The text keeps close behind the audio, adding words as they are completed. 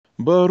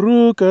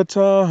Baruch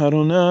atah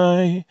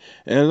Adonai,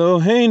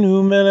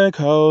 Eloheinu melech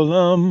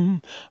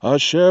haolam,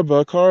 asher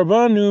bakar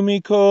banu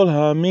mikol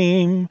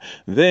hamim,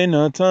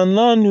 ve'natan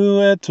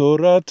lanu et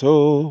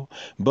torato.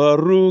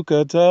 Baruch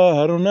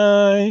atah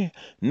Adonai,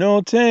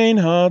 noten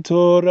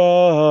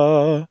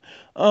haTorah.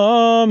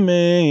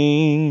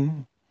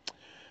 Amen.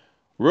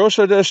 Rosh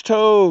Hashanah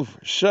Tov,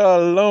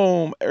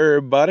 Shalom,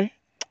 everybody.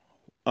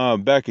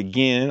 Back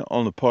again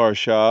on the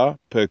Parsha,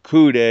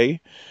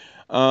 Pekudei.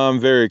 I'm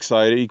very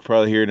excited. You can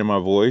probably hear it in my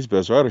voice.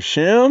 Bezrat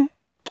Hashem.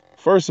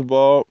 First of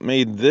all,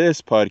 may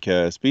this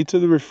podcast be to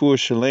the Refuah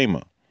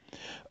Shalema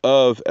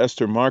of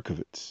Esther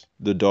Markovitz,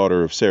 the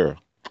daughter of Sarah.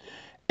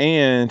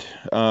 And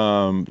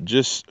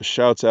just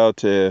shouts out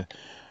to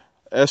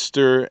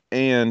Esther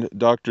and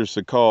Dr.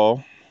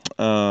 Sakal,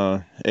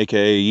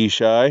 aka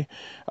Yishai.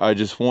 I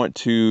just want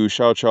to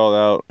shout y'all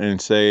out and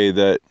say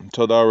that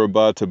Todah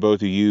Rabbah to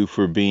both of you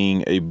for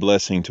being a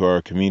blessing to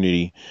our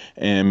community,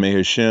 and may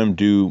Hashem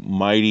do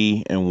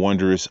mighty and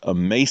wondrous,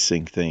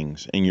 amazing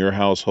things in your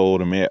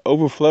household, and may it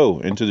overflow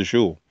into the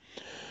shul.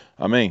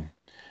 Amen.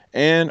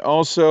 And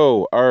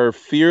also, our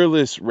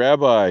fearless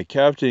rabbi,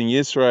 Captain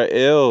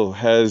Yisrael,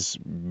 has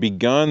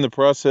begun the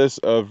process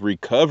of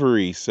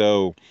recovery.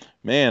 So,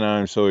 man,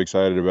 I'm so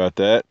excited about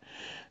that.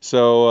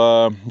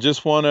 So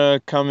just want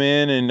to come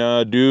in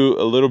and do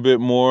a little bit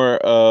more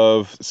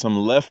of some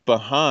Left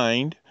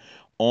Behind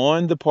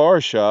on the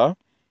Parsha,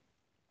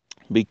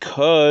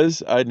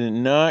 because I did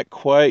not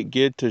quite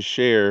get to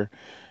share,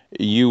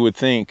 you would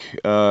think,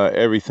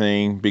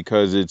 everything,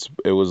 because it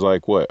was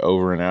like, what,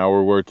 over an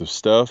hour worth of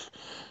stuff.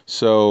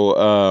 So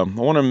I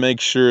want to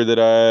make sure that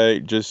I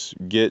just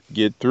get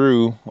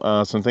through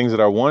some things that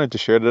I wanted to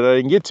share that I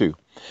didn't get to.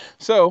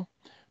 So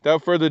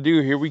without further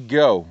ado, here we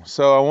go.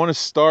 So I want to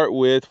start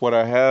with what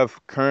I have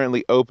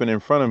currently open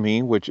in front of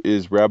me, which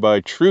is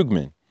Rabbi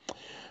Trugman.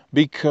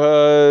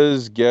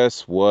 Because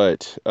guess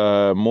what?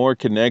 More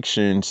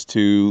connections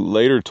to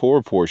later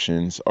Torah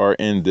portions are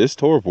in this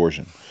Torah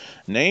portion.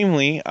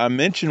 Namely, I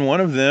mentioned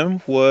one of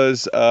them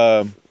was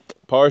Parashat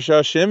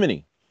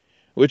Shemini,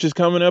 which is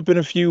coming up in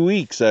a few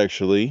weeks,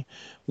 actually,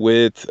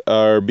 with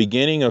our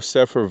beginning of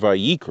Sefer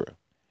Vayikra.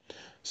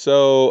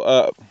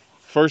 So,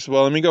 first of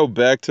all, let me go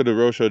back to the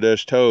Rosh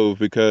Hashanah Tov,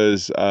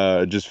 because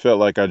I just felt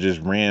like I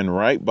just ran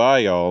right by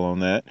y'all on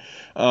that.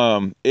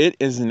 It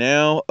is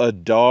now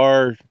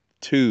Adar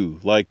 2,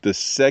 like the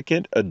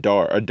second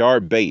Adar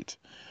Beit,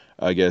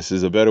 I guess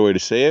is a better way to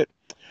say it.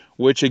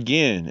 Which,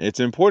 again, it's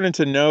important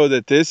to know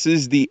that this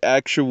is the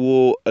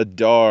actual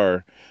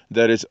Adar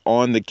that is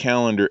on the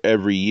calendar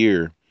every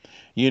year.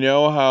 You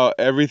know how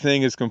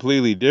everything is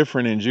completely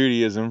different in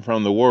Judaism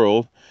from the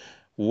world.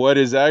 What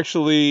is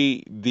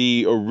actually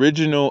the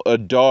original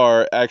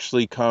Adar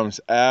actually comes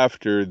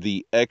after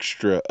the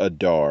extra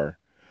Adar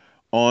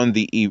on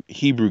the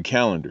Hebrew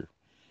calendar.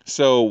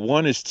 So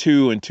 1 is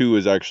 2 and 2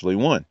 is actually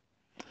 1.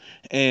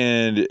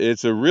 And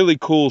it's a really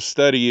cool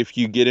study if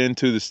you get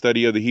into the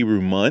study of the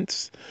Hebrew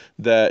months,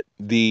 that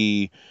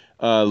the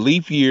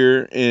leap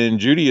year in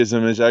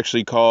Judaism is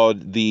actually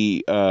called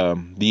the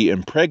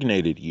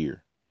impregnated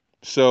year.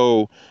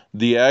 So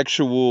the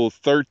actual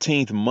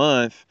 13th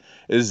month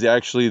is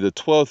actually the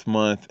 12th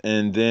month,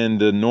 and then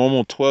the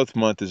normal 12th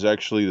month is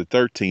actually the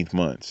 13th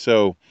month.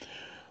 So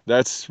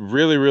that's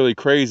really, really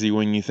crazy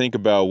when you think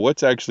about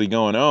what's actually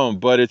going on.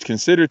 But it's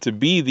considered to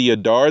be the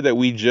Adar that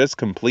we just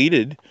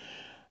completed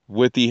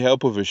with the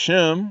help of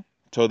Hashem.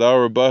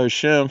 Todah Rabbah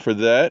Hashem for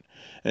that.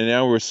 And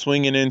now we're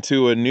swinging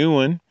into a new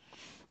one.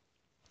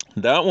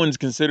 That one's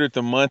considered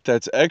the month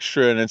that's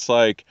extra, and it's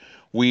like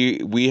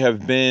we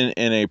have been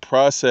in a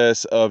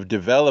process of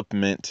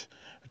development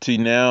to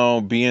now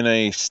be in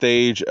a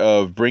stage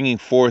of bringing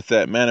forth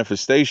that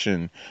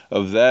manifestation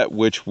of that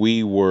which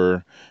we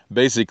were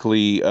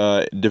basically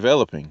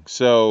developing.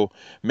 So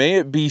may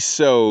it be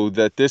so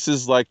that this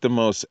is like the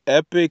most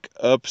epic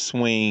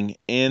upswing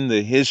in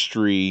the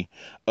history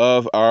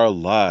of our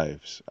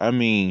lives. I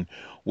mean,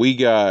 we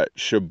got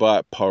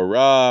Shabbat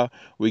Parah,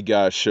 we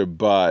got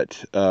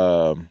Shabbat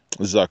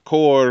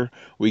Zakor,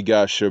 we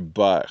got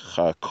Shabbat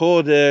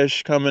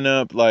HaKodesh coming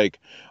up, like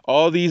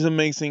all these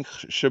amazing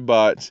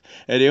Shabbats,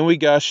 and then we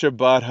got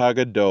Shabbat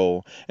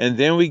Hagadol, and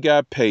then we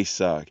got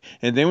Pesach,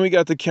 and then we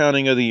got the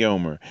counting of the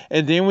Yomer,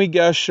 and then we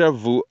got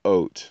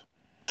Shavuot.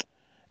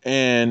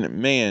 And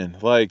man,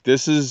 like,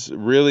 this is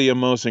really a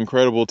most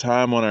incredible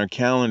time on our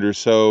calendar.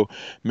 So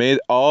may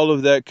all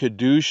of that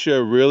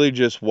Kedusha really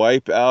just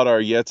wipe out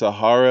our Yetzer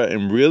Hara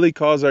and really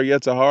cause our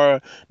Yetzer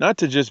Hara not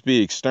to just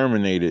be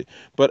exterminated,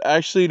 but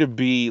actually to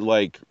be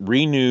like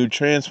renewed,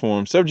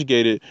 transformed,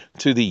 subjugated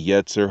to the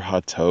Yetzer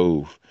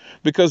HaTov.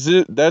 Because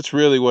that's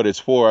really what it's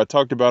for. I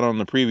talked about on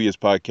the previous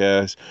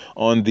podcast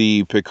on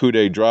the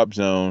Pekudei Drop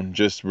Zone,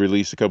 just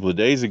released a couple of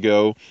days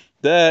ago,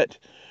 that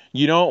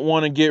you don't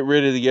want to get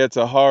rid of the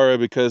Yetzer Hara,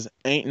 because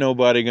ain't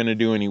nobody going to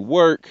do any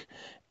work,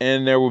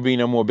 and there will be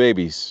no more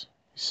babies.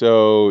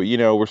 So,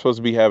 we're supposed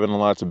to be having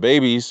lots of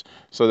babies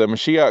so that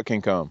Mashiach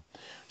can come.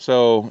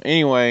 So,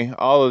 anyway,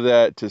 all of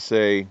that to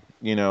say,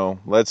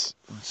 let's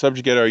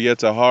subjugate our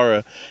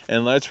Yetzirah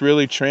and let's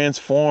really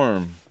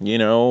transform,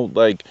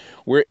 like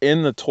we're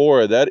in the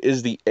Torah. That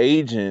is the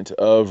agent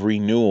of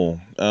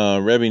renewal.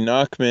 Rebbe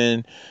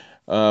Nachman,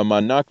 my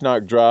knock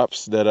knock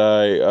drops that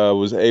I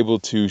was able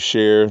to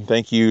share.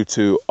 Thank you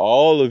to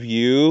all of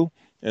you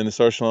in the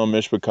Sar Shalom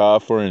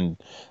Mishpachah for and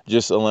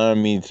just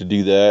allowing me to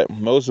do that.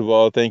 Most of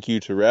all, thank you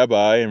to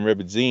Rabbi and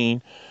Rebbe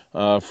Zine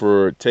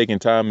for taking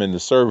time in the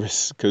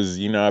service, because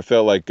I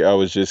felt like I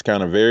was just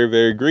kind of very,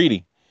 very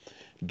greedy.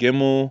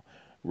 Gimel,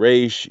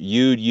 Resh,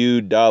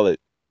 Yud, Dalet,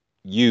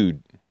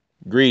 Yud,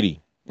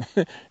 greedy.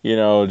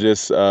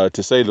 Just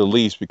to say the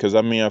least, because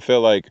I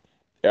felt like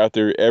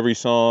after every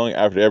song,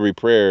 after every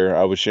prayer,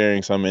 I was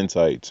sharing some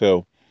insight.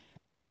 So,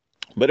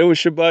 but it was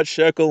Shabbat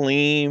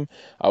Shekalim.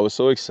 I was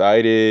so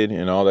excited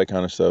and all that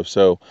kind of stuff.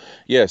 So,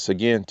 yes,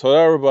 again,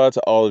 Todah Rabbah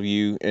to all of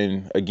you.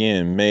 And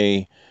again,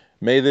 may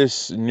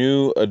this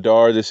new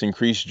Adar, this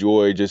increased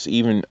joy, just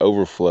even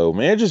overflow.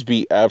 May it just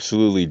be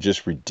absolutely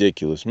just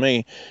ridiculous.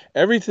 May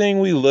everything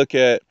we look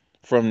at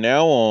from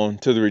now on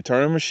to the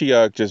return of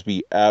Mashiach just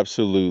be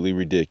absolutely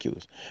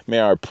ridiculous. May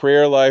our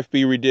prayer life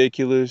be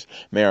ridiculous.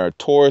 May our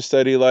Torah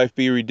study life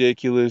be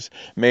ridiculous.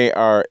 May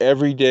our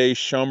everyday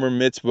Shomer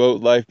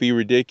Mitzvot life be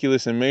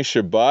ridiculous. And may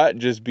Shabbat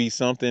just be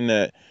something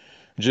that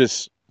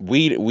just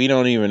we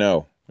don't even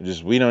know.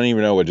 We don't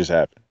even know what just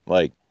happened.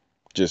 Like,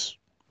 just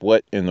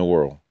what in the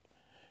world?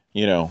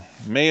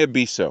 May it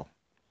be so.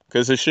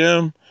 Because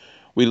Hashem,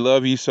 we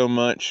love you so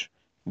much.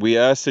 We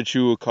ask that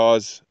you will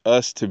cause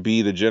us to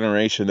be the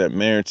generation that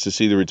merits to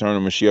see the return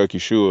of Mashiach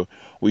Yeshua.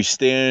 We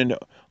stand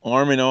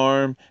arm in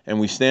arm, and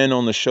we stand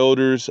on the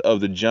shoulders of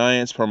the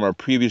giants from our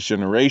previous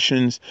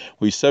generations.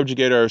 We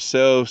subjugate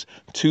ourselves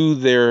to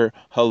their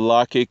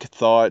halakhic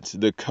thoughts,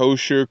 the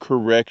kosher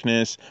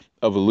correctness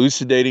of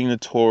elucidating the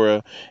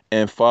Torah,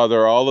 and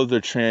Father, all of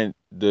the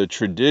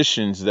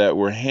traditions that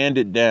were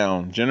handed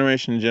down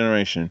generation to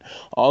generation,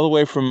 all the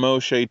way from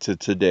Moshe to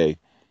today.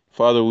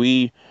 Father,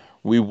 we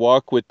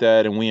walk with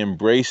that, and we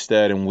embrace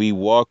that, and we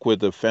walk with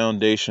the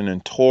foundation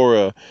in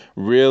Torah,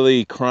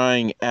 really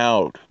crying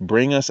out,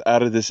 bring us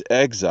out of this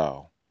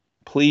exile,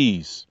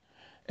 please.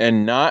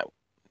 And not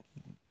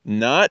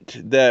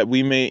that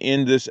we may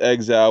end this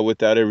exile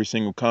without every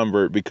single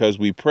convert, because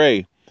we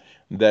pray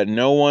that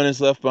no one is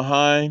left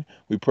behind.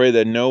 We pray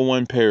that no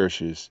one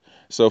perishes.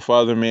 So,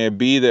 Father, may it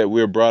be that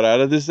we're brought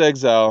out of this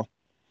exile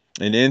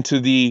and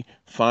into the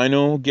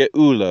final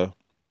Geula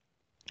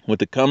with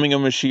the coming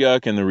of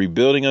Mashiach and the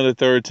rebuilding of the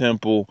third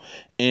temple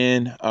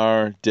in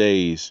our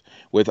days,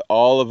 with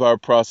all of our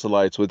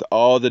proselytes, with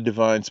all the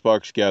divine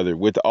sparks gathered,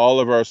 with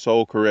all of our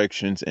soul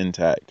corrections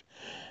intact.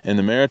 In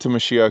the merit of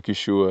Mashiach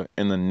Yeshua,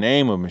 in the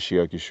name of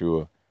Mashiach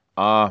Yeshua,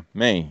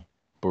 Amen.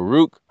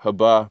 Baruch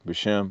haba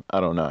b'shem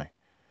Adonai.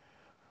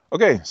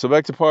 Okay, so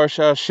back to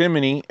Parashah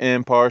Shemini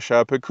and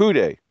Parashah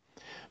Pekudei,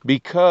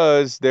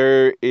 because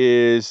there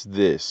is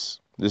this.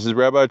 This is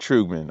Rabbi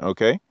Trugman,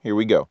 okay? Here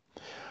we go.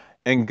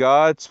 And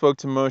God spoke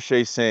to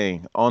Moshe,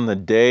 saying, on the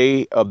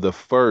day of the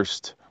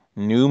first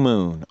new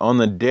moon, on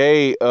the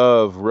day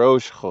of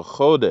Rosh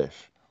Chodesh,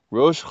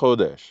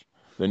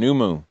 the new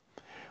moon.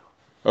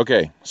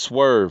 Okay,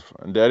 swerve.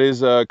 That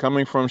is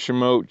coming from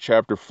Shemot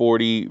chapter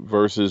 40,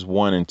 verses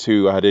 1 and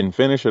 2. I didn't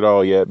finish it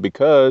all yet,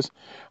 because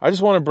I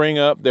just want to bring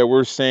up that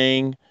we're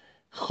saying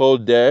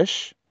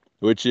Chodesh,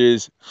 which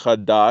is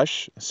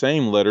Chadash,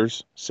 same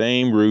letters,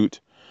 same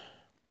root.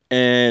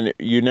 And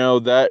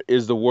that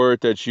is the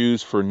word that's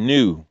used for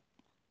new.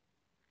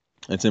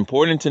 It's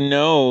important to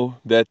know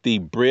that the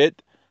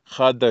Brit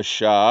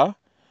Chadashah,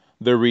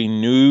 the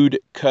renewed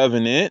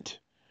covenant,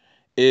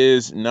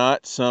 is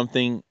not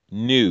something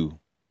new.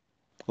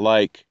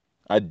 Like,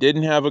 I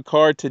didn't have a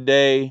car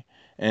today,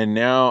 and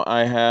now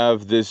I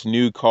have this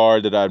new car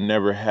that I've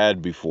never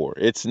had before.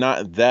 It's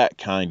not that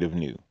kind of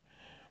new.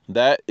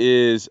 That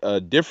is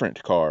a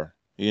different car,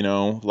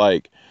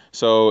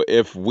 so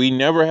if we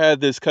never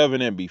had this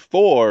covenant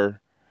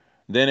before,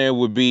 then it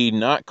would be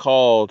not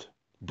called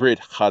Brit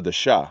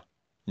Hadashah,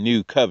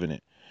 New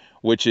Covenant,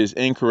 which is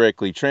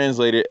incorrectly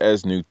translated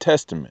as New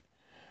Testament.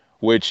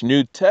 Which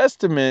New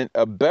Testament,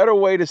 a better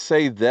way to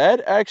say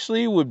that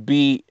actually would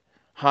be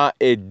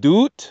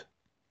Ha'edut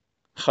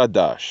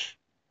Chadash,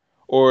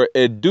 or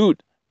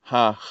Edut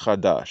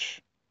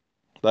HaChadash,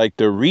 like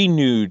the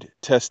renewed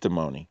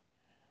testimony.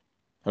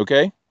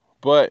 Okay?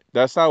 But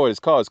that's not what it's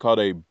called. It's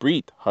called a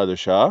Brit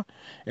Hadashah,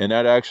 and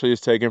that actually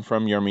is taken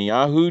from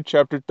Yirmiyahu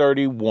chapter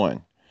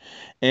 31.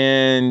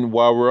 And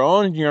while we're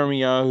on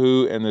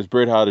Yirmiyahu and this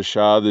Brit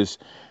Hadashah, this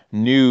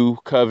new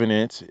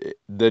covenant,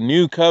 the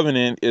new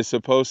covenant is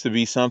supposed to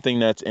be something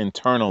that's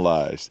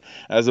internalized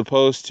as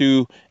opposed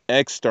to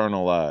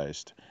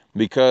externalized.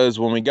 Because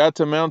when we got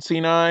to Mount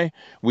Sinai,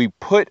 we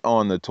put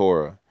on the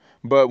Torah.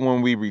 But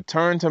when we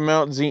return to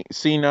Mount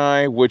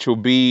Sinai, which will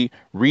be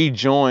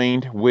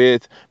rejoined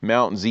with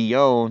Mount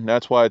Zion,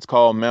 that's why it's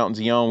called Mount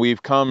Zion.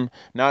 We've come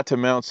not to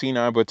Mount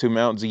Sinai, but to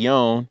Mount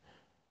Zion.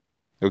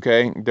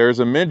 Okay, there's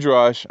a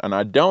midrash, and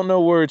I don't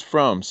know where it's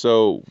from.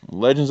 So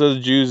Legends of the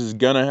Jews is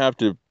going to have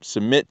to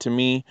submit to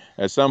me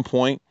at some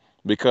point.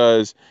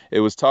 because it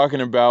was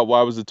talking about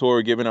why was the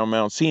Torah given on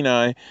Mount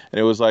Sinai, and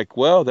it was like,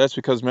 well, that's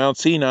because Mount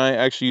Sinai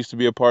actually used to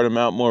be a part of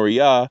Mount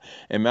Moriah,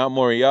 and Mount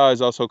Moriah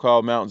is also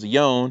called Mount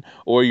Zion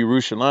or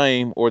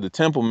Yerushalayim or the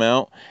Temple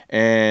Mount,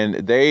 and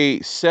they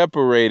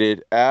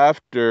separated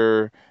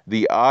after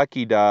the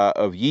Akedah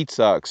of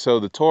Yitzhak, so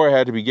the Torah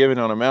had to be given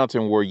on a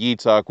mountain where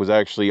Yitzhak was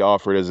actually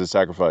offered as a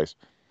sacrifice.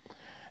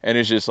 And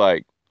it's just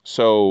like,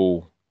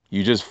 so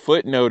you just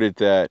footnoted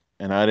that,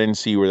 and I didn't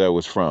see where that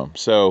was from.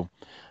 So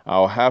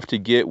I'll have to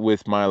get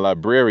with my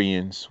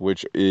librarians,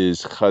 which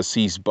is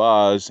Chassis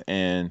Baz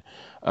and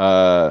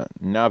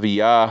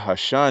Navia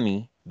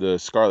Hashani, the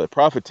Scarlet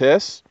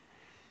Prophetess,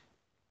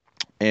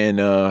 and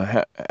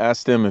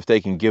ask them if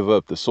they can give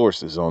up the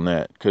sources on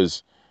that.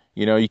 Because,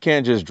 you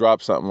can't just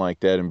drop something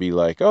like that and be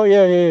like, oh,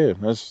 yeah,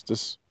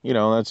 that's,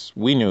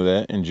 we knew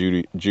that in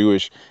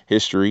Jewish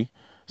history.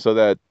 So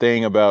that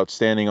thing about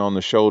standing on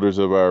the shoulders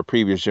of our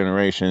previous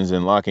generations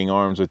and locking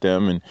arms with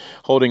them and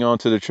holding on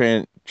to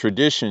the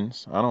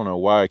traditions, I don't know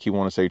why I keep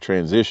wanting to say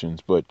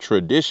transitions, but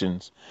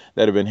traditions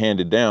that have been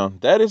handed down,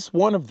 that is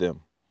one of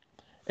them.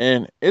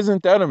 And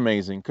isn't that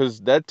amazing?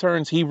 Because that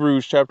turns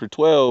Hebrews chapter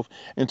 12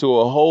 into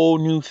a whole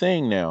new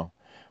thing now.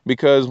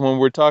 Because when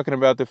we're talking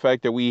about the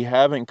fact that we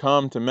haven't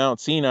come to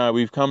Mount Sinai,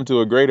 we've come to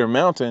a greater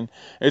mountain.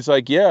 It's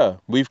like, yeah,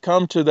 we've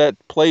come to that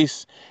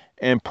place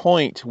and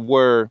point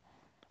where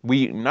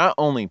we not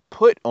only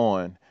put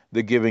on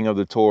the giving of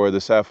the Torah,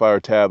 the sapphire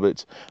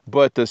tablets,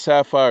 but the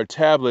sapphire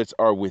tablets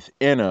are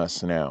within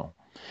us now.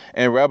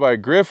 And Rabbi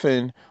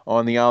Griffin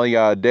on the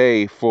Aliyah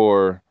day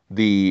for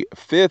the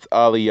fifth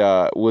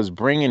Aliyah was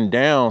bringing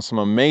down some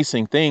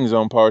amazing things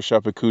on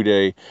Parshat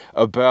Pekudei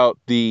about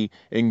the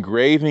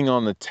engraving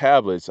on the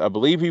tablets. I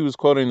believe he was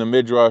quoting the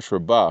Midrash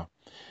Rabbah,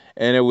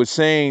 and it was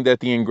saying that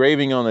the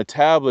engraving on the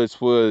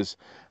tablets was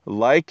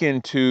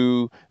likened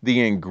to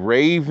the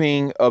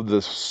engraving of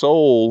the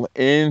soul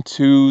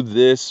into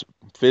this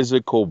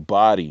physical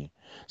body,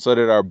 so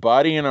that our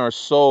body and our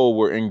soul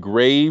were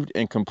engraved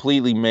and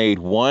completely made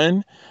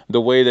one,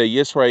 the way that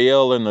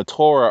Yisrael and the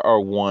Torah are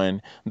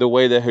one, the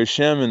way that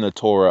Hashem and the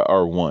Torah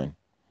are one.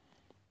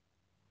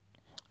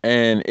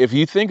 And if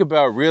you think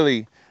about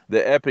really the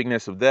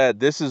epicness of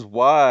that, this is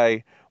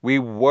why we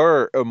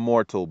were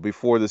immortal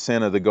before the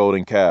sin of the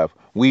golden calf.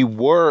 We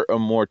were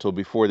immortal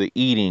before the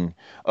eating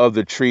of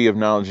the tree of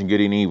knowledge and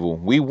good and evil.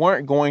 We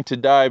weren't going to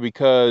die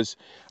because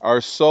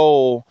our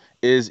soul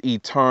is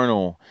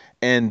eternal,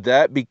 and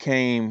that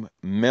became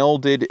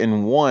melded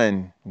in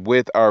one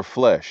with our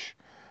flesh.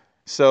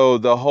 So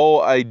the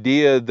whole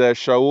idea that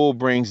Shaul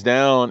brings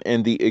down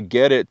in the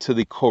Egeret to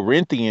the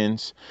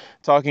Corinthians,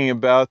 talking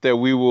about that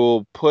we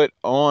will put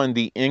on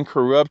the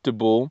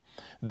incorruptible,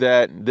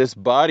 that this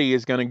body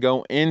is going to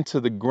go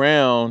into the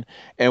ground,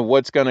 and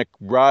what's going to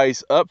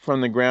rise up from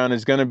the ground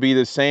is going to be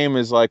the same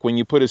as like when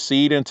you put a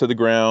seed into the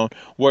ground.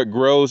 What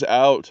grows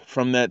out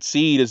from that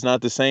seed is not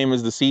the same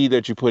as the seed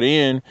that you put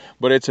in,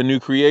 but it's a new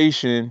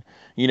creation.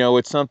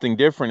 It's something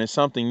different. It's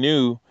something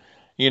new.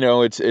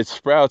 It's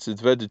sprouts,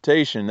 it's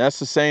vegetation. That's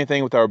the same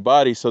thing with our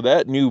body. So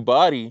that new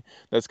body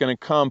that's going to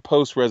come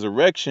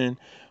post-resurrection,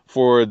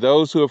 for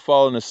those who have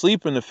fallen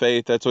asleep in the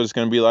faith, that's what it's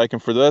going to be like.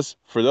 And for those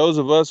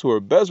of us who are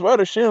Bezrat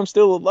Hashem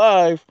still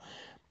alive,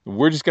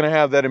 we're just going to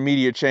have that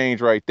immediate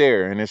change right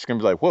there. And it's going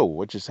to be like, whoa,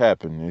 what just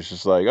happened? It's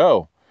just like,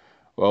 oh,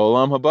 well,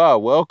 Olam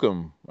Haba,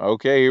 welcome.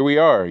 Okay, here we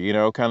are,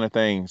 kind of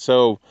thing.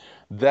 So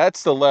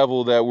that's the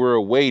level that we're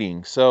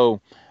awaiting.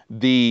 So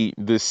the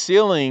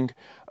sealing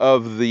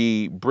of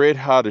the Brit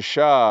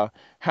Hadashah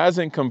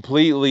hasn't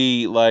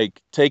completely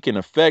taken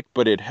effect,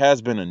 but it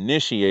has been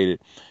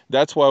initiated.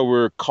 That's why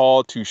we're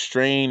called to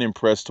strain and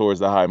press towards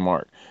the high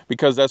mark,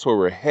 because that's where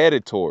we're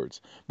headed towards,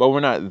 but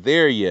we're not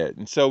there yet.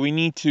 And so we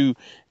need to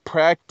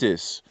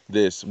practice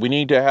this. We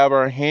need to have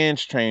our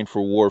hands trained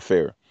for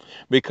warfare,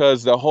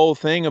 because the whole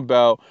thing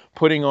about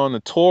putting on the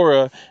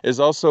Torah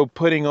is also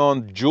putting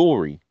on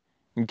jewelry.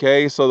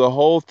 Okay, so the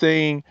whole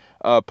thing,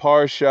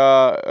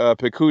 Parsha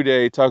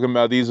Pekudei, talking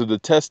about these are the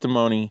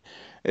testimony.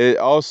 It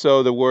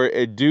also, the word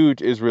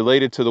edut is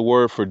related to the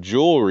word for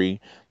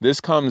jewelry.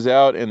 This comes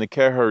out in the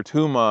Keher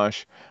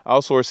Tumash.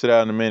 I'll source it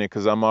out in a minute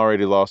because I'm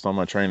already lost on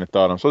my train of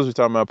thought. I'm supposed to be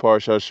talking about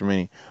Parsha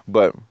Shemini,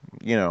 but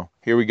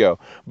here we go.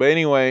 But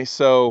anyway,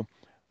 so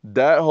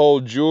that whole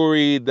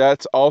jewelry,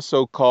 that's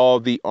also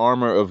called the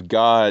armor of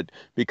God,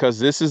 because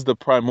this is the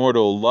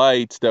primordial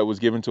light that was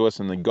given to us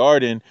in the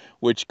garden,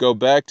 which go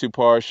back to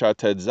Parashat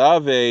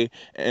Tetzaveh,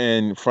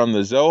 and from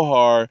the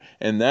Zohar,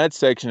 in that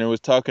section, it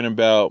was talking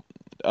about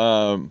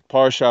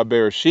Parashat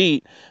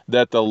Bereshit,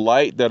 that the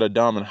light that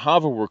Adam and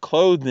Hava were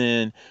clothed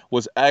in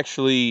was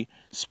actually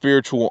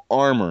spiritual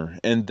armor,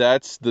 and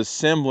that's the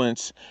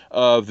semblance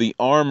of the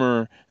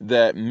armor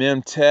that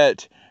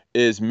Memtet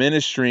is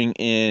ministering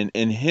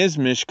in his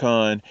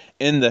Mishkan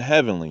in the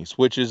heavenlies,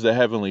 which is the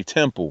heavenly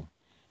temple.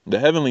 The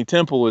heavenly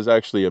temple is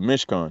actually a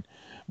Mishkan,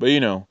 but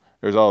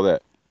there's all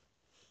that.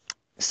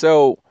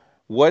 So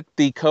what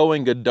the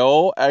Kohen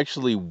Gadol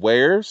actually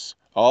wears,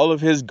 all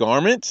of his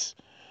garments,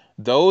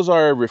 those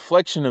are a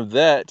reflection of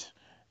that.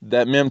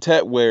 that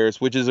Memtet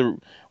wears, which is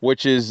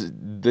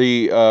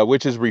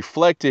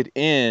reflected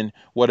in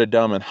what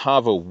Adam and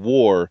Hava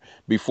wore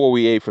before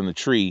we ate from the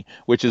tree,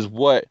 which is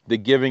what the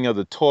giving of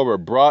the Torah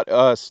brought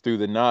us through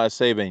the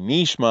Naaseh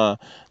Nishma,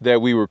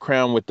 that we were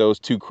crowned with those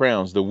two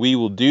crowns, the we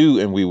will do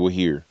and we will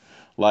hear.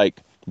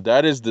 Like,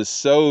 that is the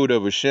sod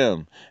of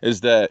Hashem,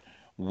 is that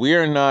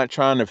we're not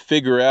trying to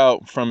figure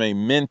out from a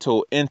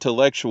mental,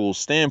 intellectual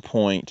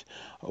standpoint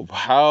of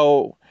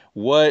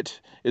what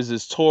is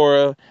this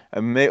Torah,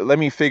 and let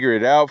me figure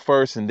it out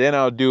first and then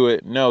I'll do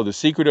it. No, the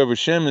secret of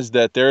Hashem is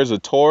that there's a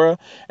Torah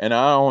and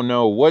I don't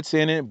know what's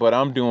in it, but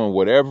I'm doing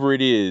whatever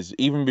it is,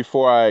 even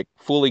before I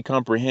fully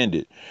comprehend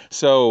it.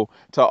 So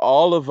to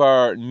all of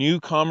our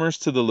newcomers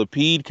to the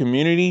Lapid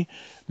community,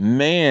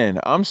 man,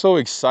 I'm so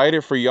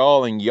excited for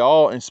y'all, and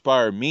y'all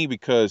inspire me,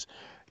 because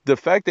the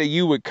fact that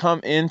you would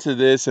come into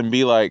this and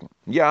be like,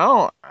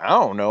 yeah, I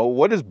don't know,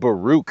 what is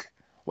Baruch?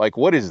 Like,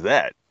 what is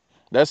that?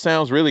 That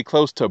sounds really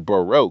close to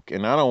Baroque,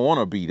 and I don't want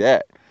to be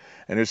that.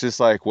 And it's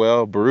just like,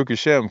 well, Baruch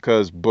Hashem,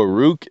 because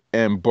Baruch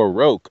and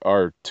Baroque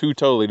are two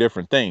totally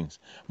different things.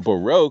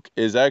 Baroque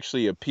is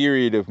actually a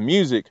period of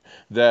music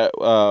that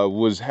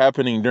was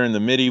happening during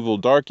the medieval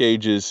dark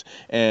ages,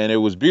 and it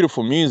was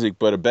beautiful music,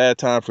 but a bad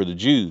time for the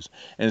Jews.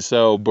 And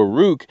so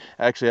Baruch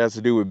actually has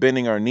to do with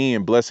bending our knee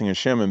and blessing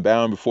Hashem and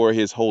bowing before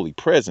his holy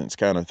presence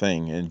kind of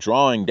thing, and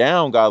drawing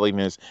down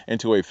godliness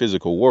into a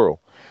physical world.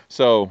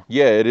 So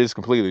yeah, it is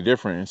completely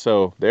different. And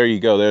so there you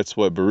go. That's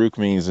what Baruch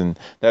means. And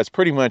that's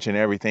pretty much in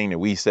everything that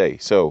we say.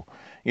 So,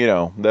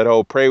 that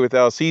whole pray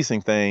without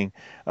ceasing thing.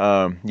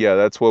 Yeah,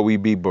 that's what we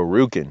be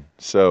Baruchin.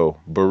 So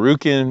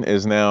Baruchin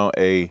is now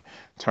a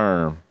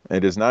term.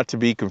 It is not to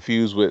be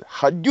confused with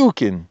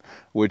Hadouken,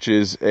 which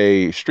is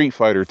a Street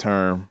Fighter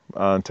term,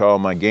 to all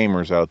my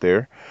gamers out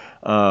there.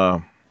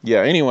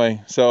 Yeah,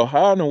 anyway, so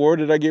how in the world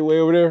did I get way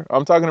over there?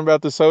 I'm talking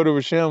about the Sod of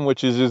Hashem,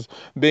 which is just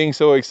being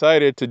so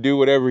excited to do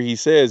whatever he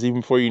says,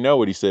 even before you know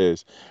what he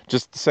says.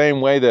 Just the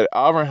same way that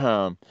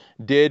Abraham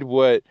did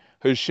what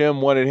Hashem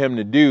wanted him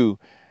to do,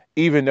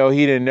 even though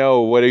he didn't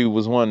know what he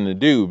was wanting to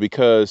do.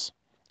 Because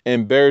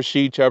in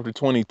Bereshit chapter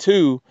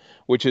 22,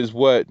 which is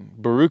what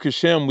Baruch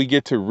Hashem we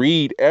get to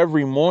read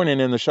every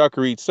morning in the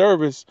Shacharit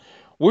service,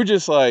 we're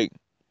just like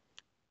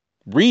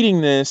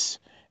reading this,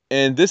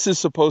 and this is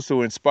supposed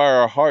to inspire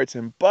our hearts.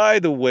 And by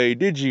the way,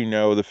 did you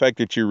know the fact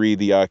that you read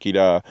the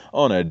Akedah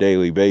on a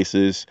daily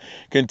basis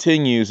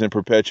continues and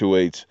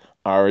perpetuates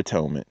our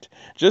atonement?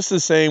 Just the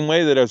same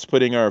way that us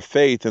putting our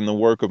faith in the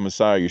work of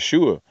Messiah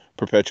Yeshua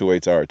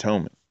perpetuates our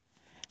atonement.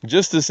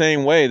 Just the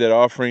same way that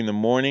offering the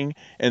morning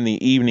and the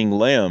evening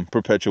lamb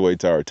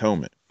perpetuates our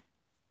atonement.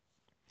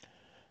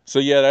 So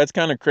yeah, that's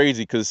kind of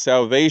crazy, because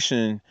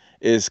salvation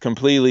is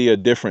completely a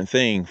different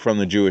thing from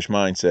the Jewish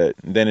mindset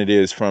than it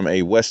is from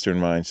a Western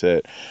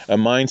mindset, a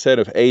mindset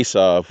of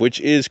Esav, which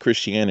is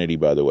Christianity,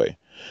 by the way.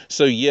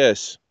 So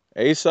yes,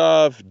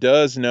 Esav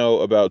does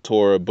know about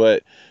Torah,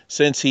 but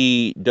since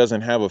he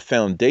doesn't have a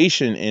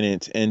foundation in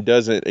it and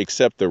doesn't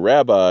accept the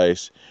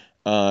rabbis,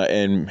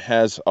 and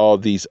has all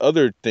these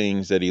other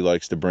things that he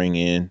likes to bring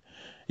in,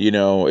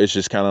 it's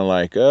just kind of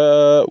like,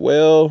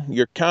 well,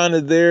 you're kind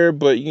of there,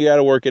 but you got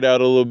to work it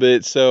out a little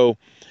bit. So,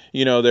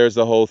 there's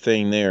the whole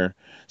thing there.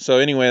 So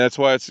anyway, that's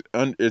why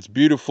it's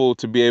beautiful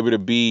to be able to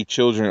be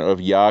children of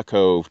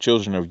Yaakov,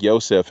 children of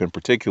Yosef in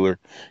particular,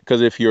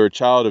 because if you're a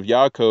child of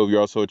Yaakov, you're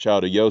also a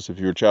child of Yosef.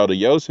 If you're a child of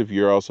Yosef,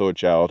 you're also a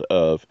child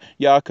of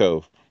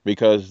Yaakov,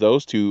 because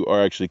those two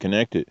are actually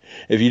connected.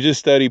 If you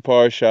just study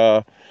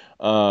Parsha,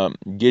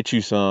 get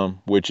you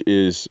some, which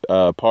is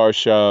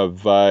Parsha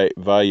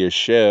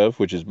Vayeshev,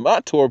 which is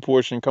my Torah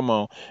portion, come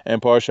on,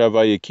 and Parsha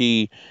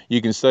Vayaki.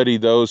 You can study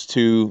those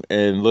two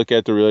and look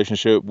at the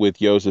relationship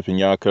with Yosef and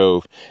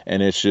Yaakov,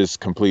 and it's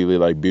just completely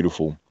like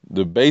beautiful.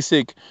 The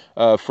basic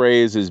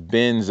phrase is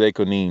Ben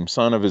Zekonim,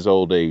 son of his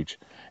old age.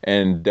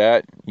 And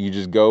that you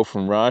just go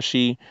from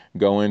Rashi,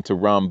 go into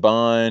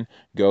Ramban,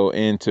 go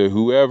into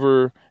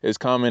whoever is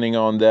commenting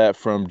on that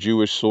from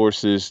Jewish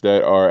sources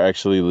that are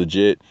actually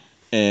legit.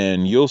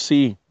 And you'll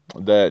see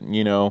that,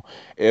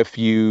 if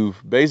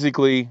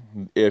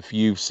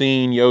you've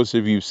seen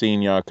Yosef, you've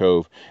seen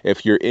Yaakov.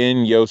 If you're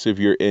in Yosef,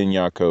 you're in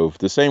Yaakov.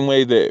 The same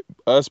way that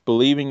us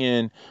believing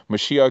in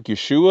Mashiach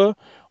Yeshua,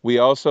 we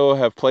also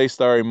have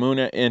placed our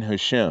emunah in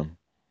Hashem,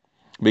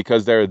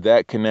 because they're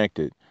that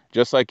connected.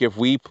 Just like if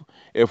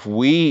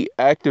we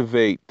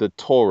activate the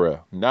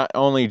Torah, not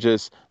only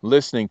just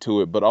listening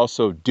to it, but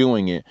also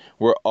doing it,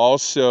 we're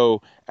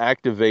also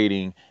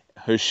activating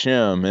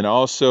Hashem and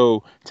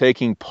also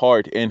taking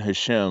part in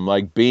Hashem,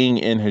 like being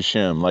in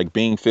Hashem, like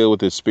being filled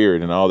with his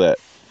spirit and all that.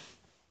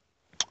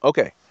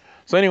 Okay.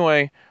 So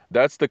anyway,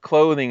 that's the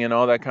clothing and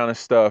all that kind of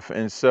stuff.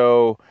 And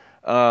so,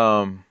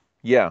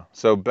 yeah.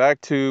 So back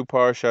to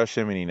Parsha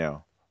Shemini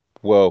now.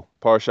 Well,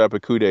 Parsha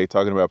Pekude,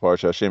 talking about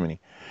Parsha Shemini.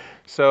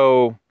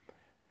 So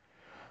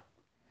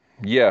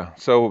Yeah,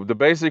 so the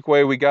basic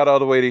way we got all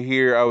the way to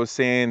here, I was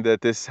saying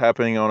that this is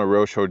happening on a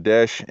Rosh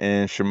Hodesh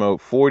in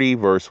Shemot 40,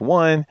 verse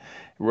 1,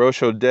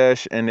 Rosh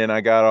Hodesh, and then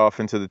I got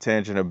off into the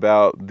tangent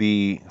about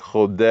the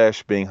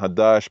Chodesh being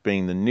Hadash,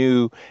 being the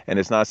new, and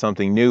it's not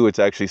something new, it's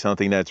actually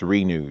something that's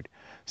renewed.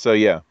 So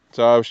yeah,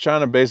 so I was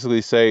trying to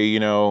basically say,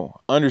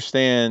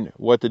 understand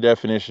what the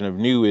definition of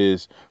new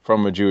is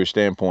from a Jewish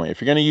standpoint.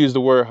 If you're going to use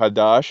the word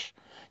Hadash,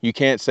 you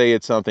can't say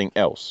it's something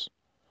else.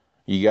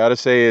 You got to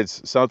say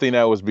it's something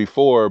that was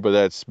before, but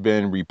that's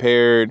been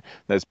repaired,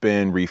 that's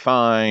been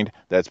refined,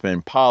 that's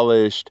been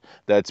polished,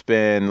 that's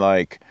been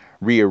like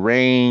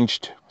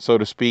rearranged, so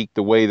to speak,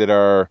 the way that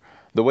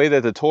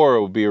the Torah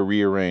will be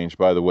rearranged,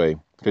 by the way.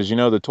 Because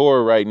the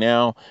Torah right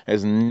now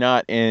is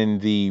not in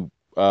the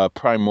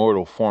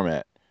primordial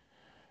format.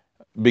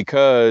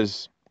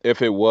 Because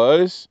if it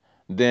was,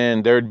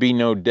 then there'd be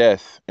no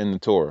death in the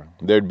Torah.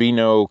 There'd be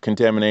no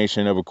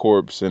contamination of a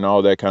corpse and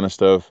all that kind of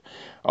stuff,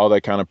 all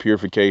that kind of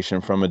purification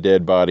from a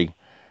dead body.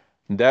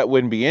 That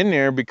wouldn't be in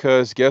there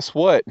because guess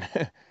what?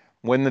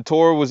 When the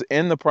Torah was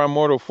in the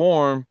primordial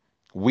form,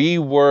 we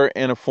were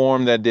in a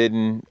form that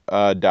didn't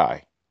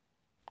die.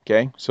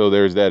 Okay, so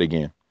there's that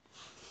again.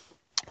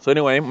 So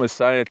anyway,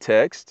 Messiah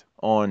text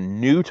on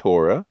New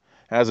Torah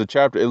has a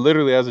chapter. It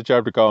literally has a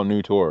chapter called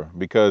New Torah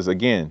because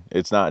again,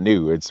 it's not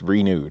new, it's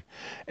renewed.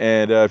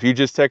 And if you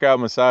just check out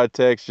Messiah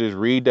text, just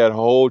read that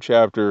whole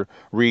chapter,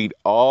 read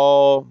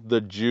all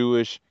the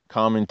Jewish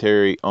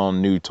commentary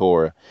on New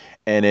Torah,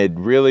 and it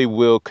really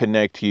will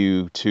connect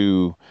you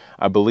to,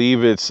 I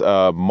believe it's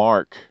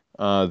Mark.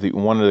 The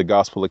one of the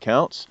gospel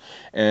accounts,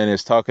 and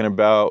it's talking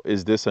about,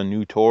 is this a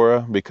new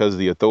Torah? Because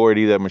the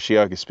authority that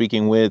Mashiach is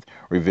speaking with,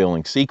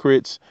 revealing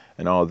secrets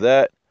and all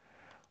that.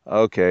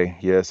 Okay,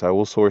 yes, I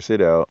will source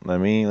it out. Let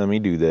me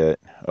do that.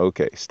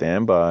 Okay,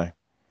 stand by.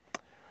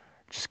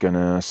 Just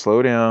gonna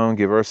slow down,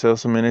 give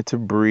ourselves a minute to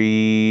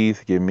breathe.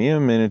 Give me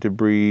a minute to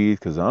breathe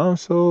because I'm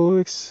so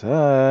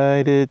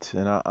excited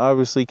and I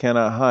obviously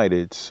cannot hide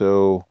it.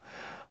 So,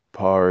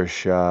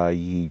 Parsha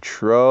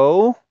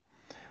Yitro.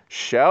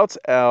 Shouts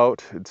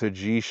out to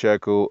G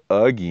Shekel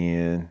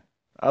again.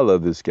 I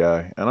love this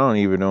guy. I don't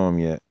even know him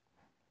yet.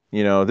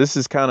 This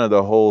is kind of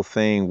the whole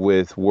thing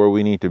with where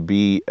we need to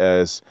be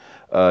as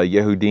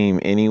Yehudim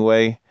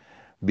anyway,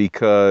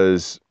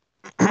 because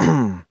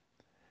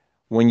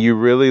when you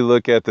really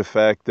look at the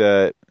fact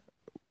that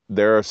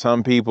there are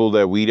some people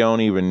that we don't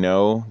even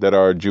know that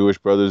are Jewish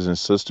brothers and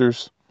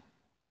sisters,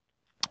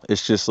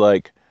 it's just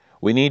like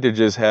we need to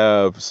just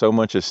have so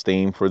much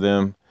esteem for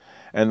them.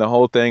 And the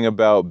whole thing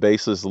about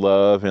baseless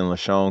love and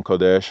Lashon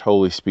Kodesh,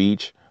 holy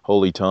speech,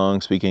 holy tongue,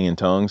 speaking in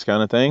tongues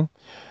kind of thing.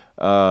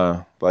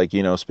 Like,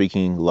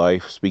 speaking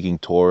life, speaking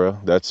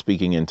Torah, that's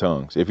speaking in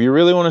tongues. If you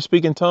really want to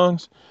speak in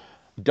tongues,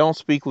 don't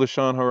speak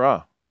Lashon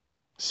Hara.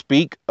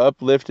 Speak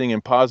uplifting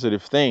and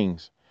positive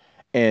things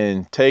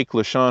and take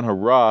Lashon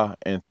Hara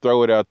and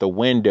throw it out the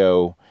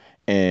window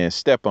and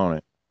step on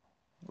it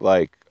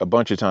like a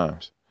bunch of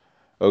times.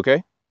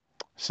 Okay?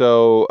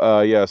 So,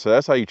 yeah, so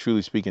that's how you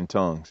truly speak in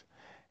tongues.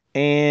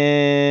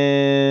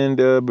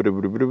 And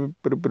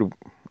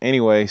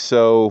anyway,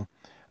 so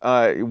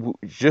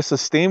just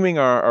esteeming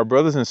our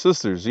brothers and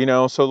sisters,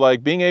 so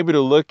like being able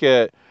to look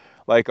at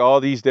like all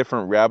these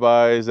different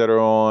rabbis that are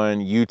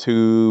on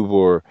YouTube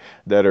or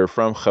that are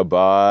from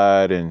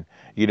Chabad and,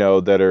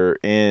 that are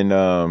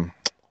in,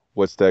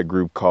 what's that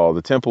group called?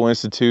 The Temple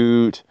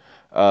Institute,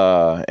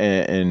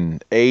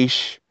 and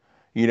Aish,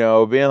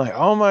 being like,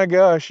 oh my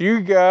gosh,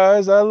 you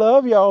guys, I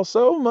love y'all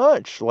so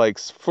much. Like,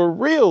 for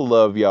real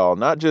love y'all,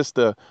 not just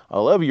I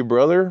love you,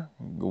 brother.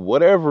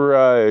 Whatever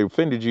I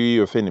offended you,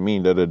 you offended me,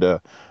 da da da.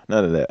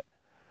 None of that.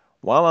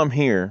 While I'm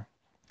here,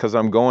 because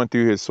I'm going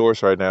through his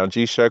source right now,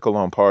 G Shekel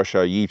on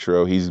Parsha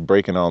Yitro, he's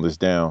breaking all this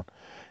down.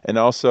 And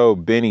also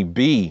Benny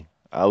B,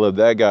 I love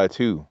that guy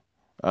too.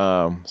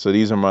 So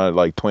these are my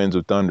like twins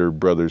of thunder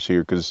brothers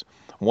here, because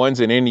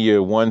one's in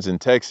India, one's in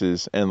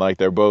Texas, and like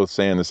they're both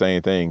saying the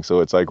same thing.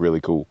 So it's like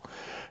really cool.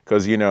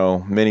 Because,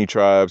 many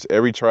tribes,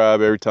 every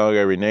tribe, every tongue,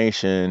 every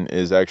nation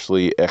is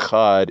actually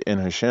echad in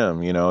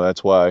Hashem.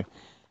 That's why,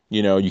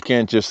 you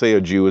can't just say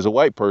a Jew is a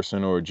white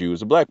person or a Jew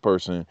is a black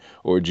person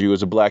or a Jew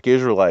is a black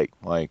Israelite.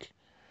 Like,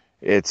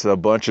 it's a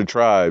bunch of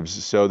tribes.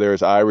 So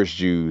there's Irish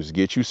Jews,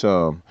 get you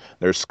some.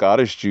 There's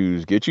Scottish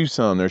Jews, get you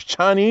some. There's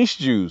Chinese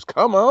Jews,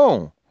 come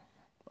on.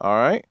 All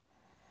right.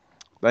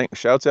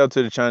 Shouts out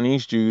to the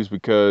Chinese Jews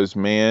because,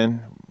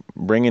 man,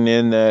 bringing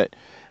in that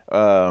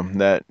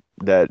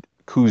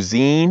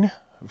cuisine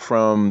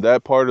from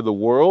that part of the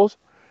world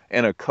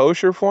in a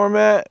kosher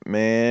format,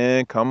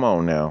 man, come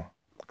on now.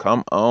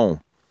 Come on.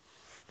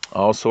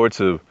 All sorts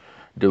of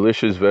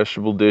delicious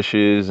vegetable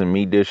dishes and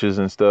meat dishes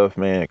and stuff,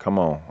 man, come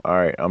on. All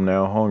right, I'm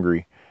now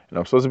hungry. And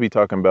I'm supposed to be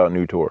talking about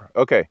New Torah.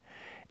 Okay.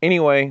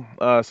 Anyway,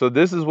 so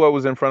this is what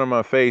was in front of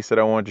my face that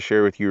I wanted to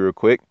share with you real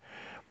quick.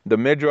 The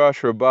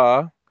Midrash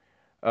Rabbah,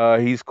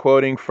 he's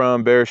quoting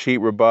from Bereshit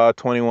Rabbah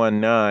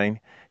 21:9.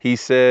 He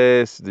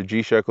says, the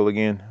G Shekel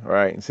again,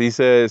 right? So he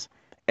says,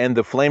 and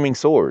the flaming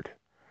sword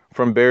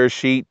from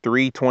Bereshit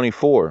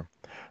 3:24.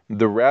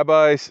 The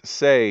rabbis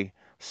say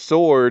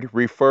sword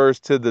refers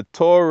to the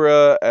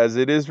Torah as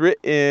it is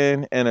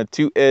written, and a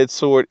two-edged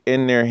sword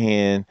in their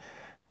hand.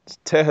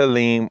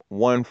 Tehillim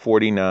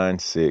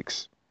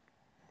 149:6.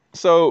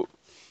 So,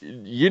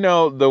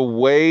 the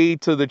way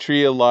to the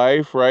tree of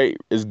life, right,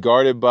 is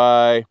guarded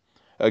by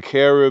a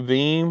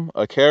cherubim,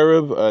 a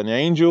cherub, an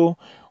angel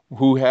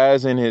who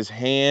has in his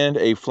hand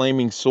a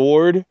flaming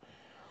sword.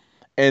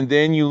 And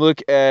then you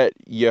look at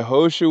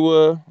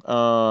Yehoshua.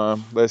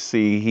 Let's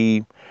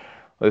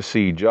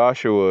see,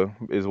 Joshua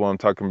is what I'm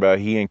talking about.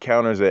 He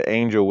encounters an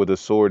angel with a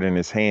sword in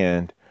his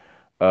hand.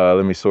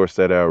 Let me source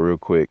that out real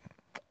quick.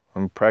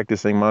 I'm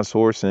practicing my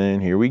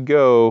sourcing. Here we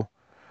go.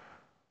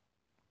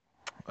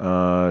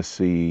 Let's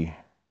see.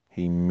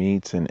 He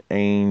meets an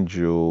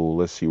angel.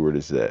 Let's see where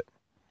this is at.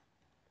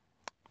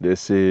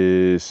 This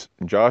is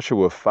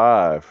Joshua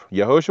 5.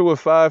 Yehoshua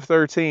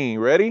 5:13.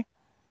 Ready?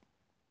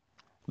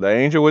 The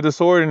angel with the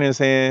sword in his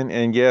hand.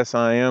 And yes,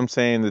 I am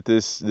saying that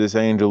this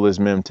angel is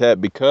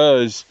Memtet,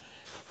 because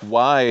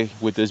why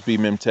would this be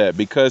Memtet?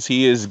 Because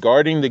he is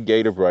guarding the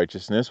gate of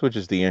righteousness, which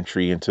is the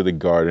entry into the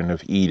Garden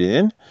of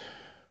Eden.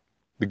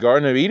 The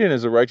Garden of Eden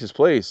is a righteous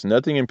place.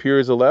 Nothing impure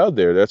is allowed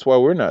there. That's why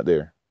we're not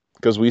there,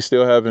 because we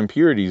still have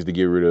impurities to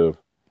get rid of.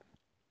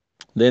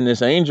 Then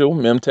this angel,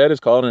 Memtet, is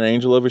called an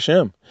angel of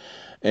Hashem,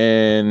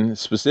 and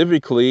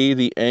specifically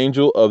the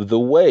angel of the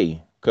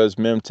way, because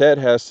Memtet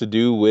has to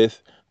do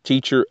with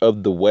teacher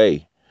of the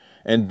way.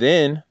 And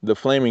then the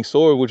flaming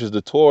sword, which is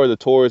the Torah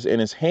is in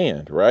his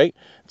hand, right?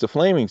 It's a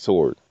flaming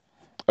sword.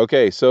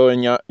 Okay, so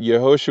in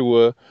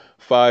Yehoshua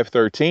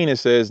 5:13, it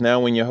says, now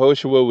when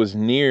Yehoshua was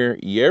near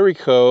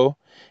Jericho,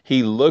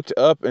 he looked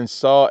up and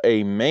saw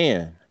a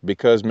man,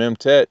 because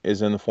Memtet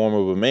is in the form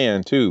of a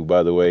man too,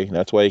 by the way.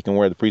 That's why he can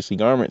wear the priestly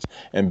garments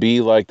and be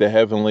like the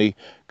heavenly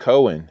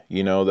Cohen,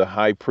 the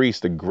high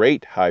priest, the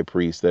great high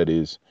priest that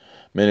is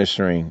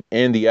ministering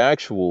in the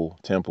actual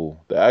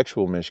temple, the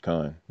actual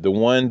Mishkan, the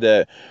one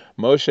that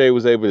Moshe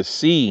was able to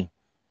see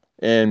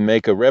and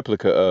make a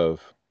replica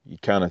of,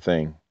 kind of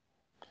thing.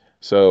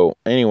 So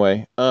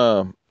anyway,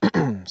 so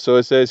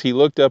it says he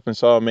looked up and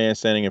saw a man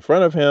standing in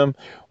front of him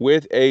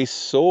with a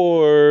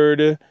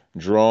sword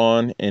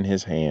drawn in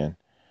his hand.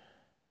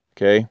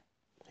 Okay,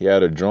 he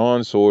had a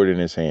drawn sword in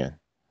his hand,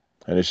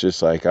 and it's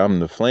just like, I'm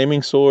the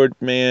flaming sword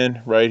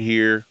man right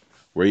here.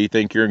 Where you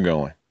think you're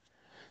going?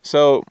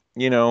 So,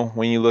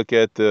 when you look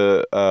at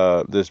the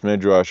this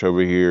midrash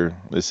over here,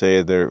 they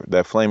say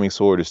that flaming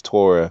sword is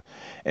Torah,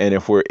 and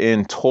if we're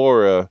in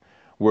Torah,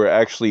 we're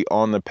actually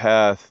on the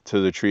path to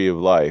the tree of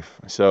life.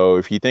 So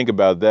if you think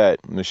about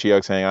that,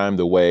 Mashiach saying, I'm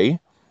the way,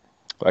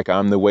 like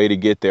I'm the way to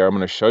get there. I'm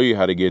going to show you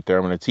how to get there.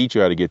 I'm going to teach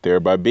you how to get there.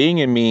 By being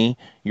in me,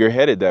 you're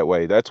headed that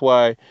way. That's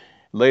why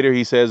later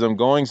he says, I'm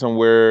going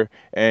somewhere,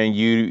 and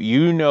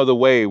you know the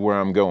way where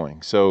I'm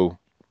going. So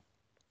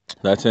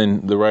that's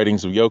in the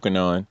writings of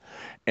Yochanan.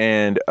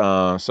 And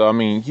so, I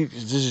mean,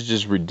 this is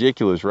just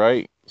ridiculous,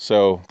 right?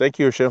 So thank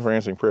you, Hashem, for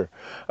answering prayer.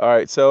 All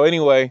right. So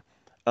anyway,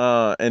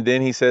 and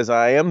then he says,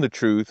 I am the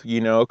truth,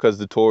 because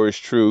the Torah is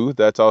true.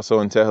 That's also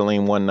in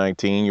Tehillim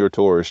 119. Your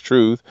Torah is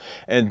truth.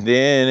 And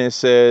then it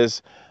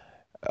says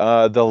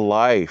the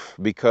life,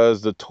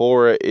 because the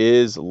Torah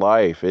is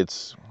life.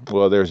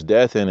 There's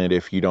death in it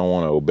if you don't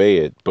want to obey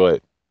it.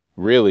 But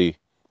really,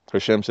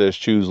 Hashem says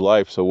choose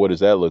life. So what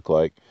does that look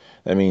like?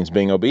 That means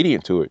being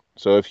obedient to it.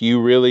 So if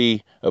you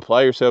really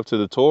apply yourself to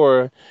the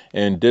Torah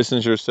and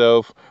distance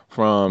yourself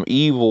from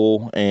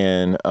evil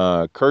and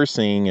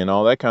cursing and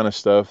all that kind of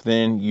stuff,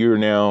 then you're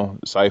now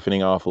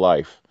siphoning off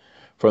life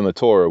from the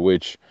Torah,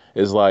 which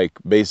is like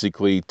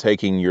basically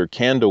taking your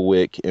candle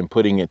wick and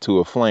putting it to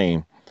a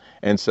flame.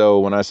 And so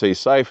when I say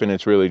siphon,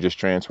 it's really just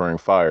transferring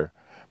fire.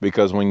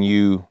 Because when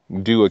you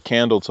do a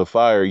candle to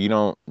fire, you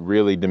don't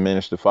really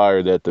diminish the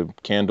fire that the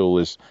candle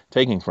is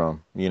taking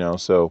from,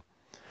 so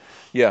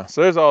yeah,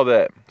 so there's all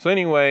that. So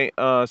anyway,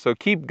 so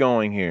keep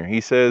going here. He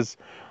says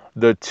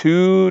the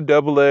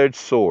double-edged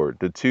sword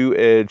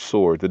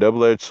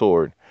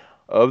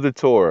of the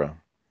Torah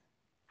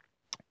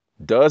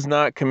does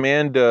not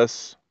command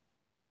us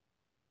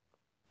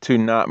to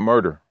not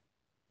murder,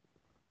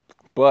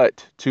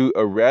 but to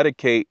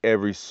eradicate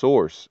every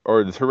source,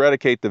 or to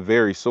eradicate the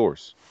very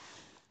source.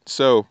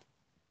 So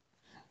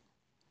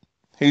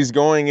he's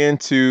going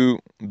into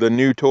the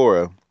new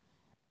Torah,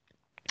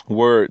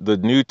 where the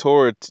new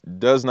Torah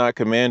does not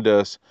command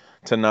us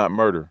to not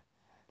murder.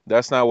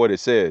 That's not what it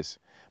says.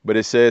 But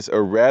it says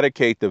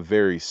eradicate the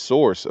very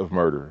source of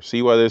murder.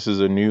 See why this is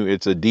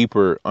it's a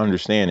deeper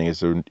understanding.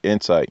 It's an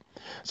insight.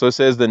 So it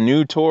says the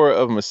new Torah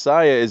of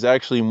Messiah is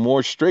actually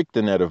more strict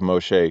than that of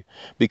Moshe,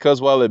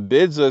 because while it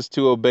bids us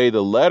to obey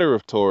the letter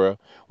of Torah,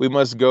 we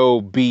must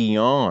go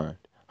beyond,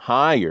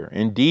 higher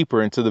and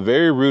deeper into the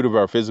very root of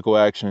our physical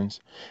actions,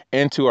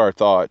 into our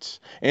thoughts,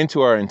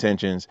 into our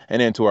intentions,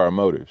 and into our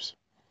motives.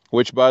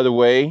 Which, by the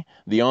way,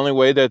 the only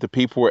way that the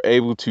people were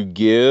able to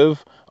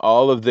give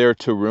all of their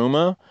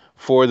teruma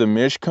for the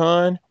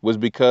Mishkan was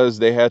because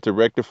they had to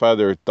rectify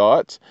their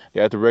thoughts,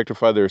 they had to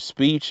rectify their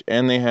speech,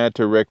 and they had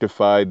to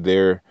rectify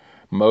their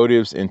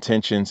motives,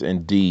 intentions,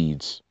 and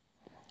deeds.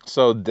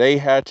 So they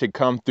had to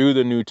come through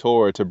the new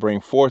Torah to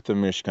bring forth the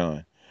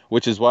Mishkan,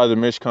 which is why the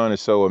Mishkan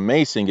is so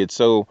amazing. It's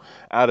so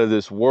out of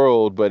this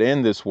world, but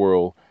in this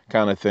world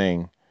kind of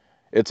thing.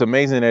 It's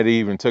amazing that it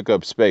even took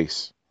up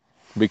space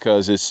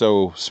because it's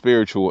so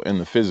spiritual in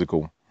the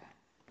physical.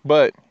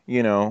 But,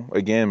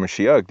 again,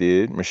 Mashiach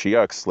did.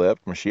 Mashiach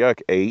slept.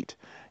 Mashiach ate.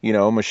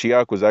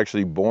 Mashiach was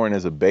actually born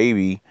as a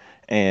baby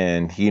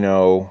and,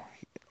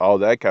 all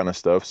that kind of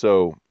stuff.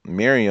 So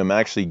Miriam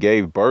actually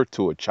gave birth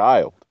to a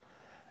child.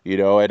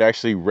 It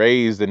actually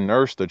raised and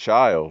nursed a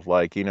child,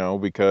 like,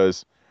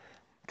 because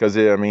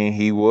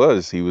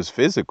he was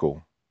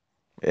physical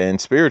and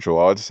spiritual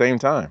all at the same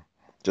time,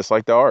 just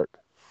like the ark.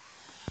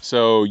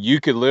 So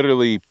you could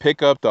literally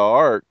pick up the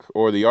ark,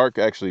 or the ark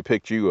actually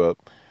picked you up,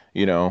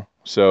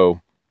 So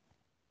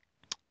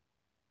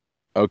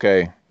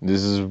okay,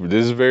 this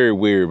is very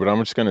weird, but I'm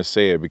just gonna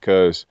say it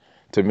because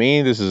to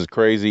me this is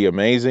crazy,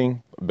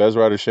 amazing.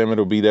 Bezrat Hashem,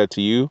 it'll be that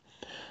to you.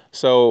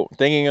 So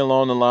thinking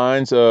along the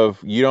lines of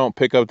you don't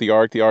pick up the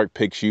ark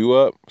picks you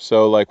up.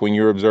 So like when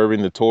you're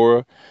observing the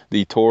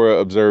Torah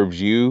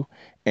observes you,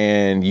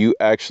 and you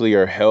actually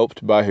are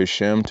helped by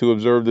Hashem to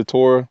observe the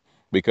Torah,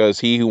 because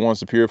he who wants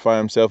to purify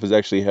himself is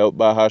actually helped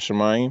by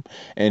Hashemayim,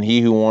 and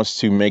he who wants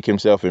to make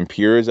himself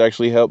impure is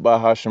actually helped by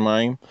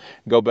Hashemayim.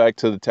 Go back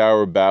to the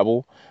Tower of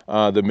Babel.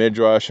 The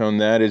midrash on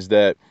that is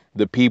that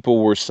the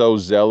people were so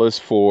zealous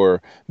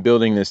for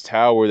building this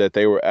tower that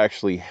they were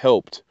actually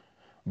helped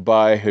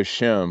by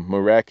Hashem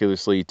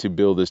miraculously to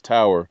build this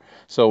tower.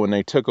 So when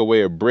they took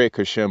away a brick,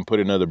 Hashem put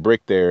another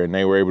brick there and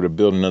they were able to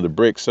build another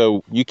brick.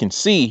 So you can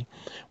see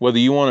whether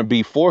you want to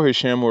be for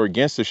Hashem or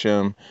against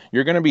Hashem,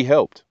 you're going to be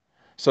helped.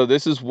 So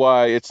this is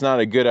why it's not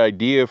a good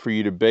idea for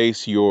you to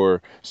base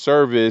your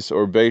service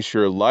or base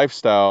your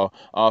lifestyle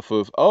off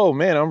of, oh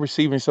man, I'm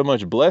receiving so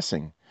much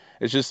blessing.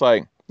 It's just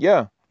like,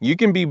 yeah, you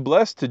can be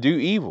blessed to do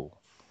evil.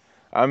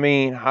 I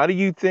mean, how do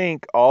you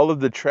think all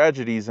of the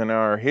tragedies in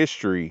our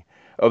history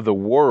of the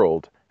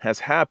world has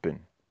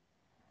happened?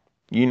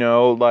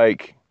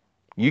 Like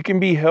you can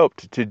be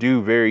helped to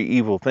do very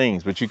evil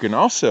things, but you can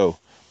also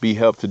be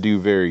helped to do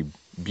very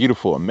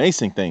beautiful,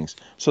 amazing things.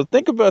 So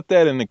think about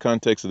that in the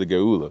context of the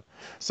Geula.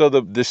 So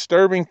the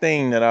disturbing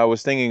thing that I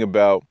was thinking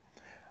about,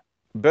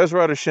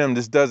 Bezrat Hashem,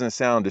 this doesn't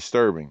sound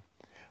disturbing,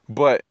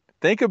 but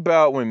think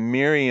about when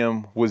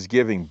Miriam was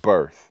giving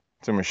birth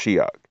to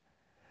Mashiach.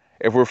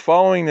 If we're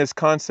following this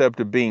concept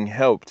of being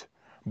helped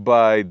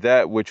by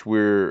that which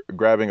we're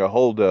grabbing a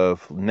hold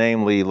of,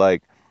 namely,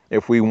 like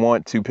if we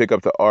want to pick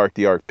up the ark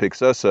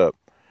picks us up.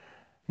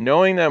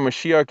 Knowing that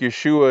Mashiach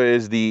Yeshua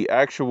is the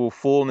actual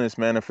fullness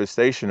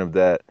manifestation of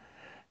that,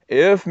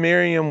 if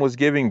Miriam was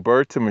giving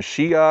birth to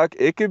Mashiach,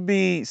 it could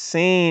be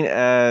seen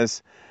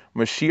as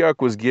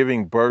Mashiach was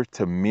giving birth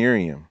to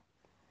Miriam.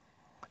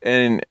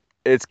 And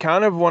it's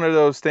kind of one of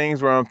those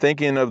things where I'm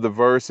thinking of the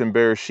verse in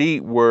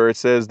Bereshit where it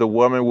says the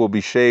woman will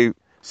be shaved.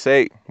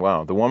 The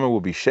woman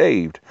will be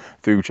shaved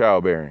through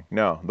childbearing.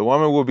 No, the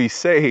woman will be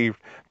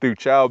saved through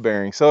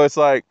childbearing. So it's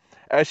like,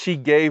 as she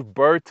gave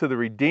birth to the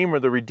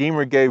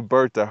Redeemer gave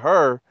birth to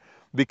her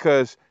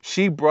because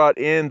she brought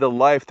in the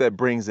life that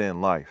brings in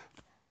life.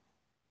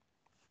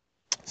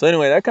 So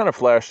anyway, that kind of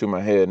flashed through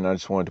my head, and I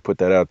just wanted to put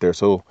that out there.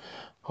 So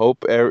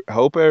hope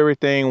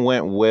everything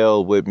went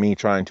well with me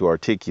trying to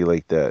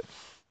articulate that.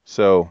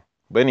 So,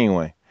 but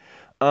anyway,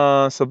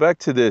 so back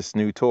to this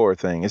new Torah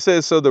thing. It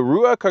says, so the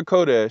Ruach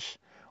HaKodesh,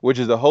 which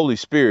is the Holy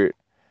Spirit,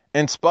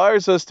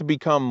 inspires us to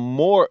become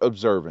more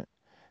observant,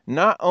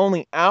 not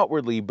only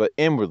outwardly, but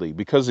inwardly.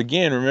 Because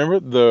again, remember,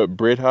 the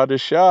Brit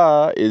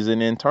Hadashah is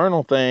an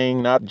internal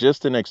thing, not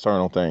just an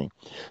external thing.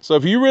 So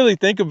if you really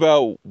think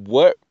about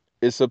what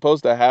is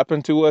supposed to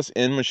happen to us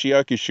in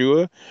Mashiach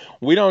Yeshua,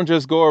 we don't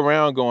just go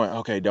around going,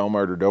 okay, don't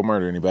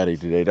murder anybody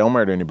today. Don't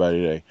murder anybody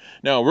today.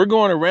 No, we're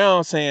going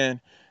around saying,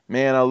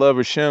 man, I love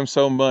Hashem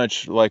so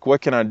much. Like,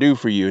 what can I do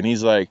for you? And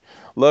he's like,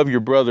 love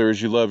your brother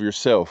as you love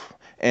yourself,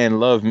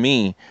 and love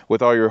me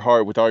with all your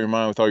heart, with all your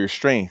mind, with all your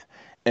strength.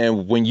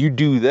 And when you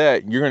do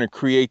that, you're going to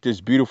create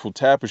this beautiful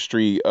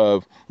tapestry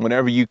of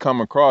whenever you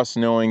come across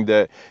knowing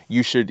that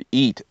you should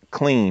eat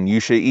clean, you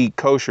should eat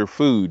kosher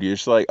food. You're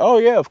just like, oh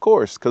yeah, of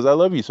course, because I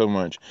love you so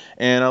much.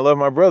 And I love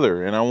my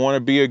brother and I want to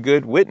be a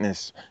good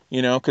witness,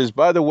 because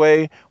by the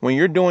way, when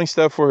you're doing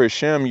stuff for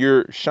Hashem,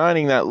 you're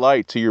shining that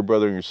light to your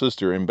brother and your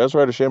sister. And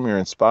Bezrat Hashem, you're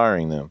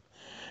inspiring them.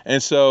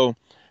 And so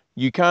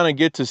you kind of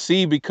get to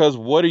see, because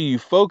what are you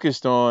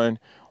focused on?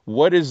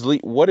 What is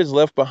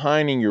left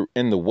behind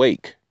in the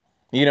wake?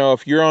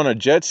 If you're on a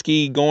jet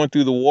ski going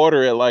through the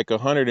water at like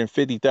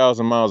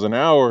 150,000 miles an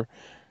hour,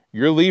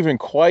 you're leaving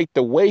quite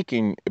the wake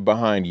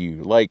behind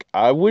you. Like,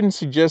 I wouldn't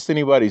suggest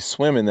anybody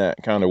swim in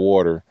that kind of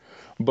water,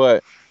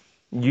 but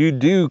you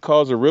do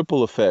cause a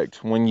ripple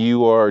effect when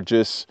you are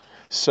just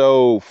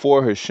so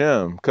for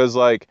Hashem. Because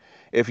like,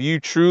 if you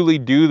truly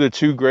do the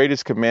two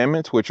greatest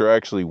commandments, which are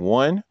actually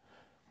one,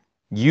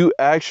 you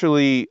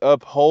actually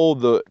uphold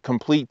the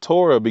complete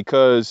Torah,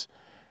 because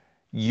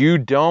you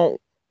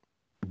don't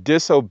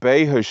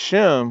disobey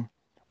Hashem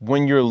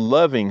when you're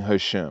loving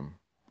Hashem.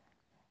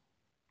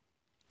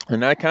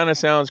 And that kind of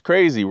sounds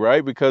crazy,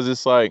 right? Because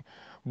it's like,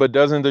 but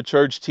doesn't the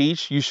church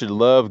teach you should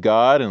love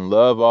God and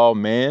love all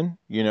men?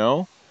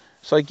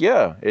 It's like,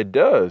 yeah, it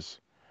does,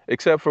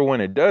 except for when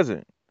it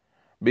doesn't.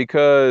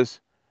 Because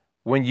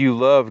when you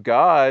love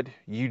God,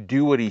 you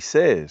do what he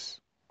says.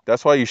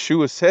 That's why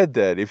Yeshua said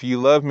that. If you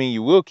love me,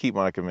 you will keep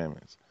my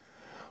commandments.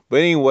 But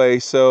anyway,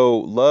 so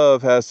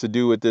love has to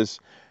do with this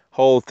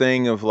whole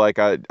thing of like,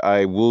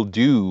 I will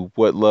do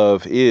what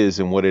love is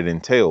and what it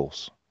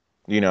entails.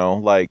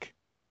 Like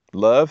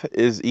love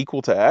is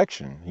equal to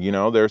action.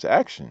 There's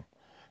action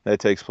that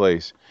takes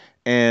place.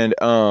 And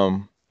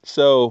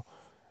so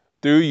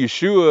through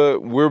Yeshua,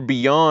 we're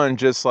beyond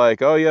just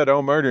like, oh yeah,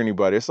 don't murder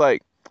anybody. It's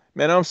like,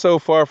 man, I'm so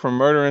far from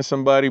murdering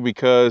somebody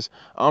because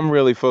I'm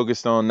really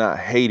focused on not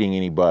hating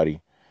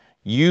anybody.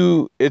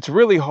 It's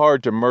really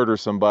hard to murder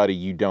somebody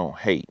you don't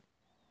hate.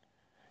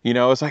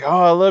 It's like,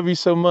 oh, I love you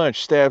so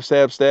much. Stab,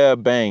 stab,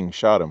 stab, bang,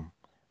 shot him.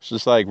 It's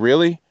just like,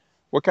 really?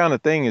 What kind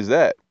of thing is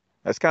that?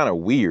 That's kind of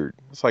weird.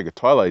 It's like a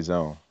Twilight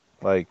Zone.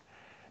 Like,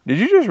 did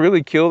you just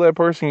really kill that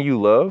person you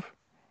love?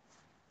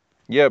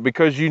 Yeah,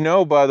 because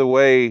by the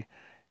way,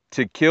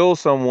 to kill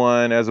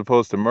someone as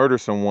opposed to murder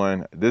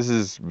someone, this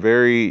is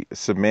very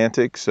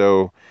semantic.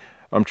 So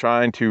I'm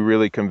trying to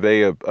really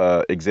convey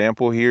a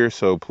example here.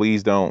 So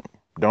please don't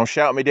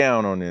shout me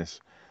down on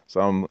this.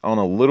 So I'm on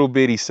a little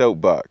bitty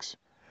soapbox.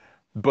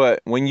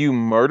 But when you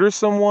murder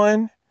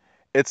someone,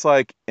 it's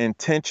like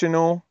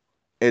intentional,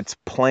 it's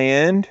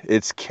planned,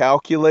 it's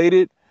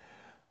calculated.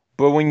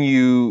 But when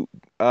you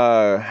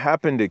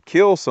happen to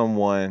kill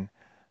someone,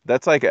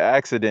 that's like an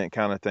accident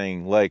kind of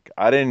thing. Like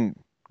I didn't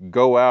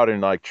go out and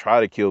like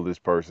try to kill this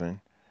person.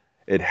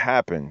 It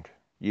happened.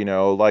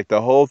 Like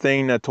the whole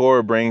thing that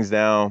Torah brings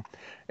down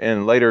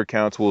in later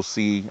accounts we'll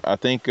see. I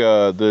think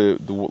the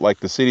like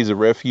the cities of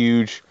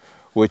refuge,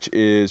 which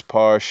is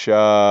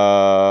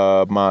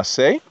Parsha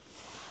Maseh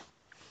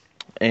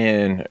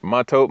and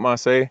Matot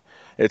Maseh.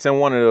 It's in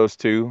one of those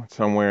two,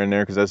 somewhere in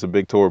there, because that's a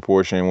big Torah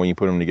portion when you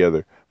put them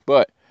together.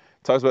 But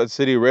it talks about the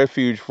city of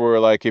refuge for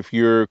like if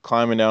you're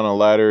climbing down a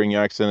ladder and you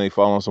accidentally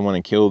fall on someone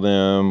and kill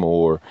them,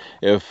 or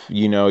if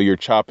you're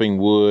chopping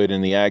wood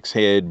and the axe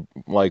head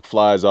like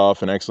flies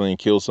off and accidentally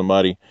kills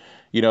somebody,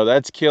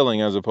 that's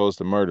killing as opposed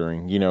to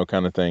murdering,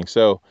 kind of thing.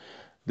 So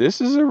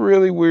this is a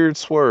really weird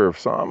swerve,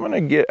 so I'm going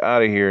to get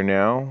out of here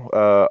now.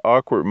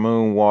 Awkward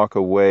moon walk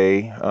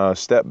away,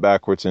 step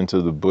backwards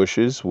into the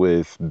bushes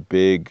with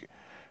big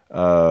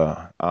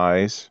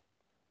eyes.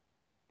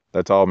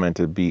 That's all meant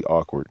to be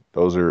awkward.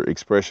 Those are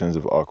expressions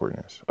of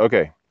awkwardness.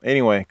 Okay,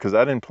 anyway, because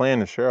I didn't plan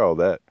to share all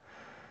that.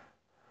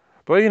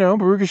 But,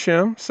 Baruch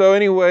Hashem. So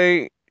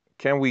anyway,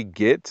 can we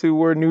get to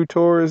where New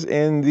Torah is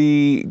in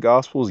the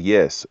Gospels?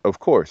 Yes, of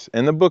course.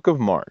 In the book of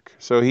Mark.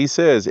 So he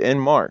says in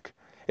Mark,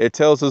 it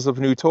tells us of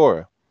New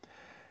Torah.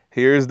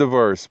 Here's the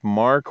verse,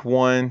 Mark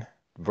 1,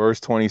 verse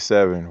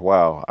 27.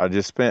 Wow, I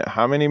just spent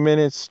how many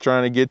minutes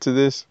trying to get to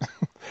this?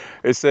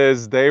 It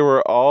says, they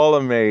were all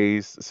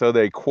amazed, so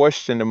they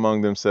questioned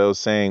among themselves,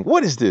 saying,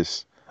 what is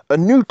this? A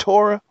new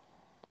Torah?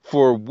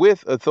 For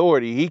with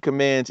authority he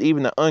commands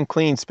even the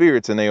unclean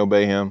spirits, and they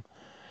obey him.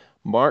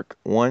 Mark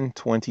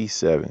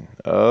 1:27.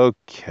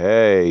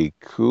 Okay,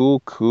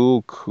 cool.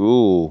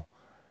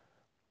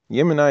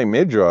 Yemenite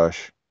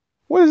Midrash.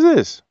 What is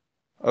this?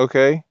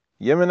 Okay.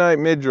 Yemenite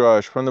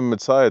Midrash from the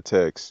Messiah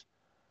text.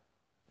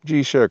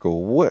 G.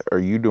 Shekel, what are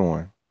you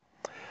doing?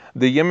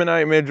 The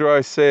Yemenite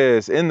Midrash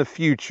says, in the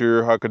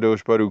future,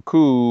 HaKadosh Baruch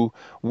Hu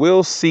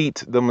will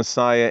seat the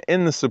Messiah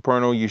in the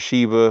supernal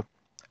yeshiva,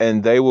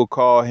 and they will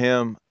call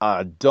him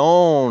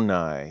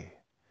Adonai.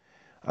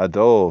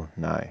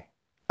 Adonai.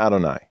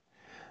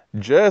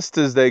 Just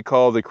as they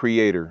call the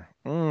Creator.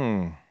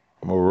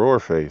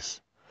 Maror face.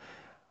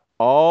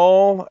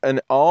 All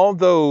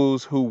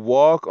those who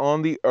walk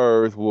on the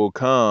earth will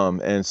come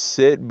and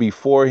sit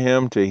before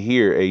him to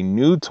hear a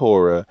new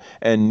Torah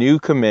and new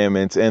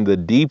commandments and the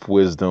deep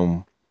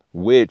wisdom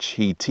which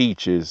he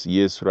teaches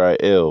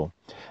Yisrael.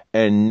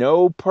 And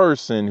no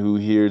person who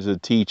hears a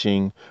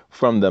teaching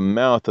from the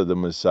mouth of the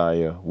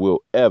Messiah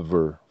will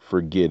ever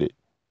forget it.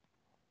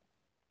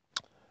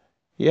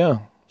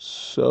 Yeah,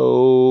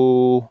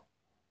 so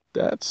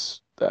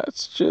that's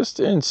just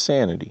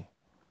insanity.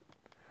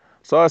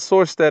 So I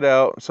sourced that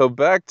out. So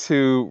back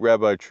to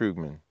Rabbi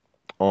Trugman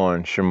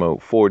on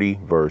Shemot 40,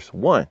 verse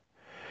 1.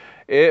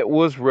 It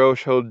was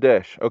Rosh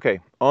Hodesh. Okay,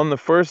 on the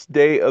first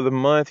day of the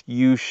month,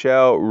 you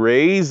shall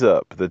raise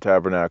up the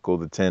tabernacle,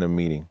 the tent of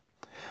meeting.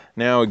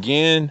 Now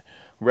again,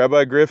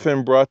 Rabbi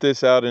Griffin brought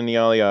this out in the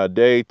Aliyah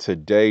day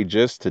today,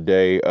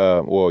 yesterday,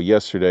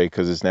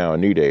 because it's now a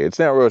new day. It's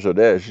not Rosh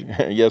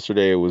Hodesh.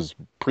 Yesterday it was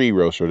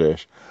pre-Rosh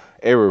Hodesh,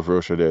 Erev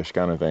Rosh Hodesh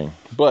kind of thing.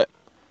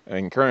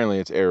 And currently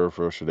it's Erev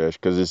Rosh Hodesh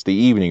because it's the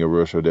evening of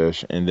Rosh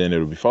Hodesh, and then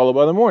it'll be followed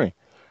by the morning.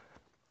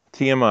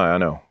 TMI, I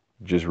know.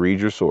 Just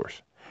read your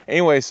source.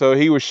 Anyway, so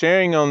he was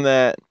sharing on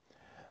that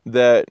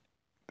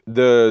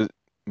the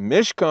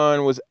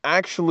Mishkan was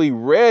actually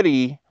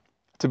ready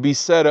to be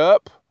set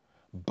up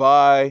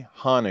by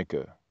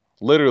Hanukkah.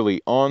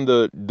 Literally on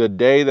the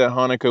day that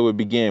Hanukkah would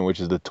begin, which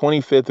is the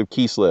 25th of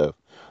Kislev.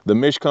 The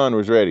Mishkan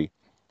was ready.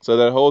 So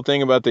that whole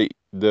thing about the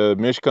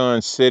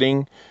Mishkan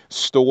sitting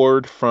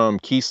stored from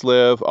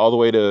Kislev all the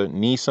way to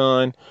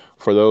Nisan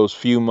for those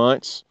few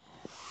months.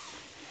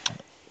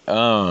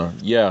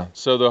 Yeah.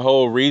 So the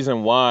whole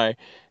reason why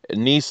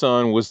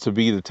Nissan was to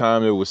be the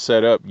time it was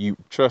set up, you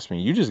trust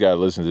me, you just gotta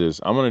listen to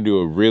this. I'm gonna do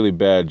a really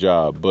bad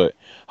job, but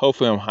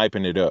hopefully I'm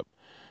hyping it up.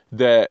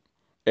 That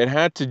it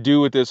had to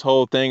do with this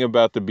whole thing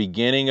about the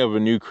beginning of a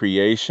new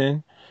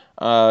creation.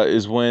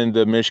 Is when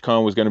the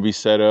Mishkan was going to be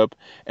set up,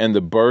 and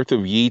the birth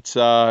of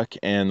Yitzhak,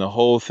 and the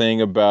whole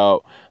thing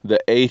about the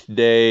eighth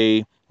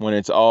day when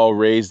it's all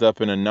raised up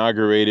and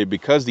inaugurated,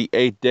 because the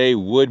eighth day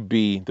would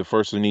be the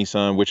first of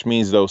Nisan, which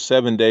means those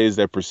 7 days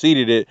that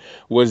preceded it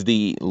was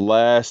the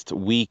last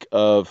week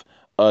of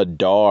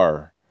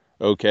Adar.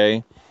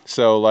 Okay.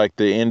 So, like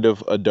the end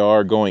of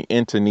Adar going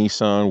into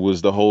Nisan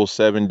was the whole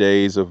 7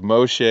 days of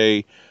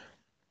Moshe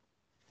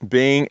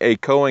being a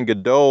Kohen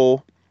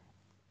Gadol,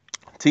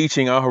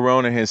 teaching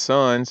Aharon and his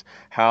sons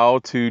how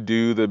to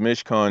do the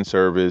Mishkan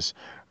service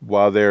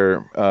while they're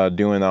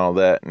doing all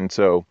that.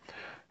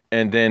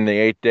 And then the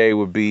eighth day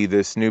would be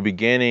this new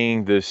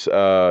beginning, this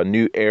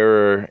new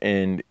era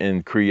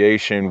in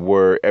creation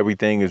where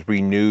everything is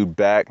renewed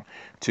back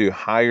to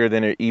higher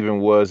than it even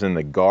was in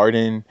the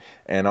garden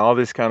and all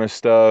this kind of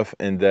stuff.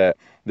 And that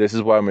this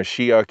is why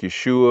Mashiach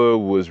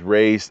Yeshua was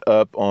raised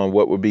up on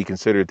what would be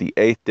considered the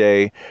eighth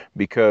day,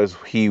 because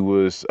he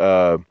was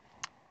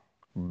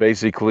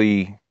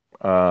basically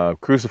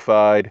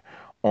crucified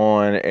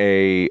on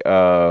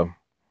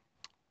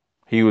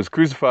he was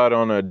crucified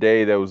on a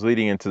day that was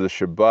leading into the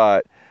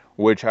Shabbat,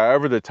 which,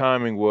 however the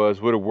timing was,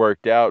 would have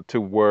worked out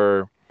to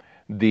where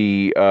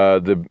the uh,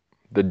 the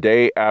the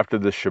day after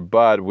the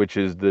Shabbat, which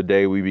is the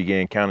day we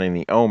began counting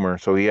the Omer.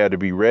 So he had to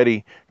be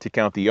ready to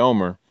count the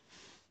Omer,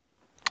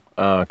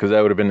 because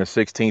that would have been the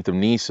 16th of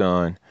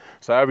Nisan.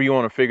 So however you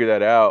want to figure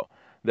that out,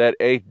 that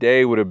eighth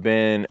day would have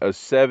been a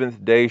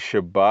seventh day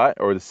Shabbat,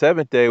 or the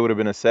seventh day would have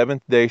been a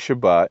seventh day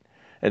Shabbat.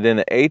 And then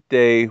the eighth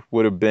day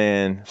would have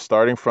been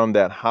starting from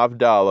that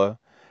Havdalah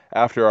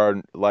after our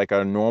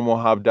normal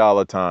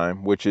Havdalah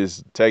time, which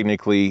is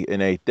technically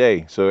an eighth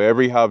day. So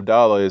every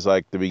Havdalah is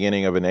like the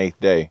beginning of an eighth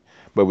day,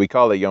 but we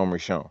call it Yom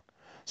Rishon.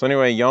 So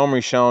anyway, Yom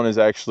Rishon is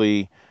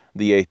actually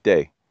the eighth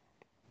day.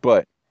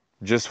 But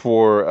just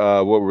for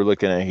what we're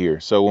looking at here.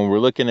 So when we're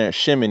looking at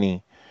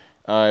Shemini,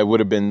 it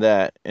would have been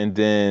that. And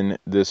then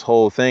this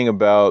whole thing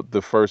about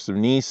the first of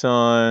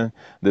Nisan,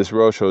 this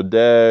Rosh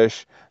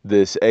Hodesh,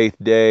 this eighth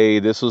day,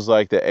 this was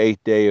like the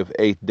eighth day of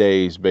 8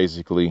 days,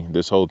 basically,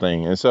 this whole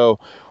thing. And so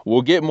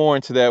we'll get more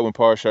into that when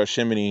Parashat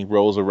Shemini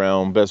rolls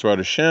around, Bezrat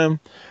Hashem,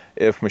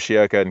 if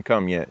Mashiach hadn't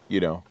come yet, you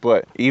know.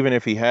 But even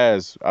if he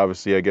has,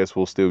 obviously, I guess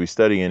we'll still be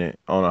studying it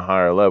on a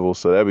higher level,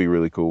 so that'd be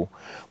really cool.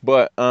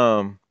 But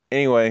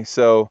anyway,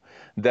 so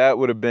that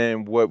would have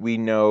been what we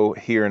know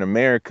here in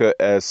America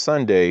as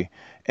Sunday.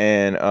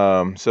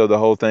 And so the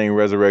whole thing,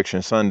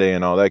 Resurrection Sunday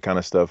and all that kind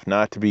of stuff,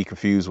 not to be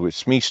confused with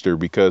Shmeester,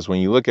 because when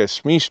you look at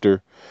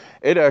Shmeester,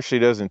 it actually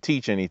doesn't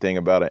teach anything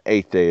about an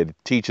eighth day. It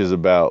teaches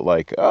about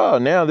like, oh,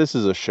 now this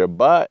is a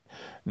Shabbat,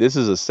 this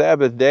is a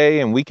Sabbath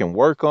day, and we can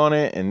work on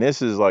it. And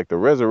this is like the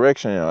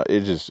resurrection.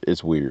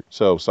 It's weird.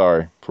 So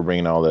sorry for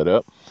bringing all that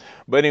up.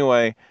 But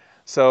anyway,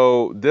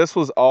 so this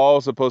was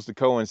all supposed to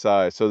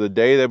coincide. So the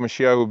day that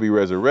Mashiach would be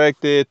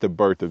resurrected, the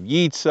birth of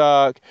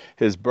Yitzhak,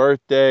 his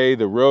birthday,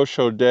 the Rosh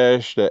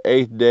Hodesh, the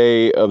eighth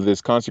day of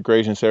this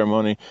consecration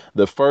ceremony,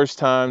 the first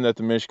time that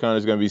the Mishkan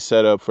is going to be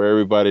set up for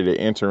everybody to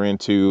enter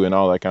into and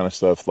all that kind of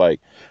stuff. Like,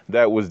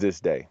 that was this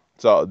day.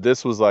 So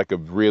this was like a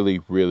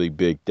really, really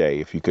big day,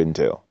 if you couldn't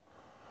tell.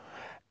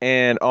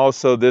 And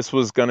also, this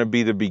was going to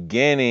be the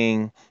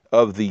beginning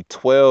of the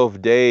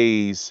 12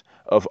 days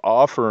of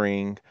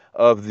offering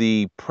of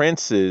the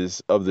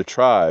princes of the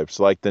tribes,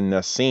 like the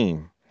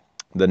Nasim,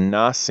 the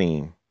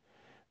Nasim.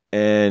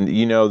 And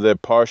you know the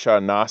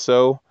Parsha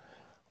Naso,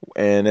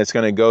 and it's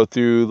going to go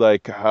through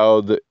like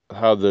how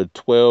the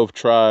 12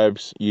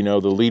 tribes, you know,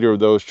 the leader of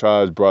those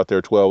tribes brought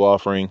their 12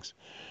 offerings,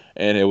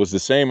 and it was the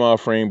same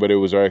offering, but it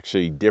was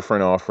actually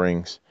different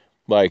offerings.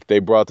 Like, they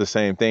brought the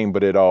same thing,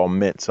 but it all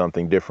meant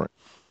something different.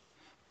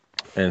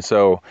 And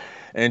so,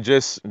 and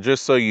just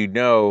so you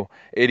know,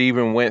 it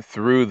even went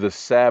through the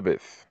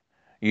Sabbath,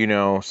 you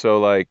know. So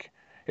like,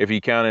 if you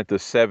counted the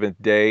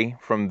seventh day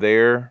from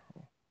there,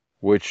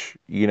 which,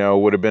 you know,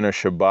 would have been a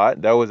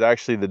Shabbat, that was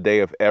actually the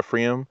day of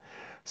Ephraim.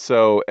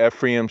 So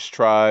Ephraim's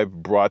tribe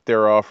brought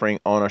their offering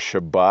on a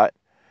Shabbat,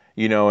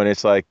 you know, and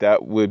it's like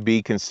that would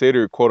be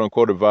considered, quote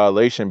unquote, a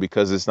violation,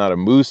 because it's not a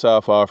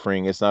Musaf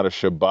offering, it's not a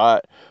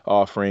Shabbat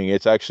offering,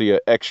 it's actually an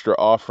extra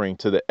offering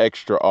to the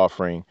extra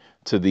offering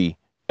to the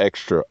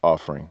extra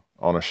offering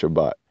on a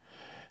Shabbat.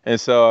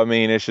 And so, I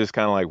mean, it's just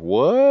kind of like,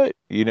 what?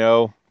 You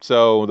know?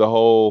 So the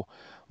whole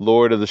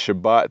Lord of the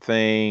Shabbat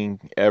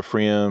thing,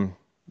 Ephraim,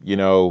 you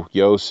know,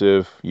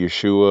 Yosef,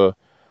 Yeshua,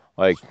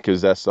 like,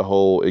 because that's the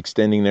whole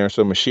extending there.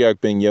 So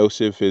Mashiach ben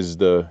Yosef is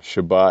the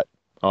Shabbat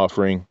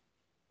offering.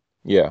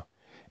 Yeah.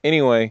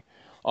 Anyway,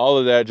 all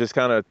of that, just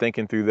kind of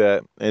thinking through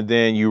that. And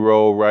then you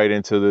roll right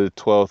into the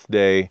 12th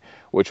day,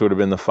 which would have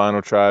been the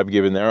final tribe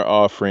giving their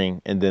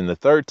offering. And then the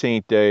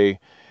 13th day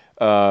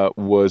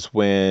was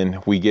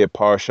when we get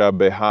Parsha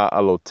Beha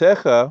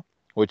Alotecha,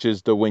 which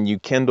is the when you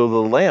kindle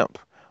the lamp,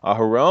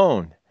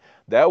 Aharon.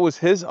 That was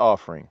his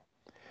offering.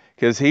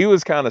 Because he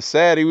was kind of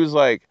sad. He was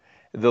like,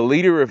 the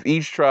leader of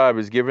each tribe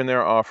is giving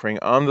their offering.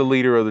 I'm the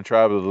leader of the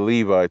tribe of the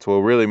Levites. Well,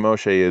 really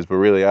Moshe is, but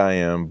really I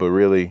am. But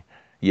really,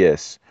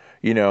 yes.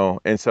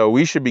 And so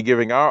we should be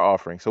giving our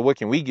offering. So what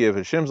can we give?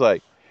 Hashem's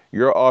like,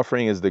 your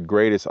offering is the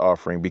greatest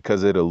offering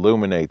because it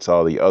illuminates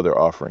all the other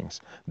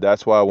offerings.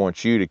 That's why I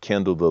want you to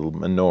kindle the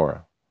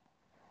menorah.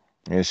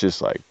 And it's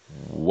just like,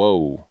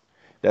 whoa.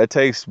 That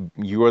takes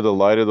you are the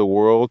light of the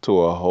world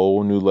to a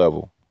whole new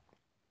level.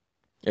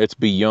 It's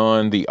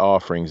beyond the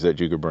offerings that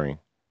you could bring.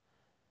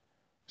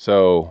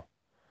 So,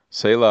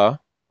 Selah.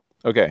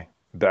 Okay,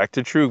 back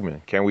to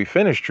Trugman. Can we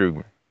finish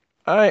Trugman?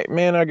 All right,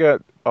 man, I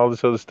got all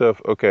this other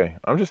stuff. Okay,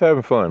 I'm just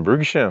having fun. Baruch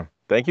Hashem.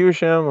 Thank you,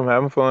 Hashem. I'm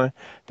having fun.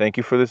 Thank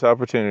you for this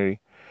opportunity.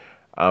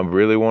 I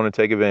really want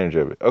to take advantage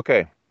of it.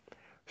 Okay,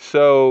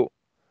 so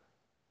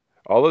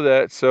all of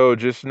that. So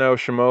just know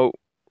Shemot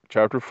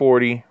chapter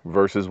 40,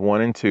 verses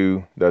 1 and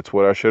 2. That's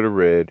what I should have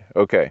read.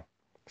 Okay,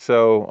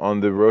 so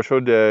on the Rosh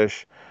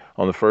Hodesh,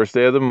 on the first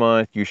day of the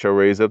month, you shall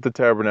raise up the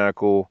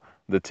tabernacle,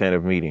 the tent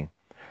of meeting.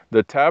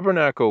 The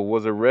tabernacle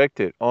was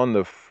erected on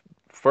the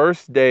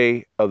first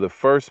day of the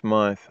first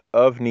month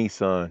of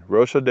Nisan,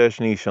 Rosh Hodesh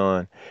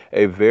Nisan,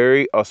 a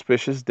very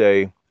auspicious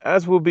day,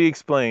 as will be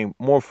explained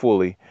more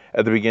fully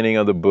at the beginning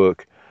of the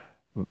book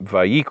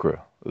Vayikra,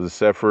 the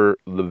Sefer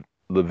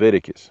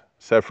Leviticus,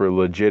 Sefer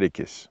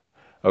Leviticus.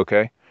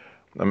 Okay?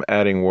 I'm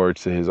adding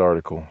words to his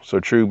article. So,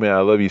 true, man, I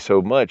love you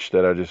so much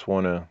that I just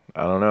want to,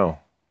 I don't know.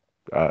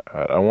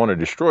 I want to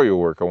destroy your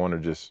work. I want to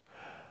just,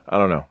 I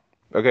don't know.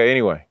 Okay,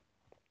 anyway.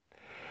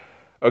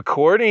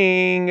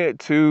 According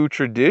to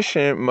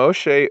tradition,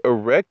 Moshe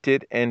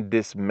erected and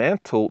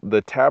dismantled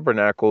the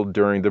tabernacle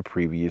during the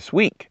previous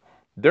week.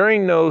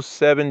 During those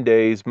 7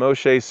 days,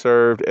 Moshe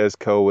served as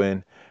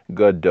Kohen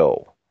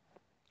Gadol,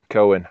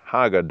 Kohen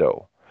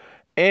Hagadol,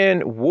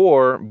 and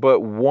wore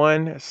but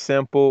one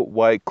simple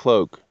white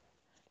cloak.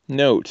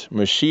 Note,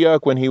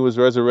 Mashiach, when he was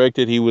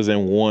resurrected, he was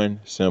in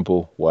one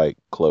simple white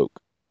cloak.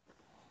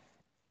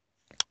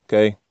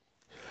 Okay,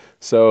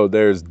 so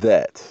there's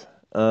that.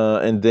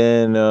 And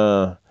then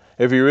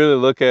if you really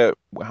look at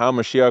how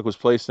Mashiach was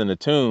placed in the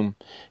tomb,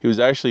 he was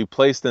actually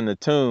placed in the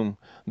tomb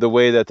the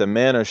way that the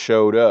manna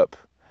showed up.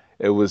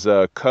 It was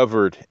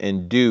covered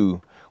in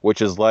dew, which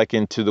is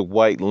likened to the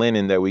white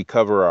linen that we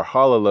cover our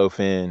challah loaf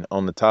in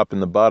on the top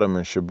and the bottom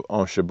on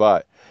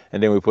Shabbat.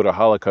 And then we put a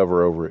challah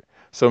cover over it.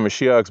 So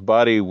Mashiach's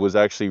body was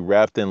actually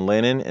wrapped in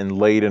linen and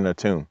laid in a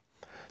tomb.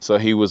 So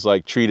he was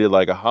like treated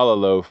like a challah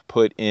loaf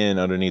put in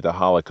underneath a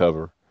challah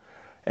cover.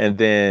 And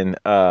then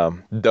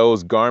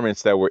those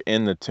garments that were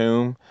in the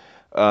tomb,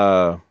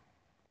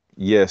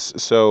 yes.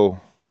 So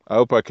I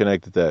hope I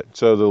connected that.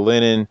 So the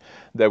linen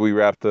that we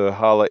wrap the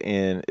challah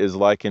in is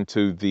likened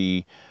to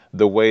the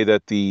way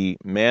that the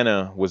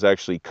manna was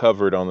actually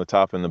covered on the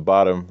top and the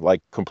bottom,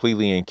 like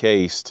completely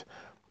encased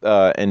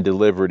and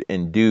delivered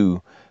in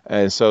dew.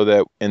 And so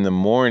that in the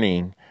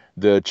morning,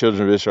 the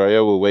children of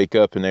Israel would wake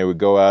up and they would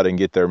go out and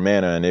get their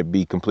manna and it'd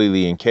be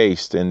completely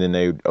encased. And then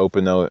they would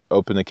open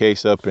the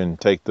case up and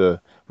take the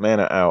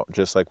manna out,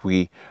 just like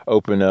we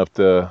open up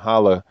the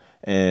challah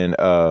and,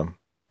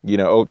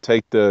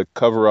 take the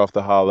cover off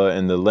the challah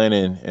and the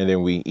linen, and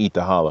then we eat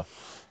the challah.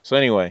 So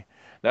anyway,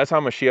 that's how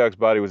Mashiach's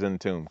body was in the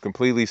tomb,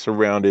 completely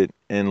surrounded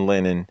in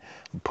linen,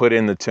 put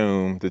in the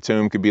tomb. The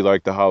tomb could be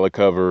like the challah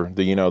cover,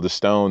 the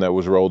stone that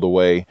was rolled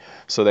away.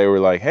 So they were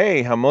like,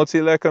 hey,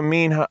 Hamotzi Leka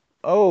mean,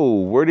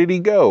 oh, where did he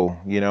go?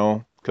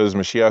 Because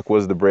Mashiach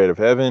was the bread of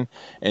heaven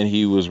and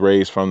he was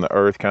raised from the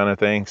earth kind of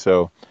thing.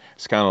 So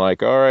it's kind of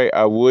like, all right,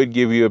 I would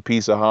give you a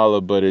piece of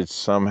challah, but it's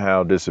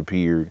somehow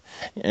disappeared.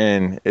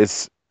 And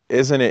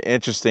isn't it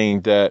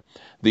interesting that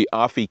the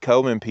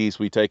afikomen piece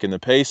we take in the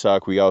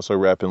Pesach, we also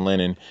wrap in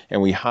linen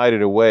and we hide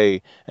it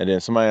away, and then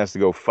somebody has to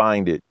go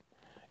find it,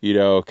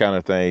 kind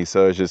of thing.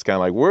 So it's just kind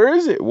of like, where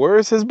is it? Where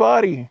is his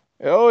body?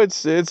 Oh,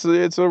 it's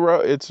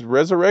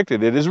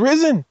resurrected. It is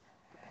risen.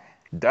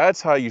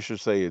 That's how you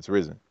should say it's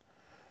risen.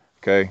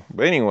 Okay,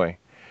 but anyway,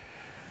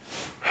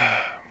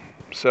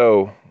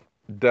 so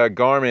that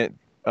garment,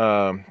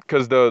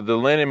 because the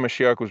linen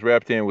Mashiach was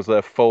wrapped in was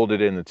left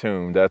folded in the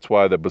tomb. That's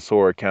why the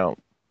Basor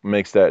account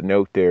makes that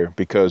note there,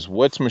 because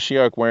what's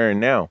Mashiach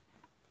wearing now?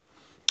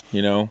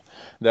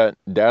 That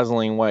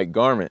dazzling white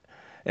garment.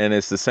 And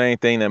it's the same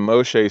thing that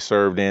Moshe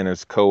served in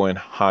as Kohen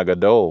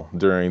Hagadol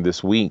during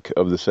this week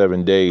of the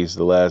 7 days,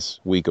 the last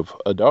week of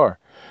Adar.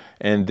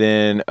 And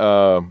then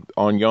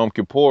on Yom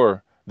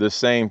Kippur, the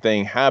same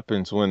thing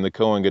happens when the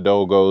Kohen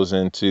Gadol goes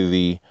into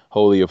the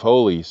Holy of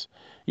Holies,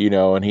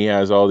 and he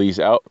has all these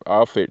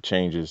outfit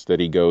changes that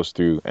he goes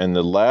through. And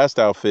the last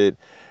outfit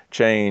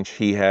change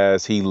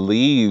he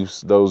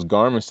leaves those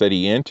garments that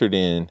he entered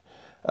in,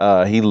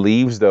 he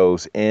leaves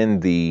those in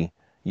the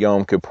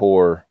Yom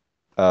Kippur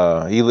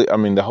I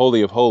mean, the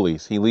Holy of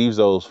Holies. He leaves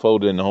those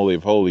folded in the Holy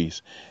of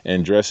Holies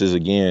and dresses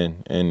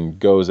again and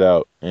goes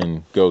out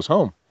and goes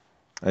home.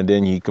 And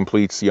then he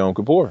completes Yom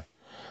Kippur.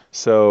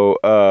 So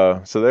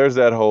there's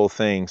that whole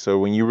thing. So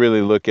when you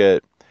really look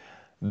at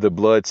the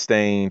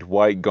blood-stained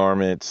white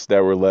garments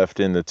that were left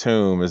in the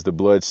tomb is the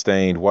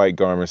blood-stained white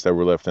garments that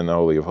were left in the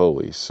Holy of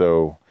Holies.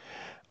 So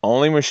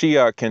only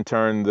Mashiach can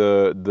turn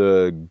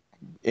the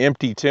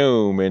empty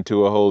tomb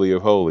into a Holy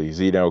of Holies,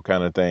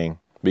 kind of thing.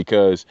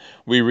 Because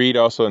we read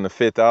also in the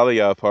fifth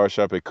Aliyah,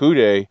 Parashat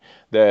Pekudei,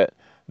 that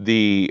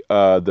the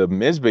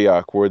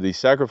Mizbeach, where the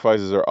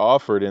sacrifices are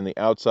offered in the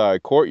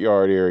outside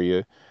courtyard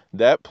area,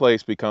 that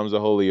place becomes a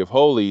Holy of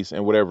Holies,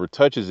 and whatever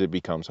touches it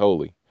becomes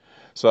holy.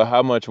 So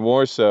how much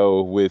more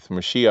so with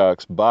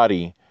Mashiach's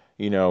body,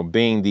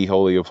 being the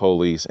Holy of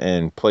Holies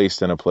and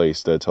placed in a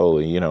place that's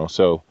holy,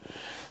 So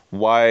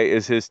why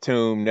is his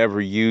tomb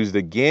never used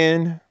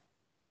again?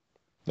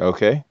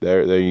 Okay,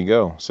 there you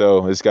go.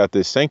 So it's got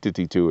this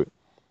sanctity to it.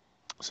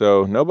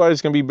 So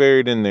nobody's going to be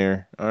buried in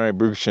there. All right,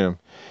 Baruch Hashem.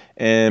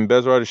 And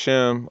Bezrat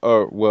Hashem,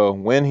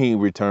 when he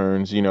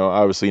returns,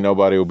 obviously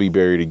nobody will be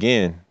buried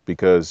again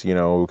because, it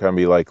will kind of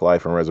be like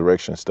life and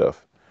resurrection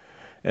stuff.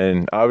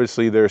 And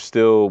obviously there's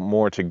still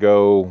more to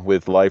go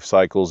with life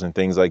cycles and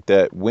things like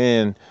that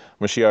when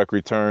Mashiach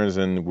returns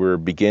and we're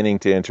beginning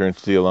to enter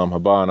into the Olam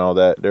Haba and all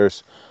that.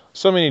 There's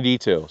so many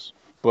details,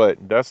 but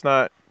that's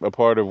not a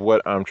part of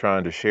what I'm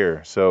trying to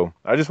share. So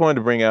I just wanted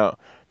to bring out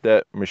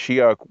that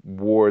Mashiach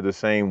wore the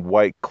same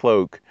white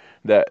cloak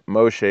that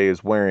Moshe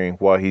is wearing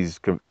while he's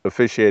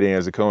officiating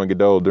as a Kohen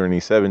Gadol during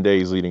these 7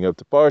 days leading up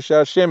to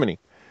Parashat Shemini.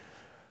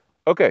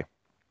 Okay.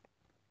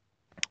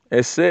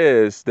 It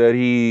says that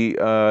he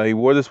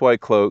wore this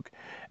white cloak,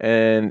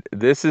 and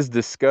this is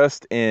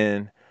discussed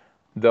in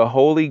the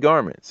Holy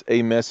Garments,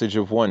 a message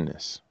of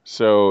oneness.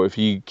 So if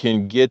you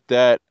can get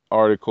that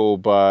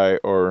article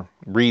or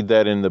read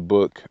that in the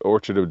book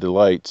Orchard of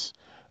Delights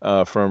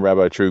from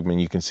Rabbi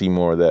Trugman, you can see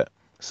more of that.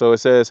 So it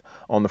says,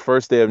 on the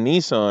first day of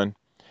Nisan,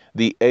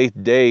 the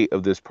 8th day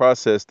of this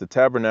process, the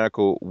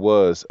tabernacle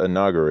was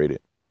inaugurated.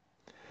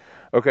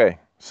 Okay,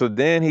 so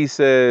then he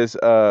says,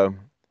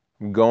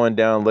 going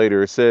down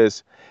later, it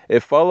says, it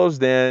follows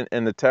then,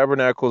 and the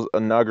tabernacle's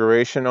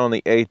inauguration on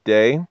the 8th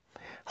day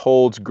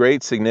holds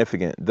great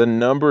significance. The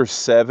number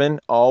 7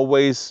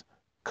 always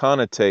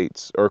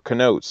connotes a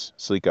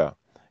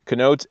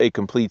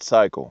complete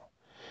cycle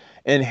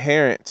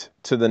inherent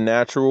to the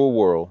natural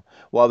world,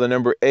 while the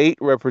number 8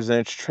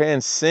 represents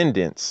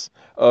transcendence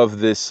of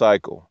this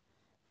cycle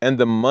and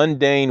the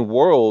mundane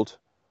world.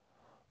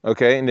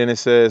 Okay, and then it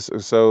says,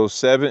 so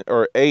 7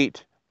 or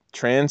 8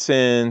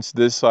 transcends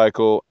this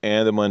cycle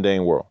and the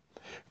mundane world.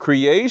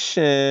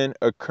 Creation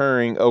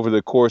occurring over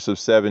the course of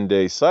 7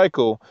 days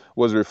cycle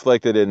was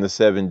reflected in the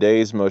 7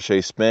 days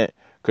Moshe spent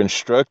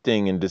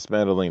constructing and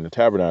dismantling the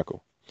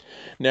tabernacle.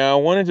 Now,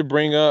 I wanted to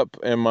bring up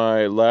in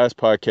my last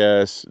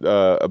podcast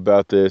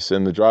about this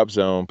in the drop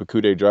zone,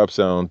 Pekudei drop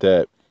zone,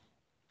 that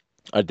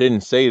I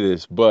didn't say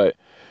this, but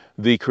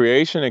the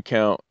creation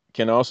account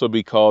can also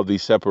be called the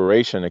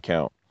separation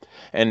account.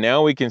 And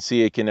now we can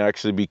see it can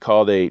actually be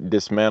called a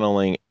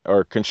dismantling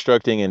or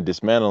constructing and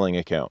dismantling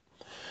account,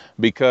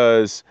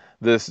 because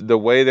the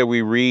way that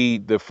we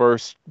read the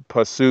first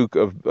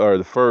pasuk or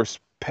the first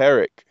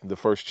parak, the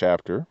first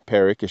chapter,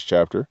 parak is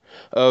chapter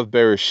of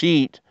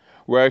Bereshit,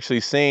 we're actually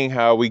seeing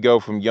how we go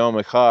from Yom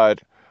Echad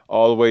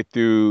all the way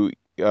through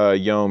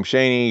Yom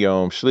Sheni,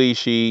 Yom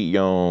Shlishi,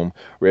 Yom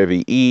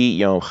Revi'i,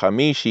 Yom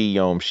Chamishi,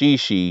 Yom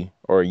Shishi,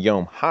 or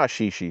Yom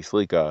HaShishi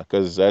Slika,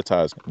 because that's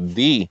how it's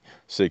the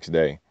 6th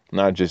day,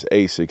 not just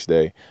a 6th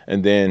day,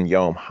 and then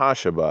Yom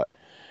HaShabbat.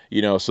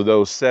 So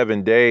those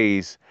 7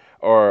 days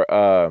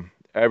are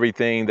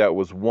everything that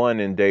was one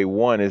in day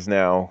 1 is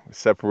now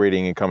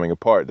separating and coming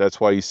apart. That's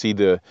why you see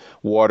the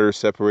water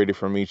separated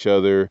from each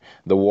other,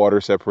 the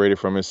water separated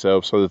from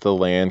itself so that the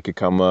land could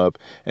come up.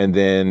 And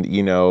then,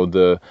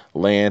 the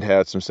land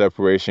had some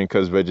separation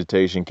because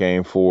vegetation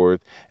came forth.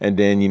 And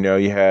then,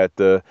 you had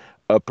the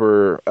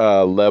upper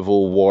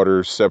level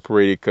water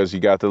separated because you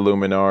got the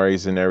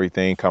luminaries and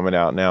everything coming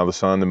out now, the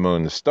sun, the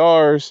moon, the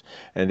stars.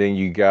 And then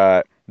you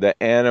got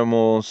the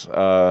animals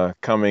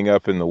coming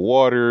up in the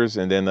waters,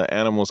 and then the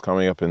animals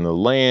coming up in the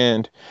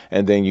land,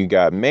 and then you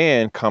got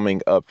man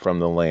coming up from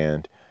the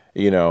land,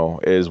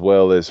 as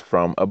well as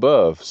from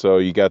above. So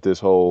you got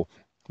the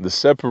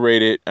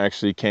separated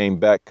actually came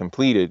back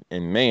completed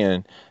in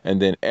man, and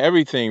then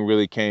everything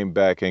really came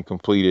back and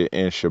completed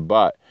in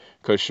Shabbat,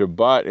 because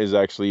Shabbat is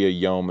actually a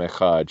Yom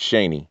Echad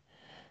Sheni.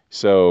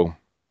 So,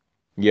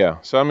 yeah.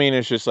 So, I mean,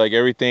 it's just like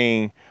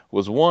everything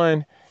was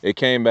one, it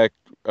came back,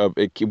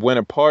 it went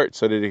apart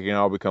so that it can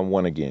all become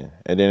one again.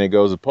 And then it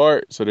goes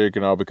apart so that it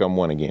can all become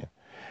one again.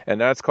 And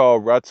that's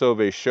called Ratzov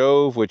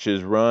Shov, which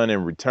is run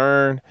and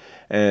return.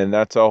 And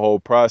that's a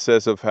whole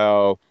process of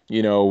how,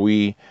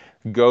 we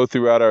go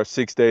throughout our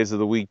 6 days of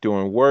the week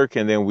doing work,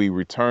 and then we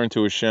return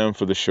to Hashem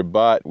for the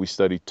Shabbat. We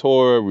study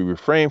Torah, we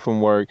refrain from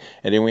work,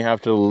 and then we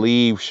have to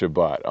leave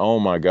Shabbat. Oh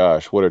my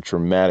gosh, what a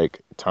traumatic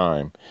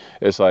time.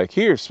 It's like,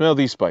 here, smell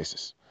these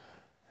spices.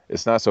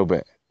 It's not so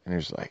bad. And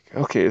it's like,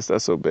 okay, it's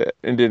not so bad.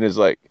 And then it's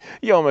like,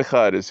 Yom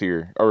Echad is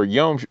here, or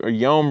Yom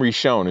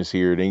Rishon is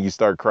here. Then you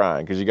start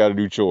crying because you got to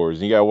do chores,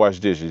 and you got to wash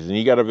dishes, and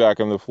you got to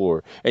vacuum the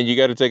floor, and you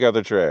got to take out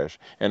the trash,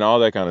 and all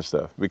that kind of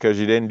stuff because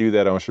you didn't do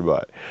that on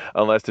Shabbat,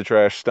 unless the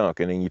trash stunk,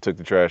 and then you took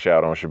the trash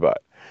out on Shabbat.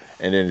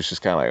 And then it's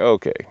just kind of like,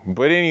 okay.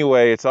 But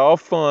anyway, it's all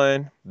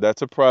fun.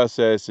 That's a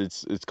process.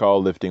 It's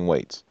called lifting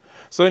weights.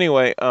 So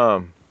anyway,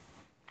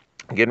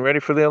 getting ready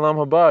for the Olam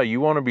Haba.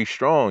 You want to be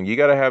strong. You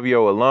got to have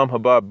your Olam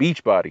Haba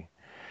beach body.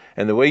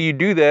 And the way you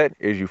do that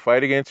is you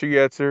fight against your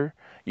Yetzer.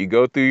 You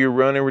go through your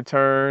running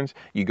returns.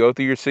 You go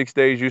through your 6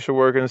 days you should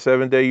work and the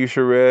 7th day you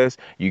should rest.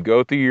 You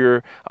go through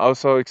your, I was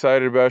so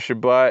excited about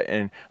Shabbat,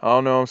 and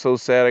oh no, I'm so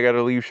sad I got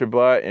to leave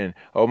Shabbat. And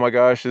oh my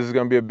gosh, this is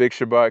going to be a big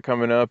Shabbat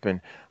coming up.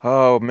 And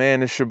oh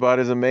man, this Shabbat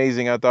is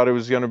amazing. I thought it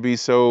was going to be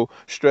so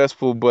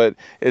stressful, but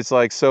it's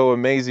like so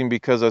amazing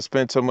because I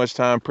spent so much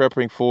time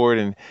prepping for it.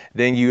 And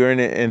then you earn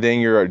it, and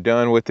then you're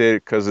done with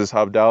it because it's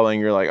Havdalah,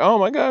 and you're like, oh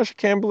my gosh, I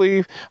can't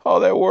believe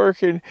all that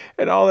work and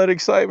all that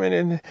excitement,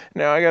 and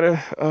now I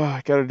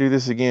gotta do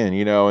this again,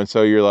 and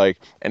so you're like,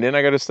 and then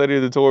I gotta study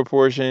the Torah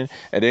portion,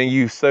 and then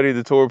you study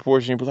the Torah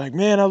portion, you be like,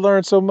 man, I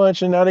learned so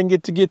much, and I didn't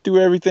get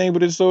through everything,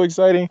 but it's so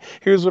exciting.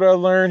 Here's what I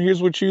learned,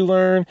 here's what you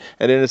learned,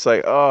 and then it's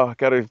like, oh, I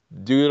gotta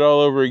do it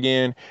all over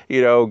again,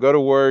 go to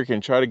work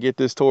and try to get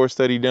this Torah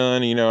study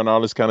done, and all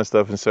this kind of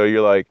stuff, and so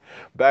you're like,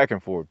 back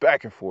and forth,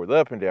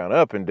 up and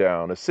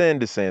down,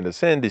 ascend, descend,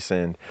 ascend,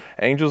 descend,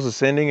 angels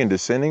ascending and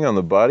descending on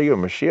the body of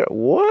Mashiach.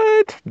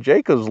 What?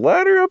 Jacob's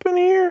ladder up in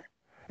here?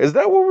 Is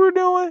that what we're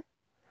doing?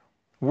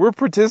 We're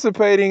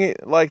participating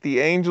like the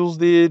angels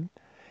did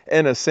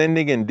and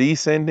ascending and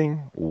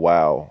descending?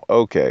 Wow.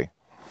 Okay.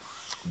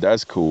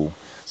 That's cool.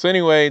 So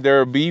anyway,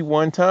 there'll be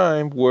one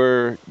time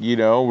where,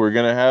 we're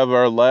going to have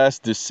our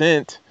last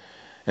descent,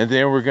 and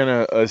then we're going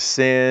to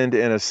ascend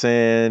and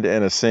ascend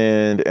and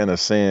ascend and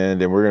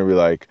ascend. And we're going to be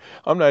like,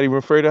 I'm not even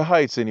afraid of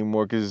heights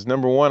anymore because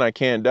number one, I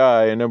can't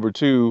die. And number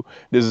two,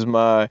 this is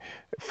my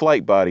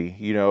flight body.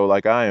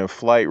 Like I am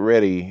flight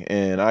ready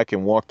and I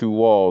can walk through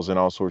walls and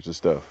all sorts of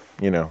stuff,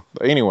 But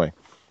anyway,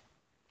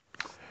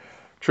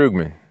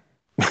 Trugman.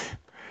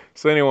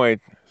 So anyway,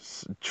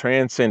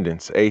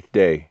 transcendence, 8th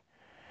day.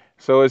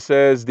 So it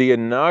says the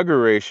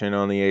inauguration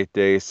on the 8th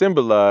day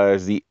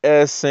symbolized the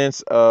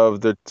essence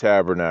of the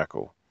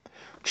tabernacle.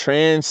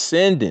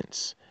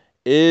 Transcendence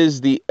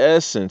is the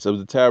essence of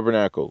the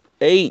tabernacle.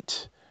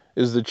 8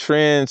 is the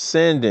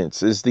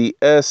transcendence, is the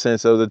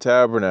essence of the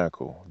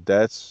tabernacle.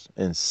 That's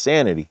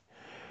insanity.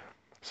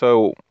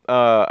 So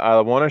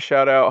I want to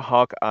shout out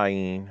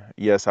Hawkeye.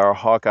 Yes, our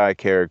Hawkeye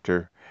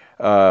character.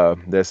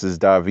 This is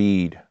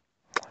David.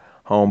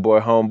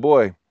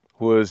 Homeboy.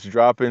 Was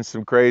dropping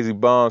some crazy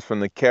bombs from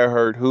the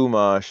Kehert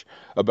Humash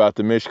about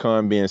the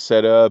Mishkan being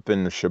set up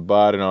and the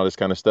Shabbat and all this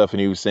kind of stuff. And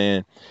he was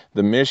saying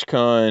the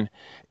Mishkan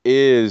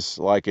is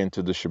like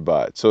into the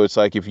Shabbat. So it's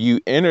like if you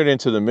entered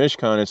into the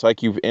Mishkan, it's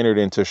like you've entered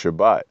into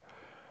Shabbat,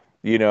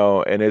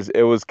 and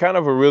it was kind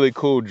of a really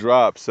cool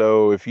drop.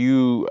 So if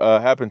you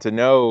happen to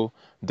know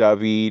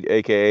David,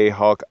 aka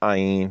Hawk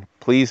Ayin,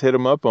 please hit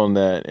him up on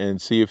that and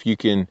see if you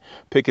can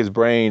pick his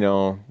brain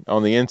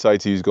on the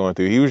insights he's going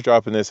through. He was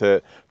dropping this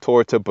at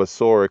Torah to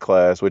Basora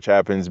class, which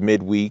happens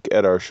midweek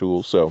at our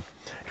shul. So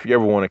if you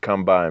ever want to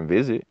come by and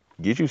visit,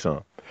 get you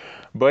some.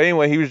 But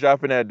anyway, he was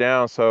dropping that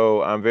down,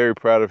 so I'm very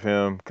proud of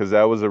him because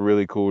that was a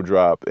really cool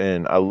drop,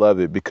 and I love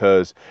it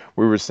because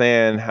we were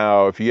saying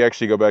how if you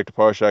actually go back to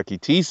Parshat Ki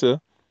Tisa,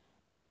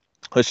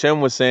 Hashem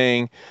was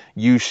saying,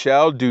 you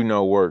shall do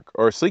no work.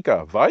 Or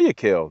Slika,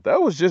 Vayakel.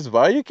 That was just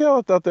Vayakel?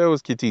 I thought that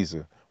was Ki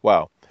Tisa.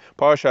 Wow.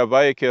 Parsha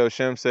Vayakel,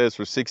 Hashem says,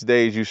 for 6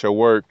 days you shall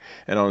work,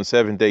 and on the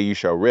 7th day you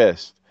shall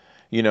rest.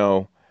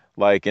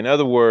 Like in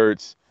other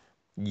words,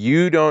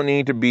 you don't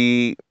need to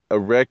be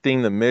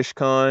erecting the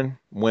Mishkan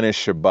when it's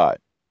Shabbat,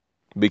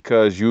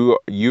 because you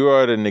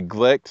are to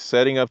neglect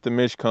setting up the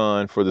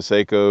Mishkan for the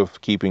sake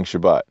of keeping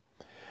Shabbat.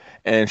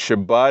 And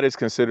Shabbat is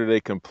considered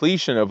a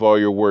completion of all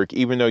your work,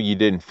 even though you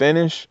didn't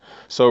finish.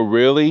 So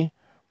really,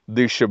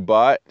 the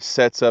Shabbat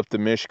sets up the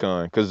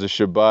Mishkan because the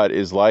Shabbat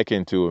is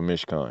likened to a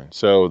Mishkan.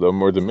 So the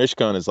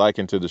Mishkan is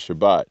likened to the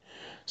Shabbat.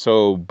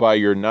 So by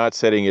your not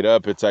setting it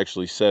up, it's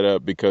actually set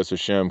up because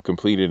Hashem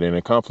completed and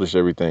accomplished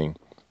everything.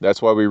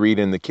 That's why we read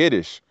in the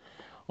Kiddush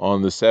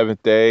on the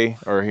 7th day,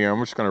 or here, I'm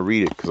just going to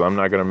read it because I'm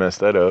not going to mess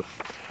that up.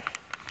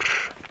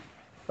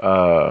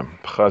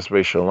 Chas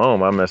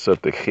Shalom, I mess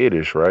up the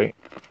Kiddush, right?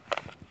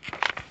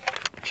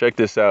 Check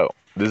this out.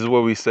 This is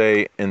what we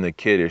say in the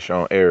Kiddush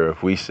on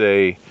Erev. We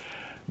say,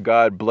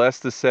 God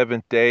blessed the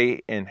 7th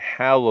day and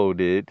hallowed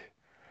it.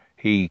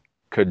 He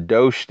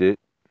kadoshed it.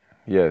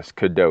 Yes,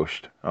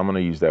 kadoshed. I'm going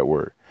to use that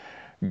word.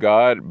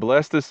 God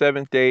blessed the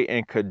 7th day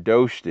and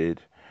kadoshed it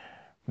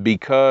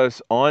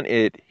because on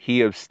it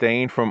he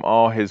abstained from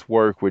all his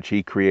work which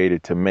he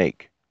created to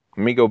make.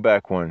 Let me go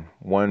back one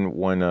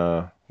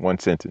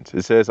sentence.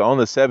 It says, on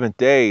the 7th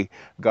day,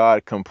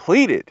 God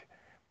completed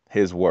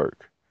his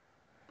work.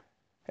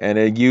 And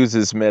it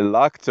uses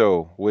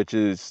melakto, which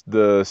is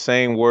the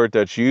same word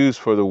that's used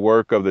for the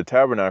work of the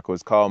tabernacle.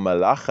 It's called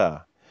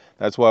malacha.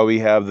 That's why we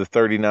have the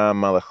 39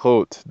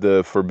 malachot,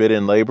 the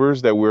forbidden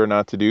labors that we're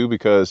not to do,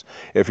 because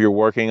if you're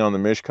working on the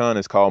Mishkan,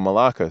 it's called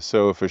malacha.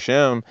 So if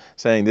Hashem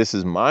saying this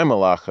is my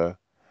malacha,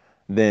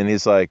 then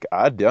it's like,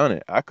 I done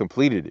it. I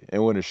completed it.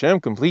 And when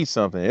Hashem completes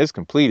something, it's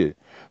completed.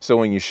 So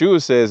when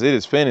Yeshua says it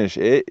is finished,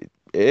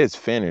 it's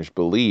finished.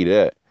 Believe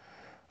that.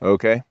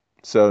 Okay?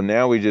 So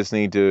now we just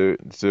need to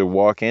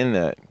walk in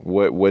that.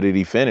 What did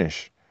he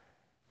finish?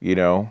 You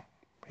know,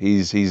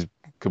 he's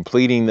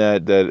completing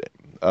that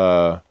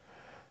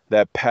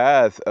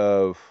path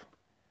of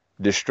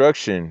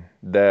destruction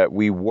that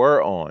we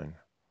were on.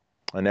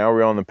 And now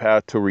we're on the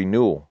path to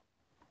renewal.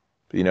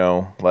 You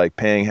know, like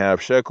paying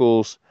half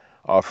shekels,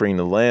 offering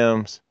the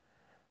lambs.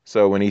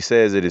 So when he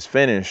says it is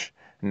finished,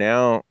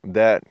 now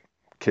that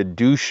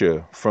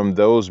kedusha from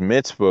those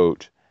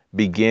mitzvot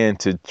begin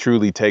to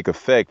truly take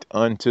effect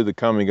unto the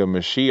coming of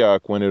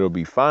Mashiach, when it'll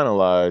be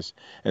finalized,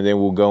 and then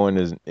we'll go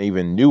into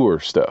even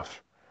newer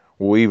stuff.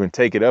 We'll even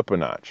take it up a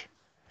notch.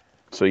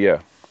 So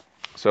yeah.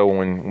 So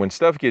when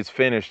stuff gets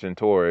finished in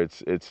Torah,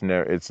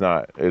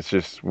 it's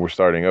just we're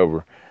starting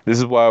over. This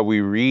is why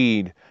we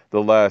read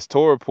the last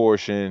Torah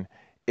portion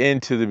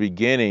into the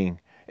beginning,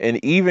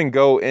 and even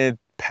go in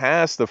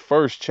past the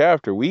first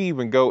chapter. We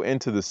even go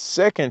into the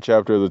second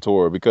chapter of the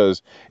Torah,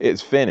 because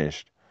it's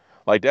finished.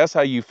 Like, that's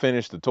how you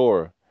finish the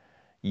Torah.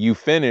 You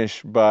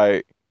finish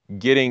by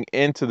getting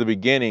into the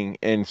beginning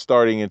and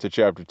starting into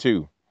chapter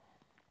 2.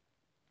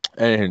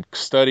 And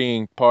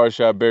studying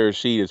Parshat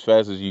Bereshit as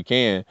fast as you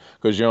can,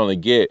 because you only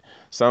get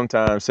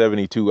sometimes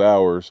 72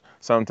 hours,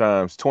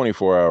 sometimes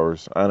 24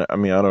 hours. I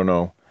mean, I don't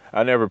know.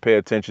 I never pay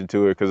attention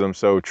to it because I'm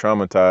so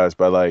traumatized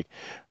by, like,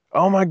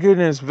 oh my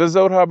goodness,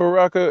 Vizot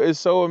HaBaraka is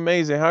so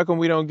amazing. How come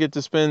we don't get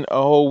to spend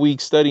a whole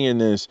week studying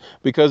this?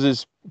 Because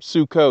it's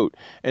Sukkot.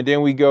 And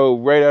then we go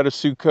right out of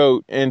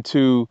Sukkot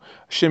into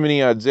Shemini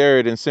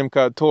Atzeret and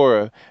Simchat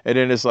Torah. And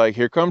then it's like,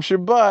 here comes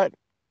Shabbat.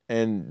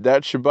 And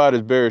that Shabbat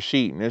is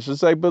Bereshit. And it's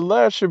just like, but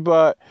last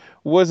Shabbat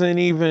wasn't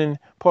even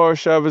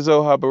Parashat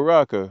Vizot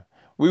HaBaraka.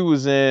 We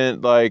was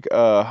in like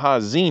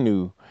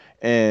Hazinu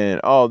and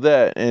all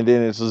that. And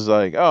then it's just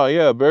like, oh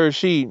yeah,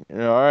 Bereshit.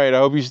 All right, I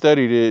hope you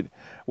studied it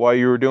while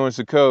you were doing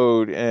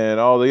Sukkot and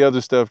all the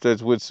other stuff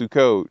that's with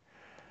Sukkot.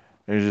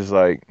 And it's just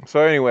like, so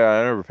anyway,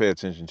 I never pay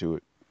attention to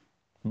it.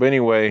 But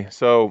anyway,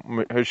 so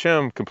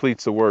Hashem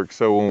completes the work.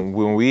 So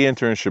when we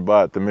enter in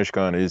Shabbat, the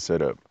Mishkan is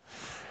set up.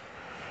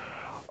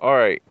 All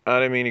right, I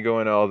didn't mean to go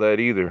into all that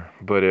either,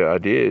 but I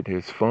did.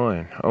 It's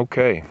fun.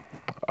 Okay.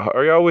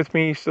 Are y'all with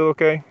me still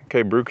okay?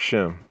 Okay, Baruch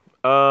Hashem.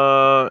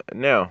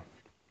 Now,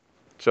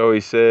 so he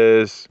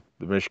says,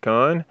 the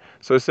Mishkan.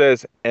 So it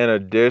says, an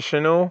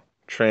additional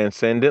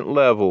transcendent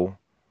level.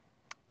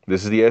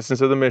 This is the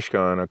essence of the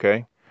Mishkan,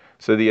 okay?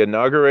 So the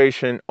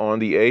inauguration on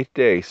the 8th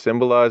day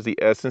symbolized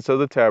the essence of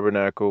the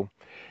tabernacle,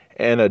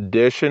 an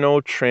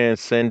additional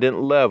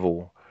transcendent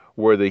level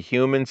where the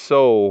human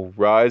soul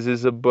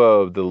rises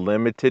above the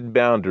limited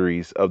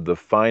boundaries of the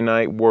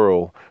finite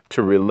world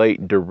to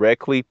relate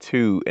directly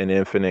to an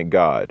infinite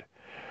God.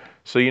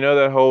 So you know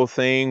that whole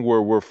thing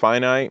where we're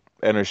finite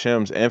and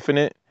Hashem's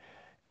infinite?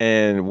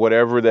 And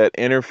whatever that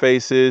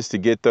interface is to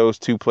get those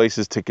two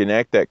places to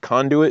connect, that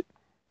conduit,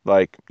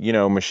 like, you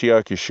know,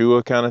 Mashiach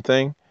Yeshua kind of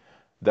thing.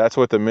 That's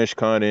what the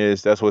Mishkan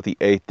is. That's what the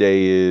 8th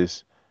day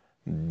is.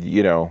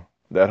 You know,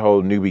 that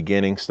whole new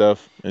beginning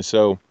stuff. And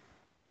so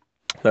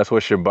that's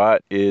what Shabbat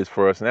is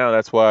for us now.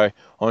 That's why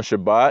on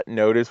Shabbat,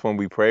 notice when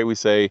we pray, we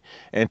say,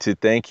 and to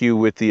thank you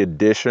with the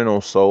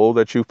additional soul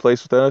that you've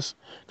placed with us.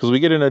 Because we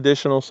get an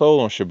additional soul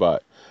on Shabbat.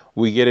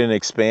 We get an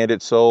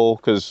expanded soul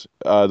because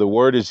the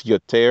word is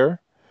yater,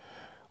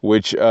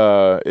 which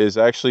is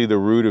actually the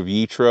root of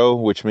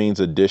Yitro, which means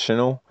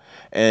additional.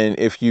 And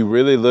if you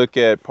really look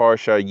at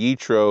Parsha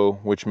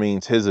Yitro, which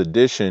means his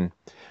addition,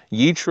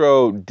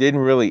 Yitro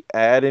didn't really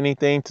add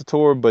anything to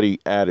Torah, but he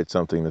added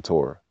something to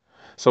Torah.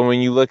 So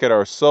when you look at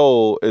our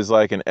soul, it's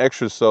like an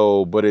extra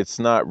soul, but it's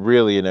not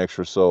really an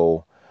extra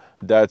soul.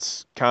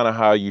 That's kind of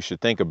how you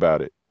should think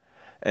about it.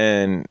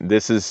 And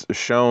this is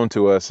shown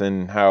to us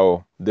in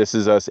how this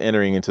is us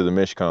entering into the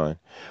Mishkan,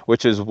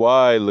 which is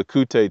why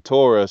Likutei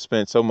Torah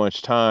spent so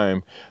much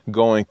time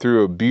going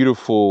through a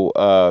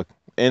beautiful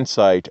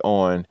insight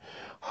on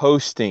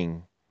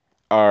hosting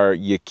our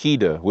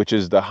Yekida, which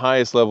is the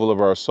highest level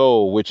of our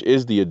soul, which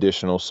is the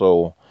additional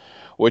soul,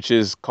 which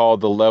is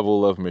called the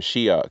level of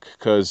Mashiach,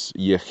 because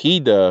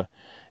Yechida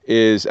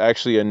is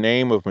actually a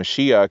name of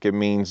Mashiach. It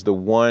means the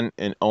one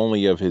and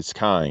only of his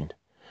kind.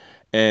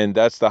 And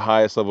that's the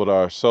highest level of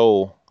our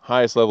soul,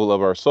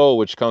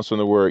 which comes from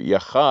the word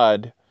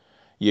Yachad.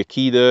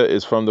 Yekida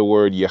is from the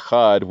word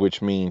Yachad,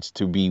 which means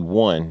to be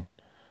one.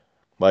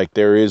 Like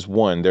there is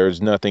one, there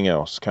is nothing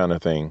else kind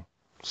of thing.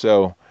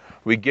 So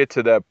we get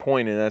to that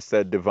point, and that's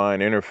that divine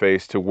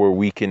interface to where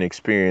we can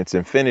experience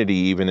infinity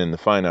even in the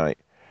finite,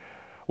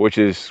 which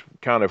is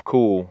kind of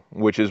cool,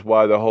 which is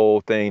why the whole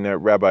thing that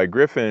Rabbi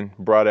Griffin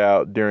brought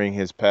out during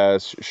his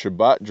past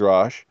Shabbat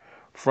Drosh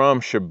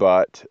from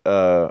Shabbat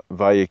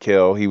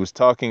Vayakel, he was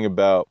talking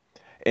about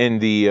in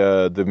the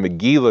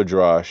Megillah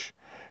Drosh,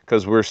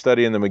 because we're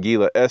studying the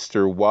Megillah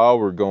Esther while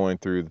we're going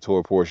through the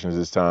Torah portions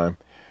this time.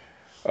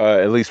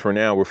 At least for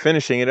now, we're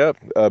finishing it up,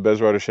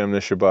 Bezrat Hashem,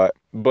 this Shabbat.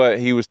 But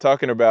he was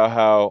talking about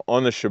how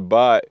on the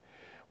Shabbat,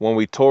 when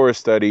we Torah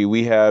study,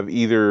 we have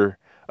either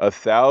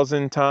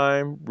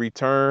 1,000-time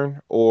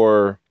return,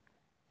 or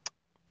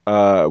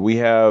we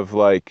have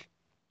like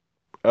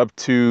up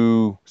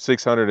to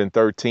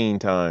 613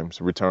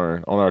 times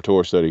return on our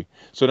Torah study.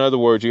 So in other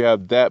words, you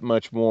have that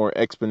much more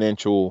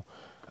exponential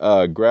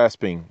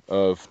grasping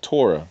of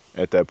Torah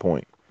at that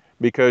point,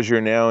 because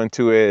you're now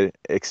into an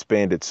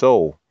expanded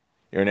soul.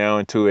 You're now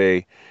into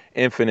a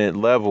infinite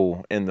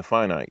level in the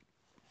finite.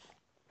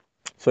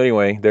 So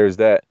anyway, there's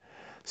that.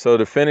 So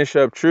to finish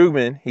up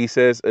Trugman, he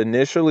says,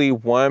 initially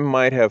one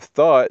might have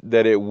thought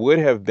that it would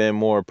have been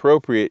more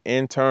appropriate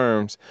in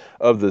terms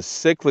of the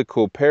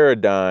cyclical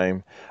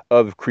paradigm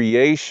of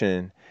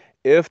creation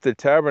if the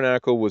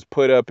tabernacle was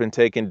put up and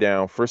taken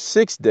down for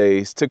 6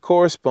 days to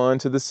correspond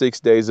to the 6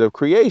 days of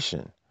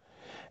creation,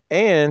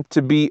 and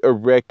to be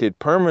erected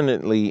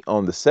permanently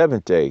on the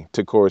 7th day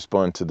to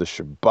correspond to the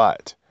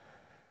Shabbat.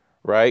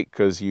 Right?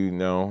 Because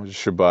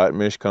Shabbat,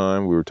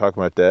 Mishkan, we were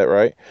talking about that,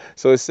 right?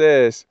 So it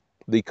says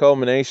the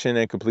culmination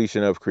and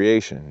completion of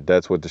creation.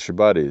 That's what the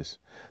Shabbat is.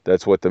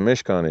 That's what the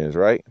Mishkan is,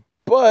 right?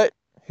 But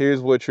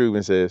here's what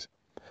Trugman says.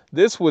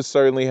 This would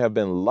certainly have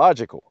been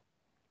logical.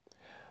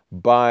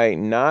 By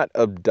not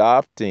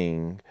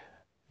adopting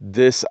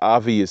this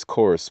obvious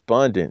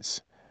correspondence,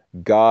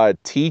 God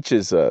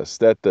teaches us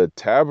that the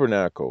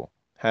tabernacle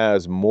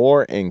has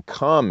more in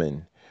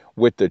common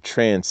with the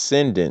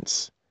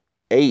transcendence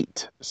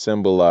 8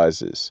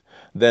 symbolizes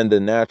than the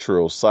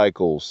natural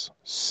cycles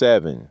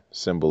 7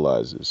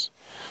 symbolizes.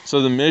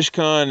 So the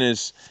Mishkan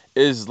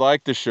is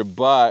like the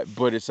Shabbat,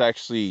 but it's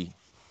actually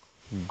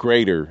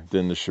greater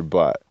than the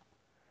Shabbat.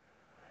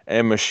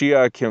 And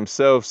Mashiach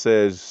himself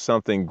says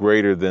something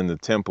greater than the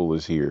temple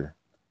is here,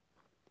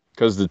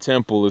 because the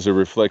temple is a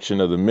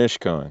reflection of the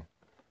Mishkan.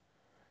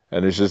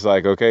 And it's just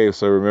like, okay,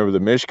 so remember the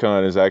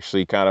Mishkan is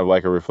actually kind of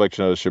like a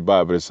reflection of the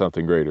Shabbat, but it's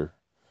something greater.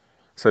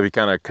 So if you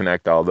kind of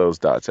connect all those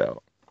dots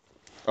out.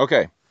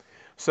 Okay,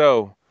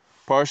 so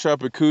Parsha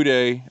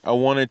Pekudei, I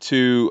wanted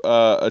to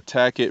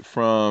attack it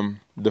from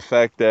the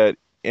fact that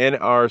in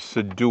our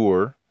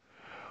Siddur,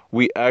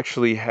 we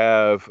actually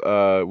have,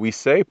 we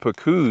say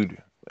Pekud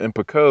and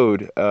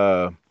Pekod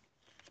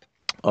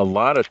a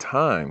lot of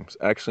times,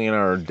 actually in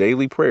our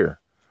daily prayer.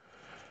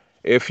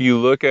 If you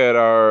look at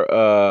our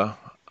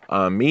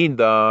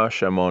Amidah,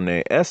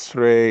 Shemone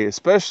Esrei,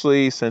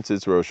 especially since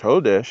it's Rosh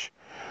Hodesh,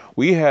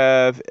 we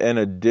have an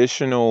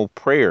additional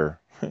prayer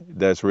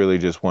that's really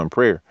just one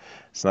prayer.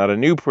 It's not a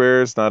new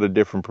prayer. It's not a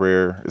different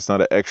prayer. It's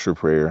not an extra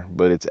prayer,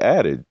 but it's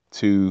added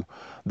to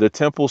the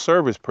temple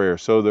service prayer.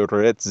 So the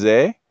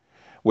Retzeh,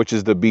 which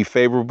is the be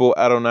favorable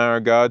Adonai our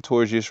God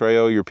towards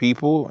Israel, your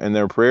people, and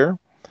their prayer.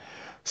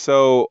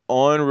 So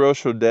on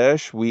Rosh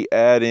Hodesh, we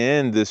add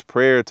in this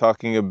prayer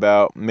talking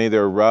about, may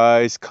their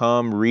rise,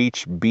 come,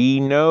 reach, be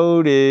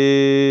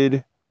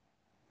noted.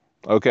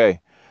 Okay,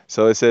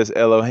 so it says,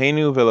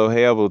 Eloheinu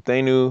ve'Elohei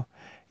avotenu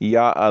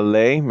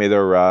Ya'aleh, may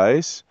their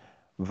rise,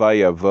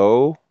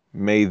 Vayavo,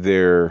 may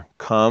their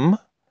come,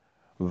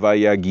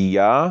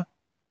 Vayagia,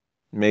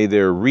 may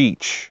their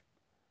reach.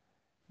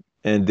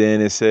 And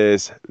then it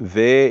says,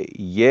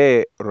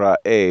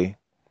 Ve'yera'eh,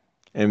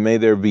 and may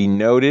there be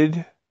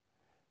noted.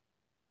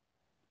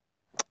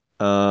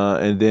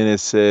 And then it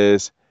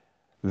says,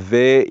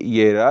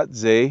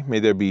 Ve'yeratze, may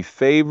there be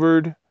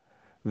favored.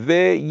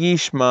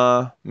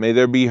 Ve'yishma, may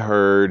there be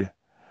heard.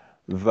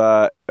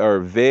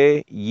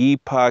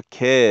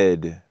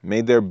 Ve'yipaked,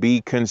 may there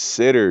be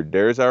considered.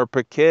 There's our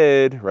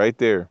paked right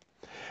there.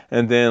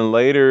 And then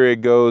later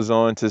it goes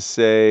on to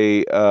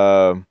say,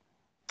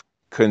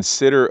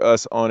 consider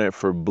us on it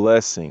for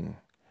blessing.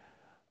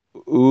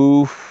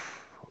 Ufakdenu,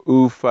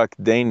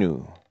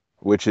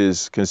 which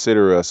is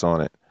consider us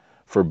on it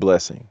for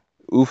blessing.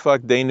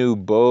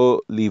 Ufakdenu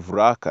bo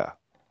livraka,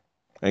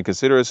 and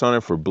consider us on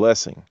it for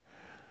blessing.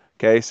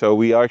 Okay, so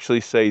we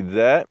actually say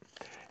that.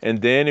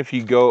 And then if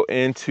you go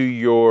into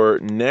your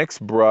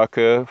next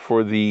bracha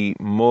for the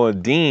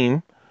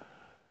Moedim,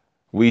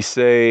 we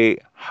say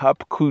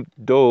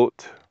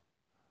Hapkudot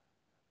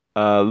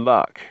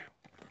Lak,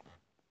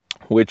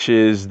 which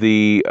is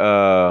the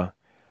our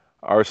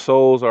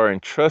souls are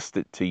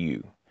entrusted to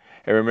you.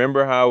 And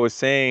remember how I was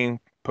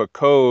saying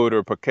Pakod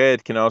or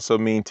Paked can also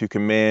mean to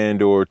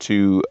command or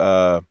to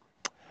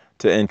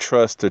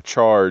entrust, to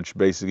charge,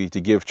 basically to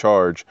give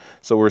charge.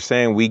 So we're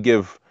saying we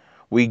give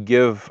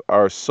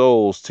our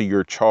souls to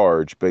your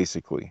charge,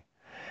 basically.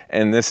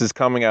 And this is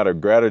coming out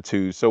of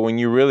gratitude. So when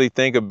you really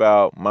think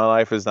about my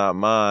life is not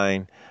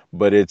mine,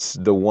 but it's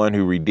the one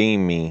who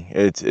redeemed me.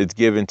 It's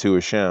given to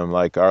Hashem.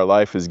 Like our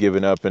life is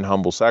given up in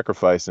humble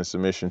sacrifice and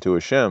submission to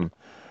Hashem.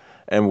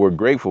 And we're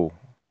grateful.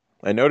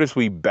 And notice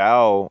we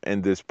bow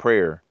in this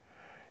prayer.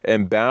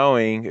 And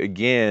bowing,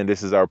 again,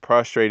 this is our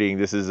prostrating.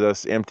 This is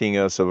us emptying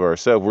us of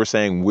ourselves. We're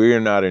saying we're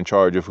not in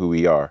charge of who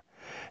we are.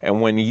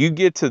 And when you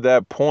get to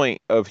that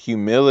point of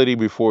humility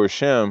before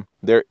Hashem,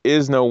 there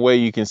is no way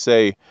you can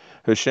say,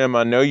 Hashem,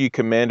 I know you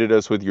commanded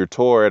us with your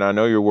Torah, and I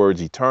know your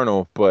word's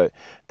eternal, but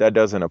that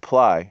doesn't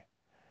apply.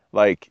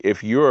 Like,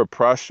 if you're a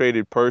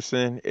prostrated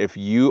person, if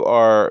you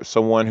are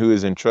someone who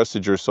has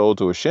entrusted your soul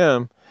to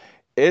Hashem,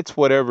 it's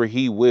whatever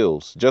he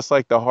wills. Just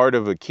like the heart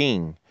of a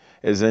king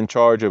is in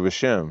charge of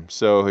Hashem.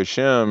 So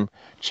Hashem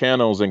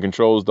channels and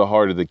controls the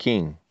heart of the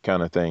king,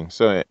 kind of thing.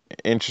 So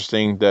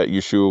interesting that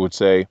Yeshua would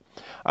say,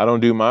 I don't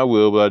do my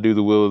will, but I do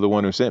the will of the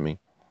one who sent me.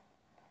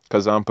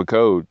 Because I'm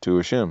Pakod to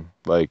Hashem.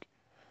 Like,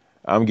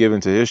 I'm given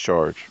to his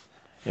charge.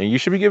 And you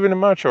should be given to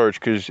my charge,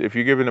 because if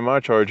you're given to my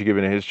charge, you're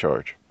given to his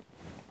charge.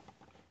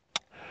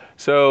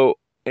 So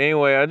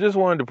anyway, I just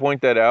wanted to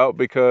point that out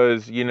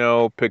because,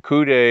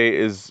 Pekude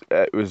is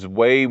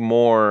way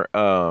more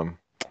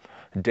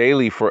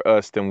daily for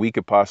us than we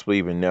could possibly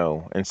even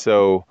know. And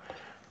so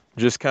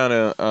just kind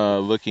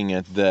of looking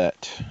at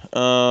that.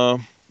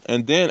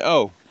 And then,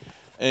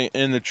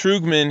 and the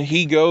Trugman,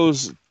 he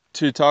goes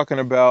to talking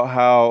about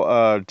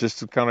how, just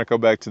to kind of go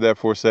back to that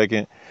for a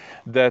second,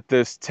 that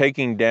this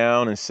taking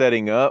down and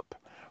setting up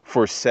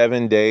for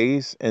 7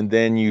 days, and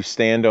then you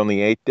stand on the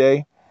 8th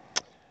day.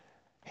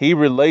 He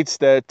relates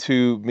that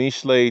to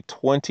Mishle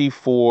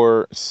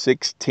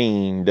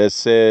 24:16 that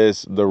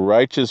says, the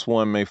righteous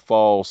one may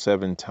fall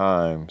 7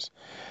 times.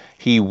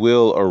 He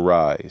will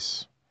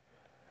arise.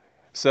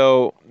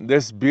 So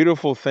this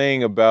beautiful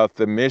thing about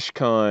the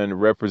Mishkan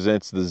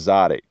represents the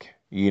Zodic,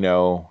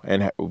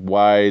 and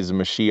why is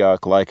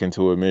Mashiach likened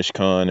to a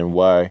Mishkan, and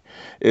why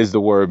is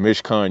the word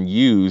Mishkan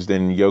used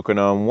in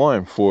Yochanan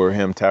 1 for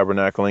him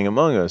tabernacling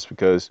among us?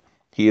 Because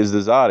he is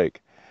the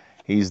Zodic.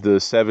 He's the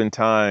 7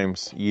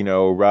 times,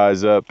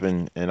 rise up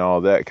and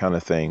all that kind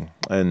of thing.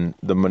 And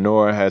the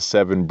menorah has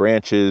 7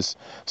 branches.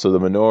 So the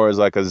menorah is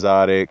like a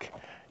Zodic,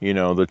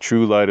 the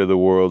true light of the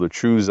world, the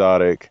true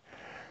Zodic.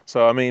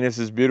 So, I mean, it's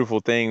this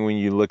beautiful thing when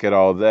you look at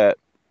all that.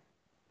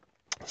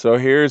 So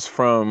here's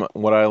from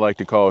what I like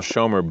to call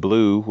Shomer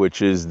Blue,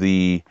 which is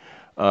the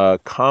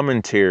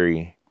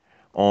commentary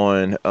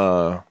on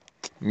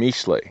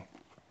Mishle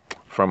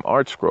from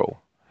ArtScroll.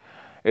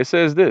 It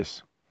says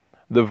this.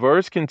 The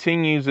verse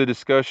continues the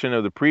discussion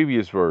of the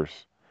previous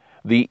verse.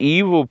 The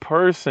evil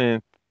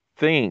person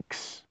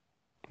thinks,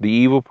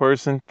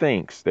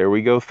 there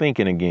we go,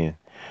 thinking again,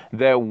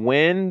 that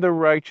when the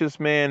righteous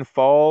man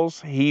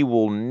falls, he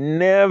will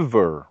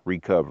never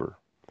recover.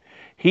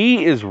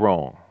 He is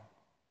wrong.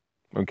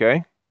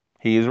 Okay?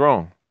 He is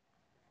wrong.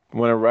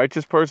 When a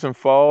righteous person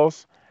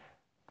falls,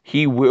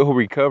 he will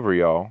recover,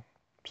 y'all.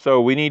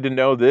 So we need to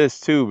know this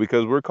too,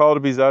 because we're called to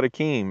be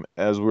Zadikim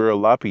as we're a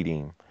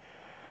Lapidim.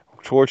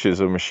 Torches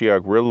of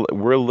Mashiach,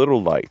 we're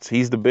little lights.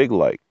 He's the big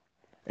light.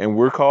 And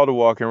we're called to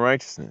walk in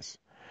righteousness.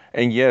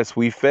 And yes,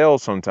 we fail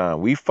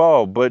sometimes. We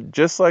fall. But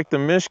just like the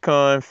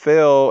Mishkan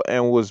fell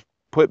and was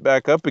put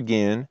back up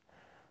again,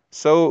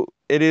 so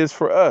it is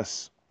for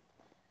us.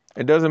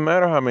 It doesn't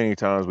matter how many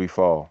times we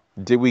fall.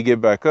 Did we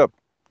get back up?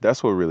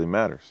 That's what really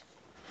matters.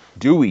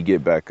 Do we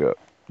get back up?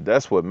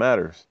 That's what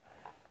matters.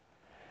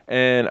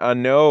 And I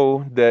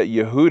know that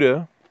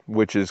Yehuda,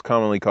 which is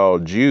commonly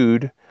called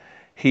Jude,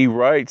 he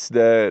writes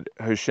that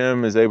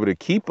Hashem is able to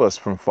keep us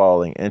from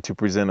falling and to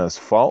present us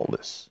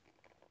faultless.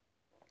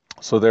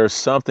 So there's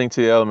something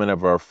to the element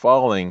of our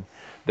falling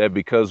that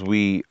because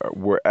we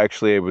were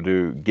actually able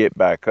to get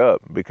back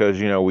up,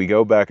 because, we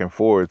go back and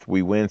forth,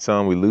 we win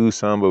some, we lose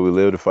some, but we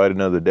live to fight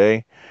another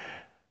day.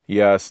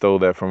 Yeah, I stole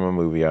that from a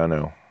movie. I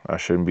know I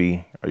should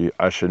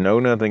know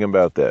nothing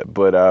about that,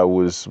 but I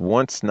was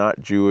once not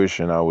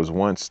Jewish and I was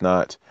once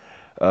not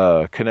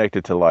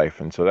connected to life,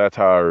 and so that's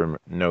how I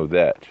know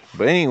that.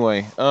 But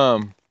anyway,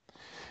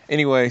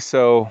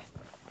 so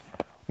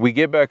we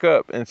get back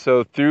up, and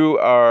so through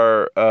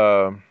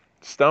our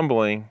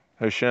stumbling,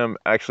 Hashem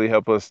actually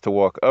helped us to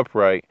walk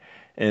upright,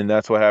 and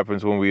that's what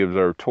happens when we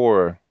observe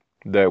Torah,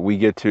 that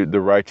the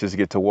righteous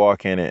get to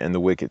walk in it and the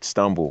wicked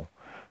stumble,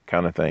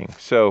 kind of thing.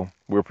 So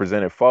we're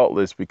presented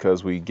faultless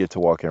because we get to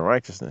walk in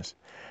righteousness.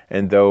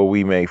 And though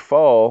we may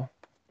fall,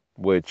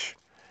 which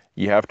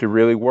you have to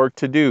really work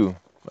to do,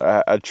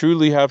 I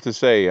truly have to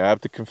say, I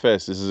have to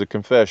confess, this is a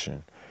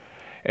confession.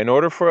 In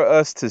order for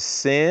us to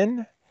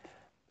sin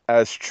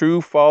as true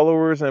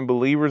followers and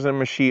believers in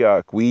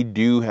Mashiach, we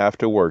do have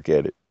to work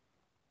at it.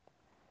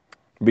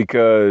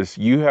 Because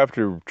you have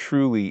to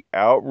truly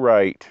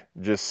outright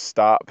just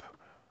stop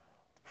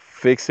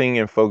fixing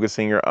and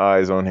focusing your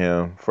eyes on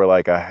him for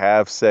like a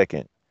half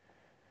second,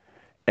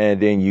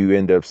 and then you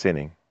end up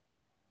sinning.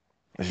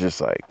 It's just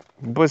like,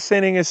 but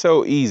sinning is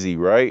so easy,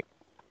 right?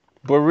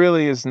 But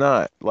really it's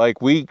not.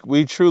 Like we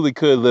truly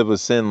could live a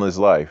sinless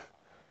life.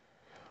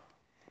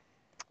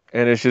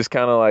 And it's just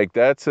kind of like,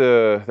 that's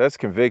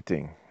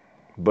convicting.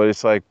 But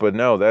it's like, but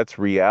no, that's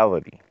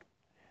reality.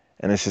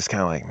 And it's just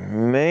kind of like,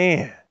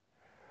 man.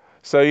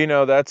 So,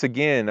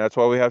 that's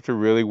why we have to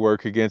really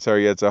work against our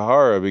Yetzer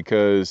Hara,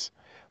 because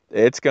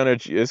it's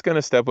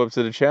gonna step up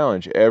to the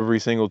challenge every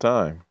single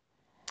time.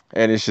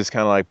 And it's just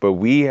kind of like, but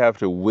we have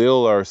to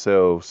will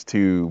ourselves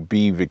to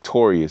be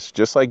victorious.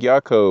 Just like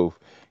Yaakov.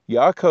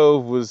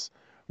 Yaakov was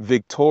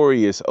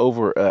victorious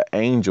over an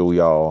angel,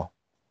 y'all.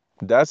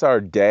 That's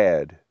our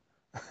dad.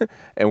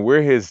 and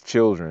we're his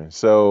children.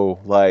 So,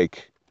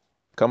 like,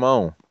 come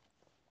on.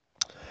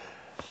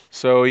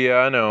 So, yeah,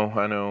 I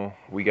know.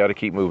 We got to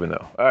keep moving,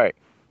 though. All right.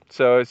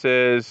 So it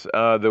says,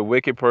 the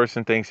wicked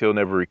person thinks he'll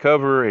never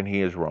recover, and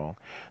he is wrong.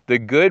 The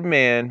good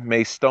man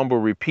may stumble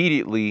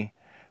repeatedly,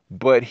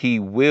 but he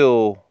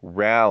will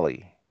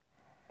rally.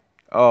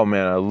 Oh,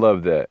 man, I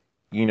love that.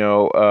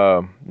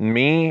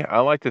 Me, I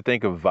like to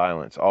think of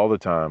violence all the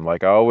time.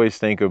 Like, I always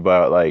think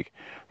about, like,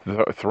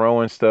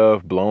 throwing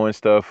stuff, blowing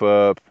stuff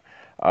up.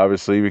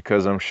 Obviously,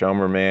 because I'm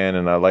Shummer Man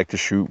and I like to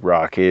shoot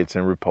rockets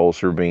and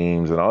repulsor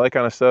beams and all that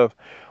kind of stuff.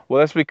 Well,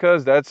 that's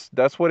because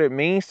that's what it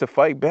means to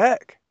fight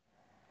back.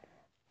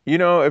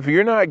 If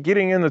you're not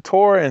getting in the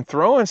Torah and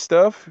throwing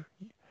stuff,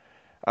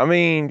 I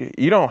mean,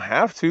 you don't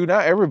have to.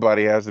 Not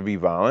everybody has to be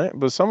violent,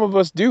 but some of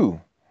us do.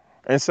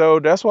 And so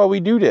that's why we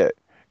do that.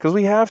 Because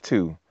we have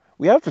to.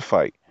 We have to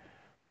fight.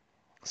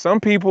 Some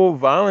people,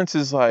 violence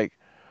is like,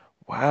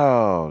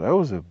 wow, that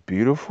was a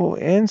beautiful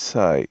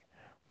insight.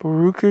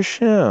 Baruch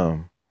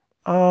Hashem.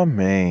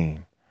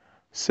 Amen.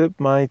 Sip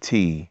my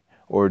tea,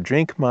 or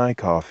drink my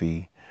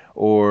coffee,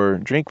 or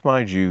drink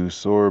my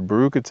juice, or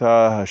Baruch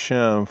atah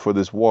Hashem for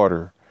this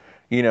water.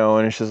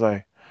 And it's just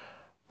like,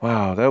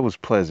 wow, that was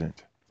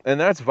pleasant. And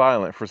that's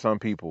violent for some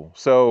people.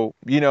 So,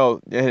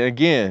 and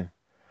again,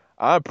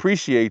 I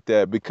appreciate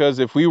that, because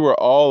if we were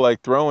all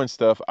like throwing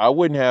stuff, I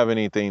wouldn't have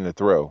anything to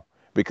throw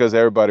because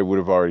everybody would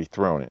have already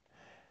thrown it.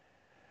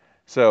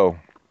 So,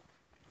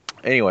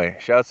 anyway,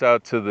 shouts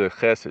out to the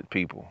Chesed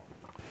people.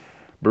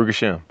 Baruch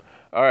Hashem.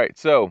 All right,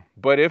 so,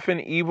 but if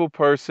an evil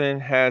person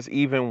has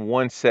even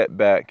one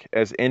setback,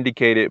 as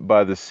indicated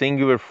by the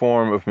singular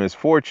form of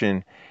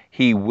misfortune,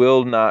 he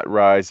will not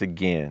rise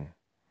again.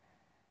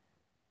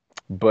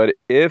 But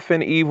if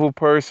an evil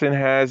person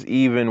has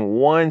even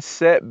one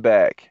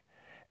setback,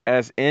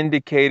 as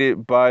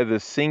indicated by the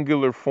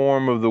singular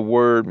form of the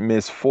word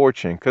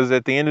misfortune, because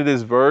at the end of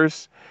this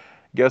verse,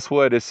 guess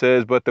what? It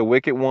says, but the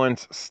wicked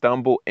ones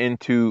stumble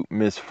into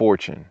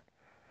misfortune.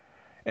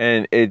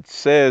 And it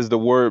says the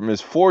word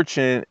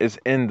misfortune is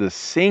in the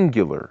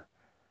singular.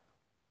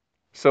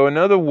 So in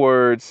other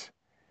words,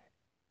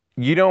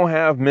 you don't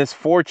have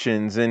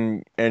misfortunes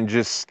and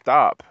just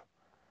stop.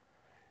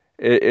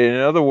 In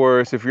other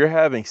words, if you're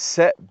having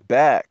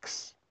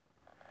setbacks,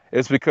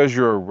 it's because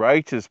you're a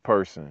righteous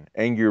person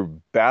and you're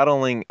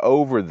battling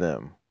over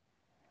them.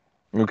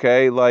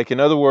 Okay, like in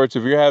other words,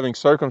 if you're having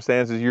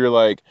circumstances, you're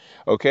like,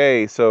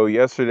 okay, so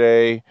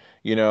yesterday,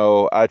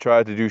 I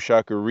tried to do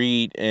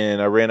shacharit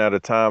and I ran out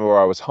of time, or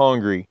I was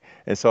hungry,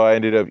 and so I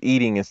ended up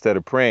eating instead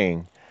of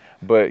praying.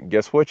 But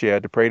guess what? You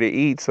had to pray to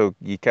eat, so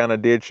you kind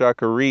of did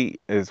shacharit.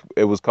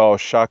 It was called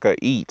shaka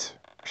eat,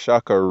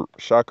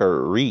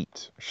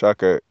 shacharit,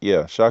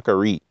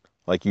 shacharit,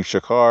 like you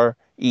shakar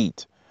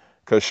eat,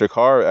 because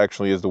shakar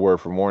actually is the word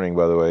for morning,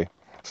 by the way.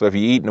 So if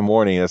you eat in the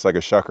morning, that's like a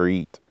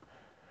shacharit.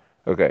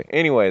 Okay.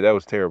 Anyway, that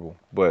was terrible,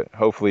 but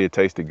hopefully it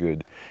tasted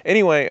good.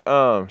 Anyway,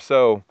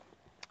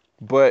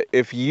 but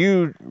if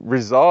you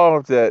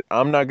resolve that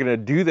I'm not going to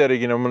do that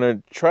again, I'm going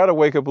to try to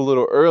wake up a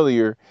little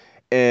earlier.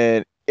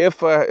 And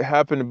if I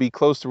happen to be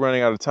close to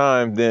running out of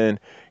time, then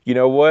you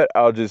know what?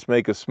 I'll just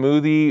make a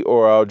smoothie,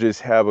 or I'll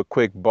just have a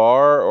quick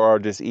bar, or I'll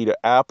just eat an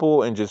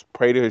apple and just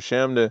pray to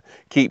Hashem to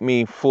keep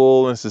me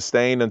full and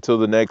sustained until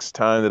the next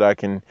time that I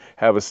can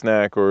have a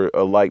snack or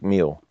a light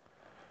meal,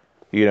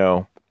 you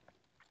know.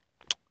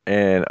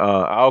 And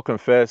I'll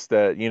confess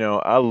that,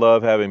 I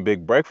love having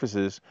big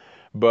breakfasts,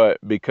 but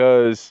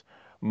because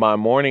my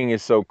morning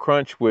is so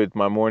crunched with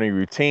my morning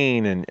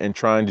routine and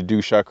trying to do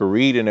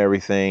shacharit and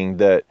everything,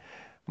 that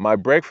my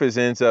breakfast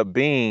ends up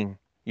being,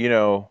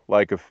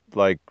 like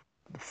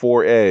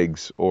 4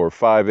 eggs or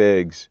 5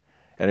 eggs.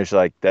 And it's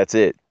like, that's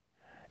it.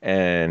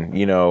 And,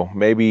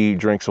 maybe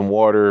drink some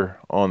water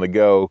on the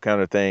go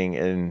kind of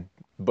thing.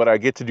 But I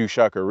get to do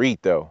shacharit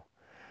though.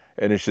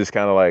 And it's just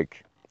kind of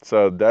like,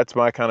 so that's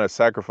my kind of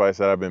sacrifice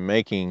that I've been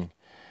making,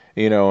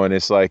 and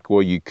it's like,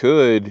 well, you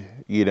could,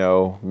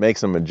 make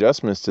some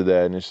adjustments to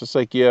that. And it's just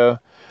like, yeah,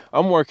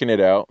 I'm working it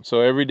out. So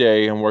every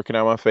day I'm working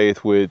out my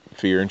faith with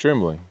fear and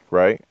trembling,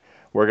 right?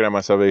 Working out my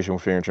salvation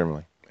with fear and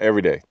trembling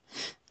every day.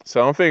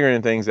 So I'm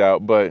figuring things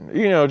out, but,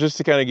 just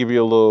to kind of give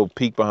you a little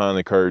peek behind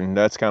the curtain,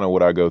 that's kind of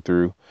what I go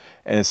through.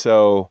 And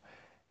so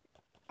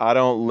I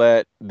don't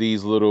let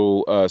these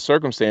little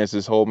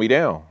circumstances hold me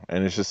down.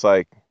 And it's just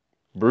like,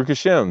 Baruch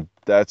Hashem,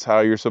 that's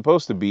how you're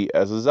supposed to be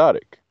as a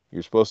Zodic.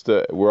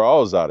 We're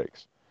all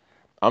Zodics.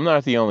 I'm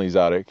not the only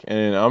Zodic,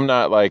 and I'm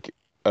not like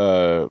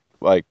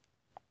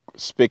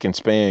spick and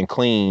span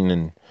clean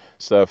and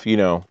stuff,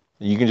 You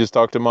can just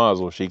talk to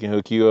Mazel. She can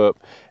hook you up,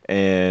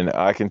 and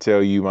I can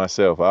tell you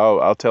myself.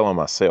 I'll tell on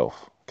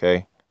myself,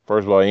 okay?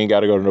 First of all, you ain't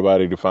got to go to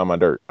nobody to find my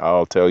dirt.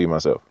 I'll tell you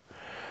myself.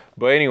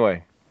 But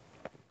anyway,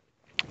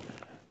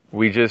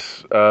 we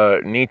just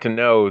need to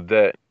know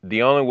that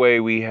the only way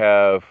we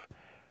have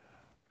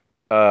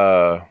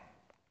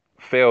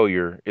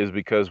failure is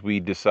because we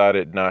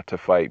decided not to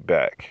fight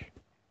back.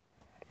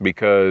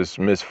 Because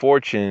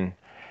misfortune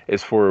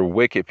is for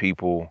wicked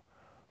people,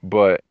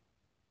 but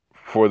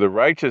For the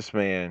righteous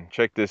man,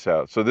 check this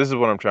out. So this is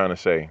what I'm trying to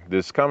say.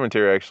 This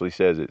commentary actually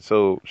says it.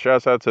 So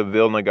shouts out to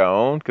Vilna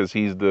Gaon, because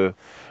he's the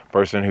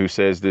person who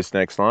says this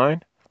next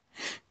line.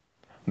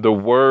 The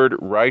word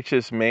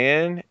righteous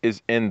man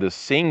is in the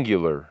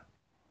singular,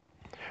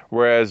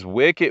 whereas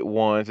wicked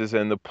ones is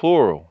in the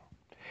plural.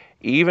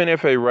 Even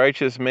if a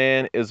righteous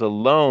man is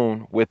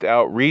alone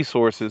without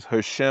resources,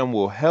 Hashem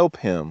will help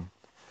him.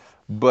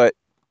 But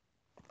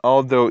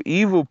although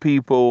evil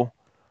people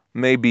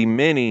may be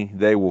many,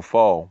 they will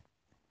fall.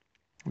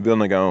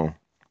 Vilna Gaon.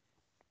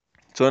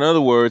 So in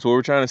other words, what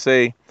we're trying to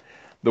say,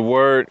 the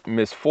word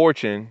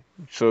misfortune,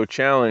 so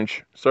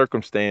challenge,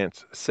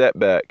 circumstance,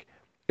 setback,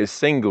 is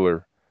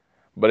singular,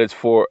 but it's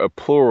for a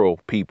plural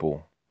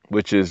people,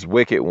 which is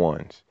wicked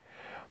ones.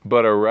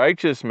 But a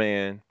righteous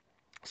man,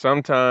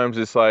 sometimes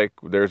it's like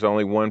there's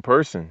only one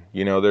person.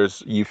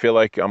 You feel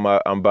like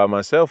I'm by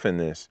myself in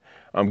this.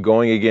 I'm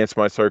going against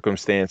my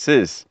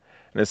circumstances.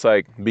 And it's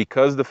like,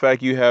 because the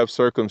fact you have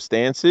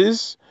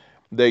circumstances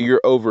that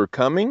you're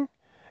overcoming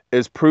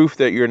is proof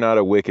that you're not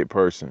a wicked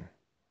person.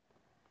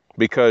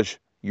 Because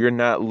you're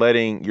not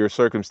letting your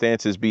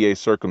circumstances be a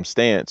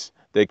circumstance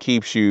that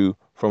keeps you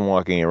from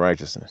walking in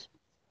righteousness.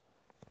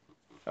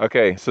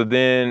 Okay, so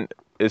then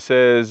it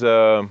says,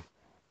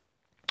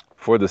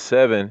 for the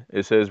 7,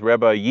 it says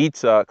Rabbi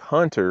Yitzhak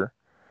Hunter,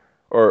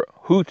 or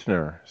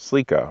Hutner,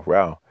 Slika,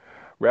 wow.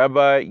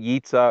 Rabbi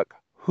Yitzhak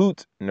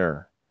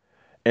Hutner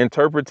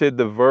interpreted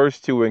the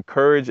verse to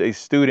encourage a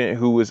student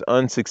who was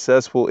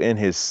unsuccessful in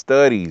his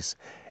studies.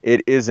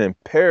 It is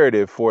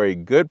imperative for a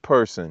good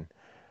person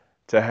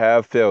to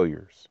have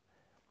failures.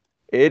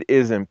 It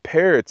is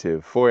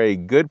imperative for a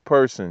good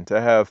person to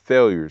have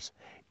failures,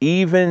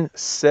 even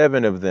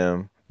 7 of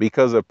them,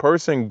 because a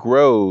person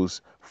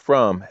grows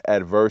from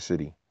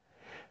adversity.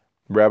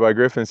 Rabbi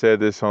Griffin said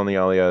this on the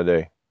Aliyah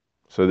today.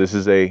 So this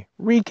is a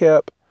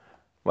recap,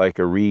 like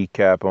a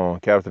recap on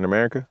Captain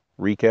America.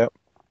 Recap.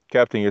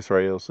 Captain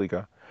Yisrael,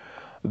 Slika.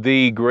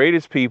 The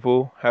greatest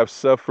people have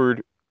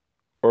suffered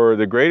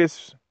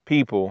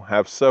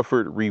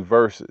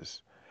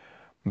reverses,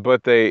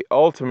 but they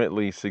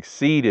ultimately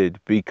succeeded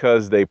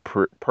because they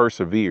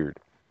persevered.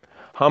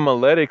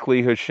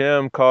 Homiletically,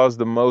 Hashem caused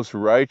the most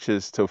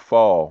righteous to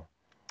fall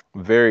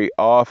very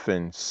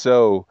often,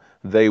 so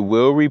they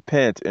will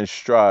repent and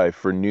strive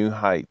for new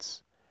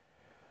heights.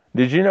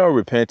 Did you know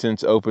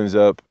repentance opens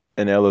up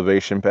an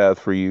elevation path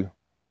for you?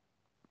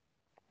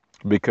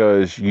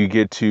 Because you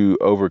get to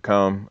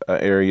overcome an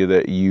area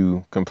that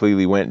you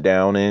completely went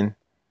down in.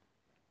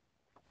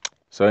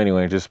 So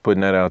anyway, just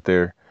putting that out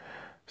there.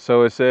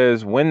 So it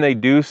says, when they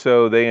do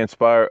so, they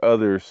inspire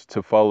others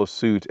to follow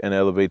suit and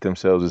elevate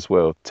themselves as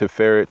well.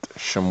 Tiferet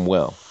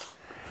Shemuel.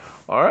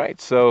 All right,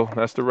 so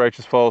that's the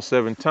righteous fall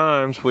 7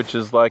 times, which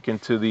is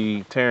likened to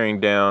the tearing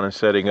down and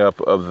setting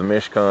up of the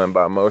Mishkan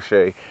by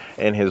Moshe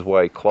and his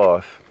white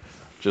cloth,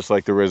 just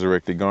like the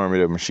resurrected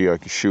garment of Mashiach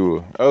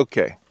Yeshua.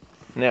 Okay,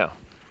 now,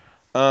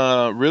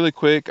 really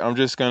quick, I'm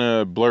just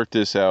gonna blurt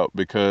this out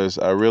because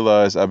I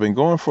realize I've been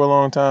going for a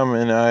long time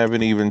and I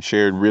haven't even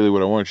shared really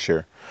what I want to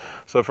share.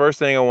 So first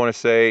thing I want to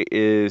say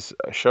is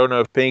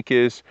Shonuff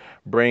Pincus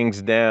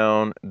brings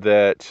down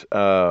that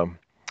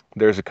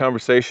there's a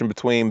conversation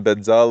between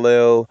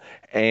Bezalel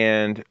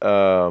and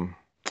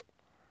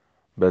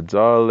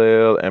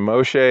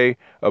Moshe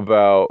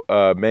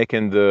about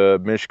making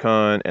the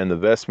Mishkan and the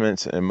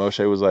vestments. And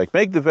Moshe was like,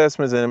 make the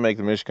vestments and then make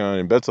the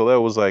Mishkan. And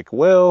Bezalel was like,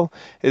 well,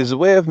 it's the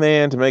way of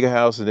man to make a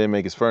house and then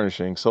make his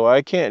furnishing. So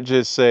I can't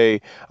just say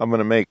I'm going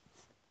to make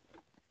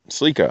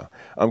Slika.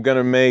 I'm going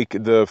to make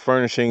the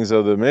furnishings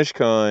of the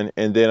Mishkan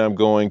and then I'm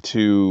going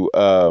to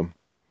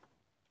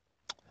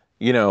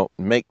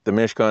make the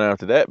Mishkan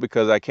after that,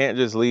 because I can't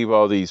just leave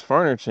all these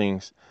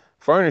furnishings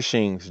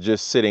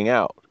just sitting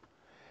out.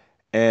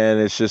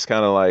 And it's just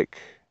kind of like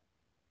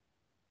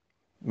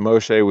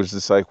Moshe was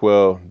just like,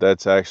 well,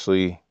 that's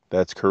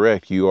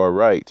correct. You are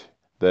right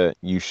that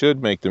you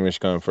should make the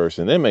Mishkan first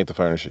and then make the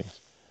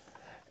furnishings.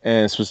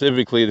 And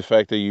specifically the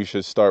fact that you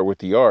should start with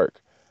the ark.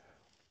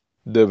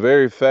 The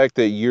very fact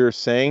that you're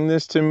saying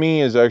this to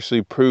me is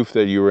actually proof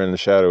that you were in the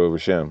shadow of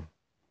Hashem.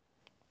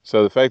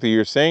 So the fact that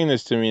you're saying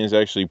this to me is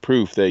actually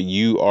proof that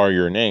you are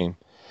your name.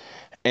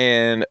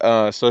 And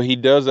so he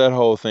does that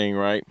whole thing,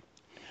 right?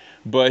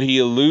 But he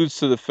alludes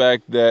to the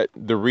fact that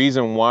the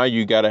reason why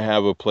you got to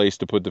have a place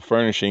to put the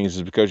furnishings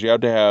is because you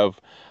have to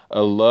have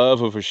a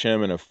love of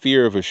Hashem and a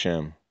fear of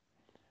Hashem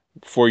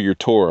for your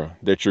Torah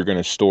that you're going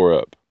to store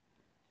up.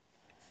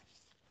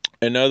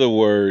 In other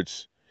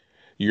words,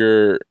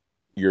 your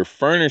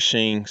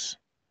furnishings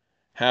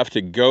have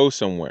to go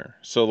somewhere.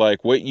 So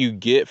like what you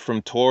get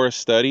from Torah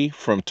study,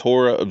 from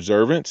Torah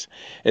observance,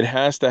 it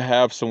has to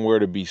have somewhere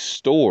to be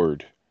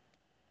stored.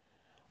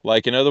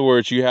 Like, in other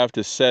words, you have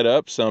to set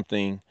up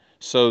something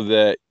so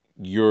that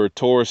your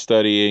Torah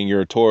study and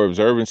your Torah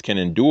observance can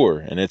endure.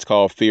 And it's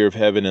called fear of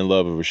heaven and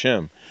love of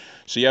Hashem.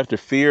 So you have to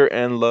fear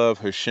and love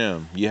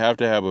Hashem. You have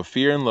to have a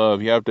fear and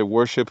love. You have to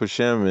worship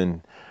Hashem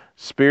in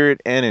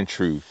spirit and in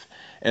truth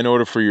in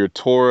order for your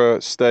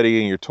Torah study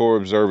and your Torah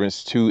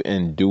observance to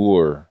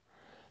endure.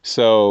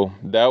 So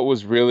that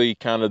was really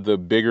kind of the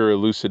bigger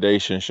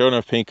elucidation. Sure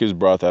enough, Pincus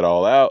brought that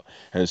all out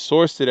and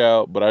sourced it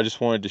out, but I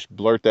just wanted to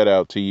blurt that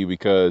out to you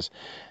because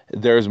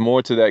there's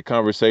more to that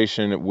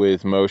conversation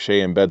with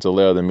Moshe and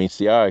Bezalel than meets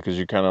the eye, because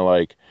you're kind of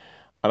like,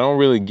 I don't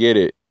really get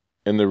it.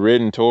 In the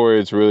written Torah,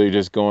 it's really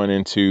just going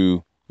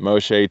into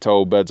Moshe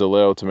told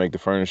Bezalel to make the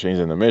furnishings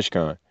in the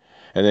Mishkan.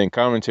 And then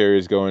commentary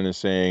is going and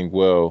saying,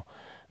 well,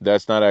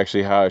 that's not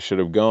actually how it should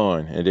have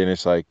gone. And then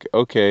it's like,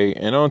 okay,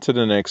 and on to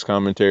the next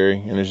commentary.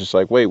 And it's just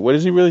like, wait, what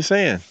is he really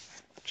saying?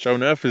 Sure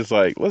enough, it's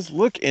like, let's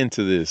look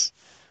into this.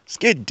 Let's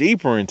get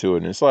deeper into it.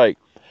 And it's like,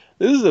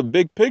 this is a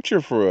big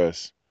picture for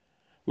us.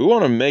 We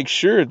want to make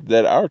sure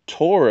that our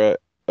Torah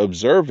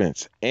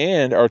observance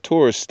and our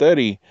Torah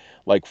study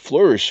like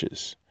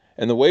flourishes.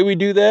 And the way we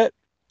do that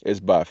is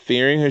by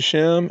fearing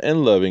Hashem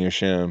and loving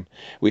Hashem.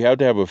 We have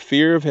to have a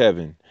fear of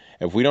heaven.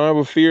 If we don't have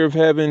a fear of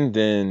heaven,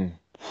 then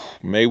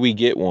may we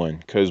get one,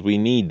 because we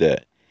need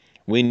that.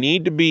 We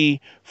need to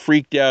be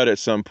freaked out at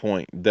some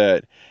point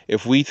that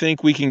if we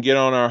think we can get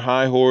on our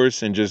high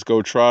horse and just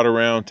go trot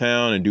around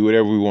town and do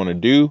whatever we want to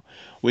do,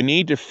 we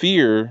need to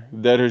fear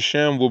that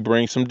Hashem will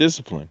bring some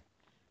discipline,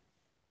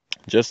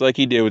 just like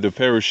he did with the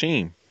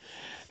Perushim.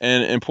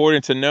 And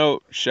important to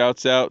note,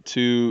 shouts out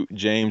to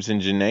James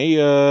and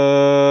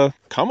Janaea.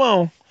 Come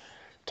on.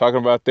 Talking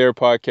about their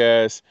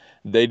podcast.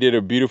 They did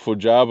a beautiful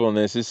job on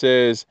this. It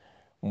says,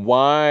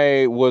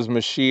 why was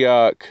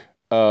Mashiach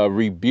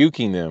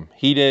rebuking them?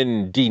 He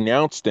didn't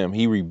denounce them.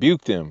 He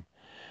rebuked them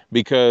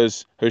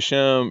because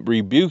Hashem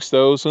rebukes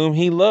those whom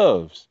he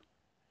loves.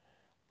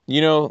 You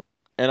know,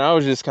 and I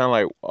was just kind of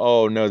like,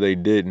 oh, no, they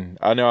didn't.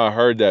 I know I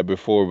heard that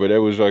before, but it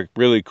was like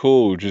really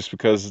cool just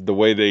because the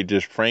way they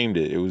just framed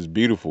it. It was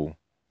beautiful.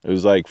 It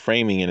was like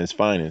framing in its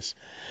finest.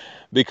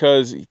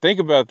 Because think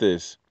about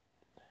this.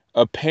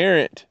 A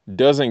parent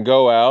doesn't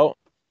go out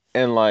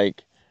and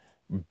like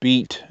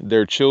beat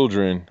their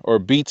children or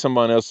beat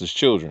someone else's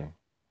children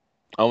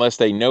unless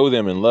they know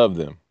them and love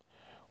them,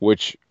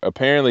 which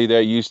apparently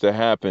that used to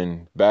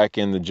happen back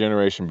in the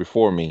generation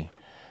before me.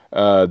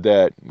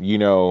 That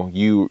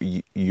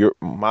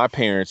my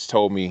parents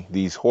told me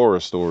these horror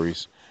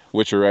stories,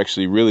 which are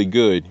actually really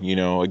good.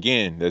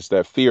 Again, that's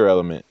that fear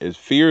element.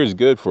 Fear is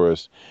good for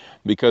us,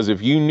 because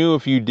if you knew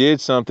if you did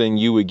something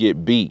you would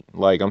get beat,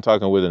 like I'm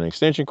talking with an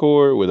extension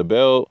cord, with a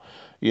belt,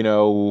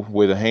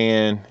 with a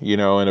hand,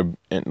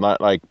 and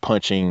not like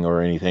punching or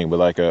anything, but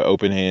like a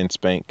open hand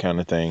spank kind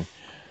of thing.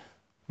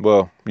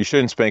 Well, you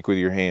shouldn't spank with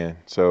your hand,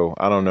 so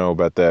I don't know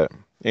about that.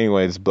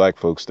 Anyway, it's black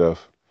folk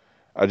stuff.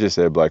 I just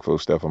said black folk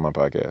stuff on my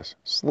podcast.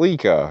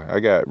 Sleeka. I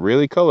got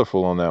really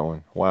colorful on that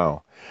one.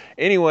 Wow.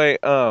 Anyway,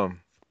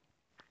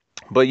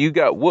 but you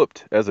got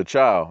whooped as a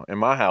child in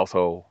my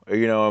household,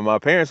 and my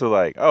parents were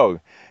like,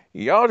 oh,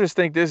 y'all just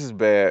think this is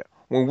bad.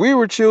 When we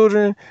were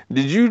children,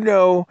 did you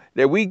know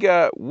that we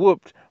got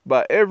whooped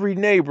by every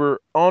neighbor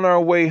on our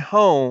way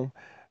home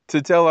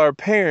to tell our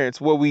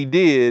parents what we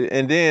did,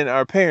 and then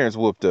our parents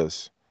whooped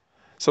us?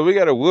 So we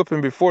got a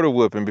whooping before the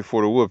whooping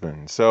before the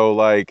whooping. So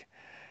like,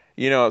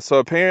 so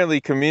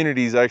apparently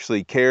communities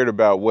actually cared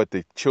about what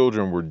the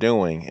children were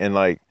doing. And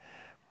like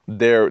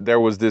there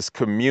was this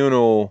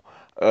communal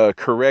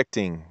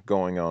correcting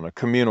going on, a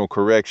communal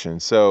correction.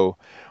 So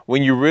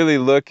when you really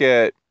look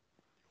at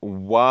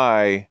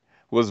why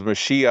was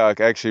Mashiach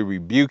actually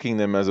rebuking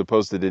them as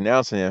opposed to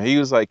denouncing them, he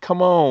was like,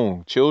 come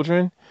on,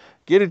 children,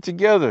 get it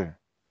together.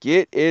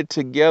 Get it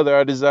together.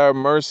 I desire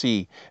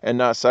mercy and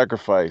not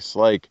sacrifice.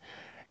 Like,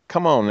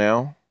 come on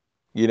now,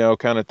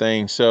 kind of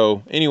thing.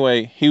 So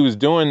anyway, he was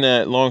doing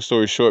that, long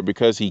story short,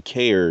 because he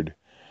cared,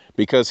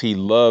 because he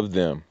loved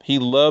them. He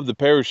loved the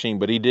Perushim,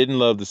 but he didn't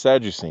love the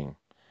Sadducees,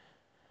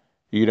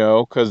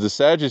 because the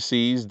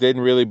Sadducees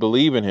didn't really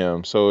believe in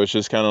him. So it's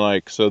just kind of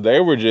like, so they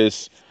were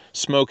just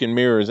smoke and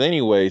mirrors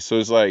anyway. So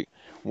it's like,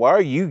 why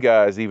are you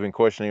guys even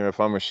questioning if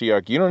I'm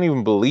Mashiach? You don't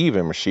even believe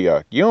in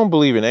Mashiach. You don't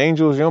believe in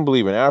angels. You don't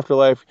believe in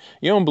afterlife.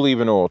 You don't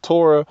believe in oral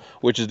Torah,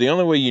 which is the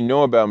only way you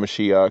know about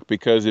Mashiach,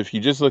 because if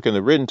you just look in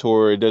the written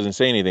Torah, it doesn't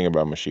say anything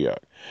about Mashiach.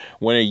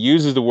 When it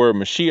uses the word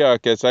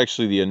Mashiach, that's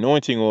actually the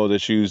anointing oil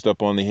that's used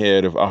up on the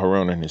head of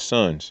Aharon and his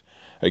sons.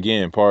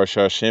 Again,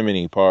 Parashah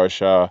Shemini,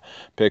 Parashah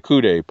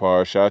Pekude,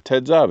 Parashah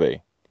Tetzaveh.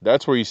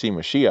 That's where you see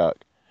Mashiach.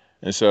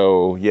 And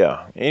so,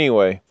 yeah,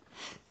 anyway.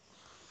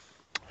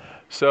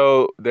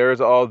 So there's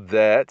all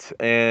that,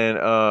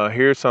 and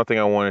here's something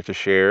I wanted to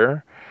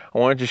share. I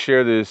wanted to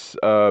share this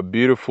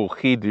beautiful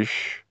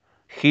chidush,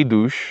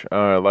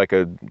 like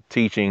a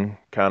teaching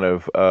kind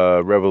of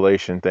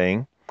revelation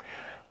thing.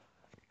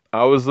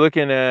 I was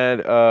looking at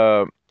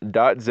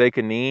Dot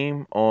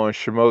Zekanim on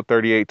Shemot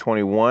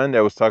 38:21 that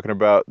was talking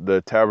about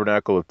the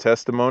tabernacle of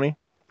testimony,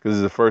 because this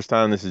is the first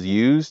time this is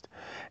used,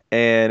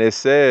 and it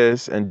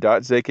says in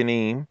Dot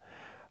Zekanim,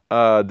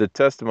 the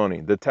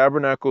testimony. The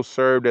tabernacle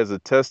served as a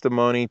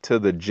testimony to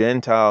the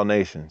Gentile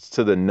nations,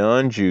 to the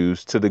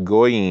non-Jews, to the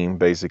Goyim,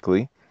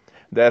 basically,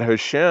 that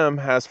Hashem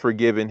has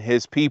forgiven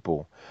his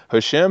people.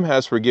 Hashem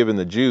has forgiven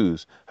the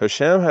Jews.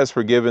 Hashem has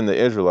forgiven the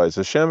Israelites.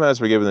 Hashem has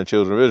forgiven the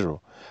children of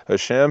Israel.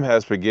 Hashem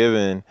has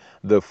forgiven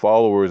the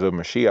followers of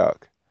Mashiach,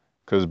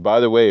 Because, by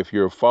the way, if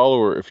you're a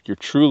follower, if you're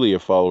truly a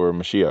follower of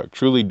Mashiach,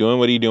 truly doing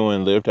what he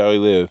doing, lived how he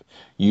lived,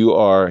 you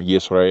are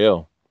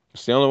Yisrael.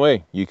 It's the only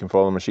way you can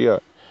follow Mashiach.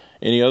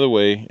 Any other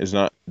way is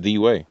not the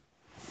way.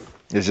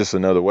 It's just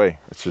another way.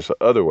 It's just the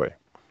other way.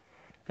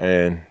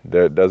 And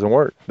that doesn't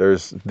work.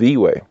 There's the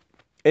way.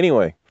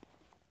 Anyway,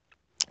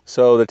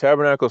 so the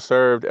tabernacle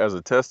served as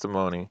a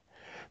testimony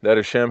that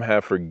Hashem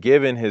had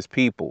forgiven his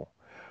people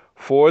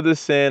for the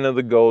sin of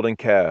the golden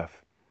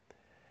calf.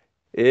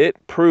 It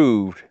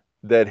proved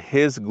that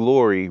his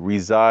glory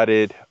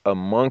resided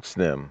amongst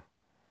them.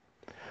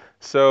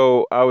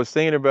 So I was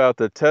thinking about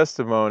the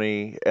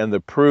testimony and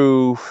the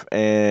proof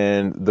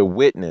and the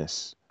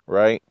witness,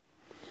 right?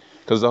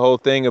 Because the whole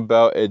thing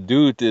about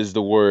edut is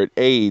the word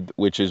aid,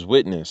 which is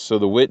witness. So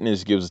the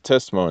witness gives a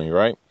testimony,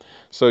 right?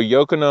 So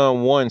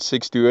Yochanan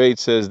 1:6-8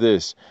 says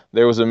this: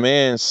 there was a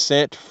man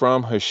sent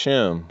from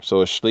Hashem.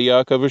 So a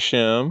shliach of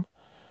Hashem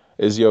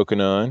is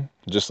Yochanan,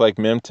 just like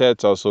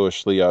Memtet's also a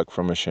shliach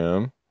from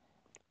Hashem.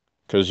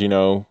 Because,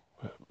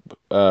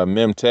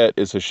 Memtet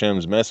is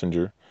Hashem's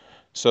messenger.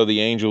 So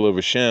the angel of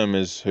Hashem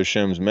is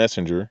Hashem's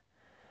messenger.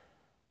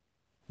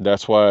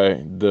 That's why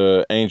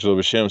the angel of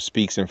Hashem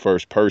speaks in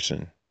first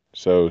person.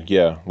 So,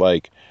 yeah,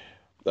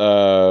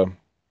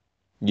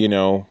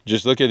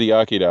 just look at the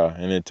Akedah,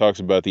 and it talks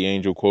about the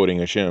angel quoting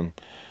Hashem,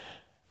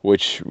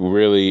 which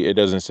really, it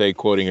doesn't say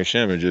quoting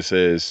Hashem. It just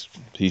says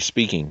he's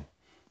speaking.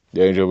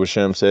 The angel of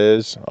Hashem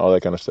says, all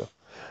that kind of stuff.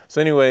 So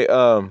anyway,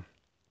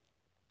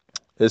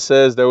 it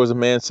says there was a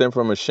man sent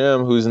from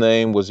Hashem whose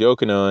name was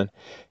Yochanan.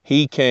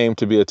 He came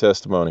to be a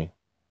testimony.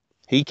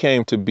 He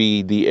came to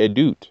be the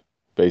edut,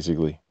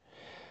 basically,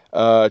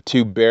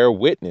 to bear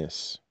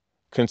witness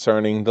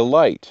concerning the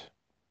light.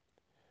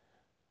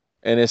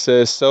 And it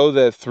says, so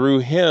that through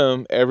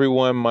him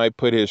everyone might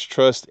put his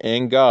trust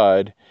in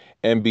God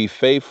and be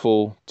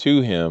faithful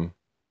to him.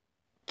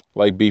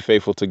 Like, be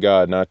faithful to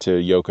God, not to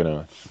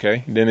Yochanan.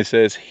 Okay? Then it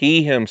says,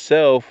 he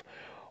himself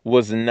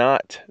was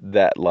not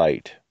that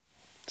light.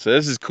 So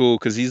this is cool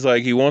because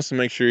he wants to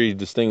make sure he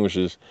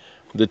distinguishes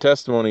the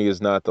testimony is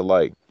not the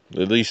light.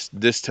 At least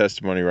this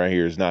testimony right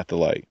here is not the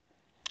light.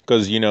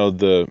 Because,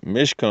 the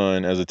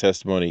Mishkan as a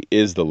testimony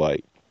is the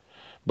light.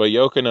 But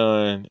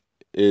Yochanan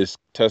is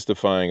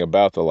testifying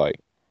about the light.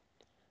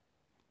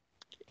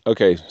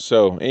 Okay,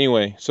 so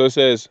anyway, so it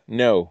says,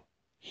 no,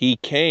 he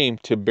came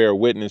to bear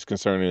witness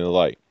concerning the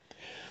light.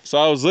 So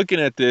I was looking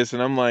at this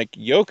and I'm like,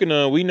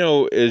 Yochanan, we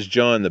know is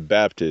John the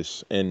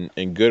Baptist and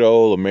good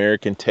old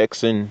American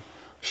Texan,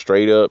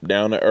 straight up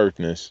down to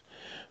earthness.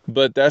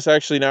 But that's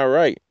actually not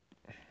right,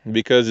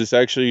 because it's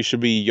actually should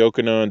be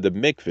Yochanan the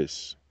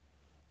Mikvahs,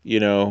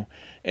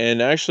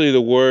 and actually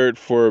the word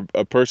for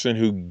a person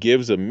who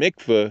gives a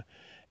mikvah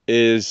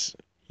is,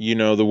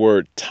 the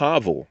word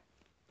tavel,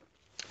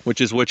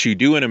 which is what you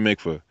do in a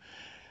mikvah.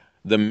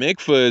 The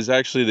mikvah is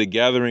actually the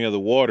gathering of the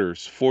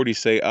waters. 40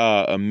 say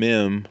a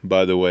mem,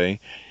 by the way.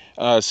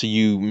 So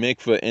you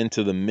mikvah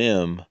into the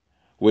mem,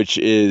 which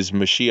is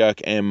Mashiach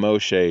and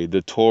Moshe,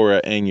 the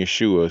Torah and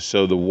Yeshua.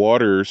 So the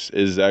waters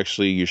is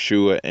actually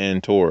Yeshua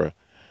and Torah.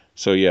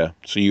 So yeah,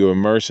 so you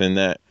immerse in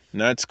that. And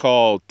that's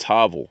called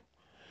tavel.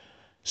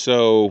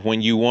 So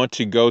when you want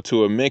to go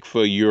to a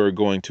mikvah, you're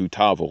going to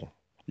tavel.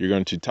 You're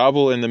going to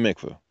tavel in the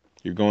mikvah.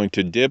 You're going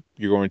to dip,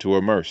 you're going to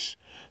immerse.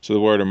 So the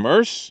word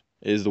immerse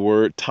is the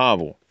word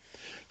tavel.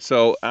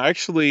 So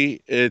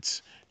actually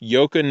it's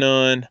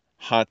Yochanan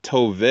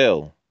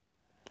HaTovel,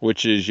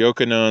 which is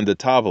Yochanan the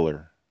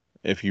Taveler,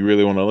 if you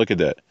really want to look at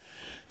that.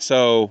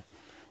 So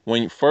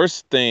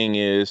first thing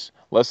is,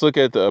 let's look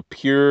at the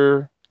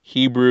pure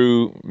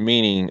Hebrew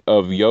meaning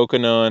of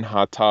Yochanan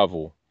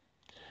HaTavel.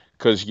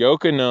 Because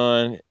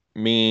Yochanan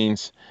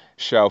means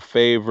shall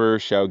favor,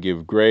 shall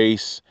give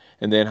grace,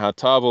 and then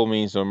HaTavel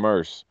means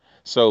immerse.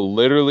 So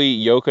literally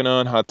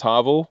Yochanan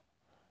HaTavel,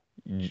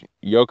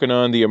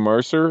 Yochanan the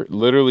immerser,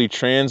 literally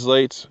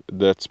translates,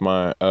 that's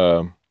my,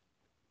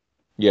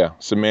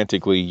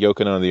 semantically,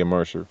 Yochanan the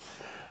immerser.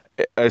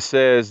 It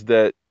says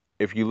that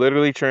if you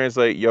literally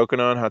translate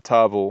Yochanan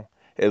HaTavel,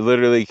 it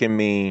literally can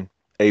mean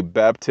a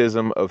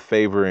baptism of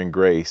favor and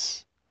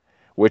grace,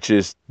 which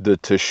is the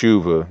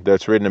teshuvah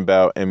that's written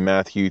about in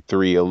Matthew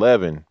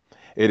 3:11.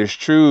 It is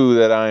true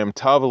that I am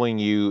taveling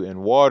you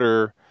in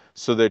water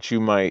so that you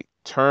might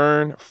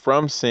turn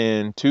from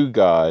sin to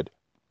God.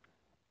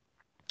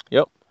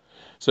 Yep.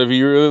 So if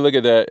you really look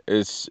at that,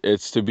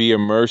 it's to be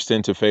immersed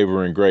into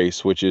favor and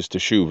grace, which is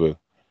teshuvah.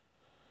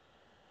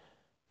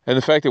 And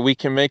the fact that we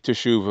can make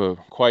teshuvah,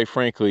 quite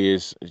frankly,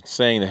 is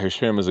saying that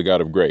Hashem is a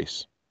God of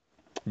grace.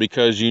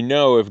 Because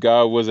if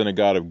God wasn't a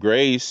God of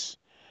grace,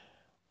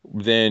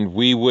 then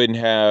we wouldn't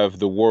have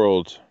the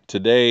world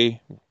today.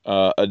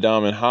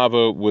 Adam and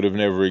Hava would have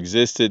never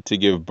existed to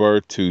give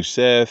birth to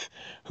Seth,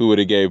 who would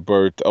have gave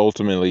birth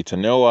ultimately to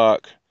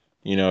Noach,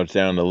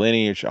 down the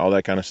lineage, all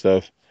that kind of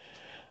stuff.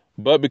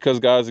 But because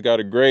God's a God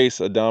of grace,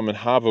 Adam and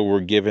Hava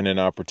were given an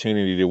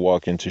opportunity to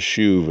walk into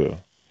Teshuvah.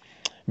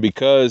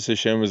 Because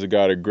Hashem is a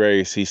God of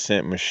grace, he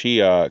sent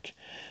Mashiach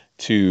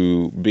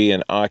to be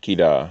an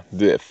Akedah,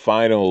 the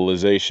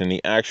finalization,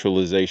 the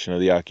actualization of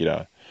the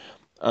Akedah.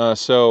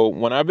 So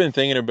when I've been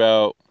thinking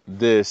about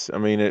this, I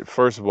mean,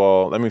 first of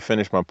all, let me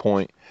finish my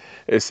point.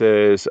 It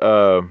says,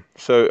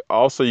 so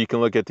also you can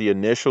look at the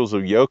initials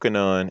of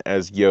Yochanan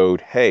as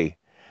Yod Hey,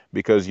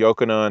 because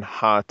Yochanan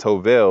Ha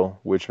Tovel,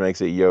 which makes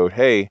it Yod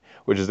Hey,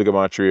 which is the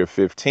gematria of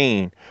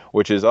 15,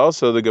 which is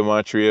also the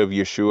gematria of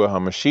Yeshua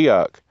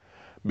HaMashiach,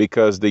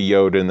 because the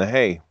Yod and the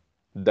Hey,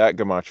 that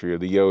gematria,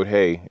 the Yod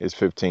Hey, is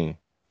 15.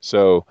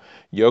 So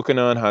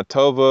Yochanan Ha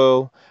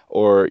Tovel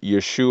or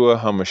Yeshua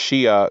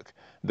HaMashiach,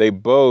 they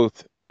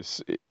both,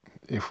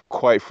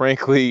 quite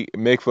frankly,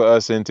 make for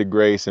us into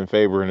grace and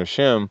favor and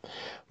Hashem.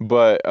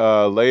 But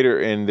later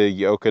in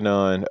the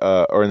Yochanan,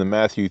 or in the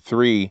Matthew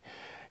 3,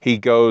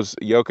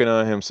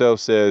 Yochanan himself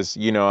says,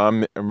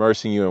 I'm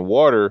immersing you in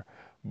water,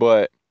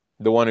 but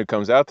the one who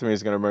comes after me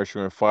is going to immerse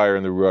you in fire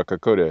in the Ruach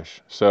HaKodesh.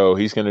 So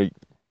he's going to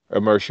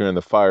immerse you in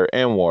the fire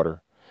and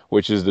water,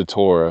 which is the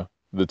Torah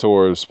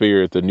of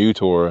spirit, the new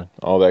Torah,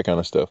 all that kind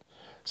of stuff.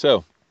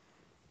 So,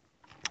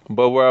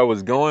 but where I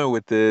was going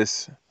with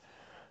this,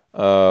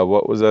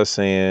 what was I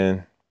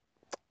saying?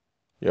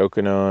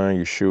 Yochanan,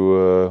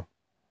 Yeshua.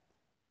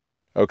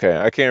 Okay,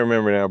 I can't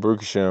remember now. Baruch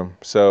Hashem.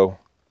 So,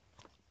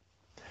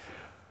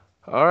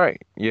 all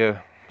right.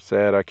 Yeah,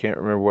 sad. I can't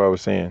remember what I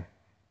was saying.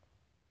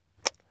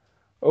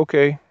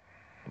 Okay.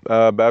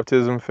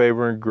 Baptism,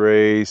 favor, and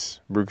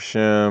grace. Baruch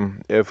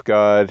Hashem. If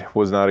God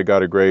was not a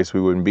God of grace,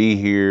 we wouldn't be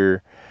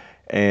here.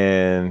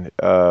 And,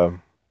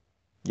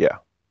 yeah.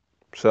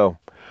 So,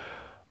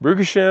 Baruch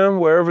Hashem,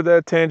 wherever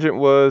that tangent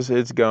was,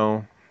 it's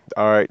gone.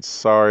 All right.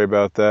 Sorry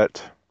about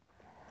that.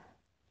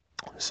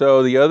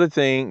 So the other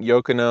thing,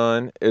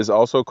 Yochanan is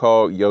also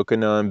called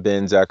Yochanan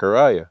ben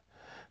Zechariah.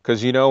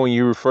 Because, when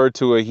you refer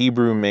to a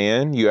Hebrew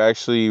man, you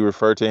actually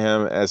refer to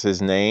him as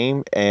his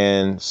name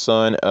and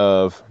son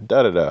of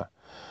da-da-da.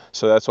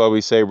 So that's why we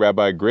say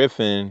Rabbi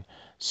Griffin,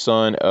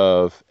 son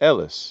of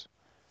Ellis,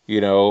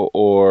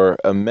 or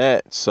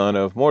Amet, son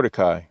of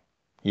Mordecai,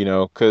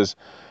 because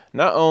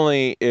not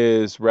only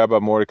is Rabbi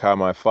Mordecai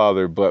my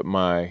father, but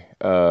my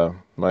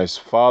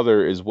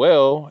father as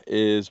well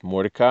is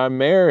Mordecai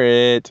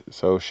Merritt.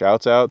 So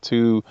shouts out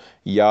to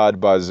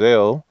Yad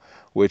Bazel,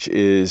 which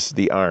is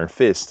the Iron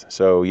Fist.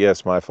 So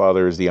yes, my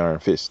father is the Iron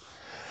Fist.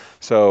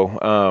 So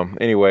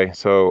anyway,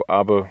 so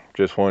Abba,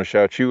 just want to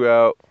shout you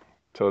out,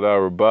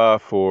 Todah Rabbah,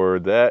 for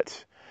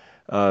that.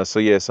 So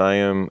yes, I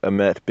am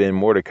Amet ben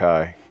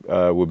Mordecai,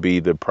 would be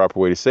the proper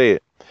way to say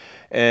it.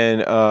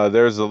 And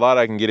there's a lot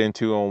I can get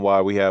into on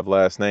why we have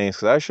last names,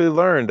 because I actually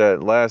learned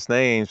that last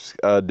names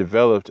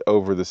developed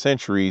over the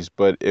centuries,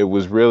 but it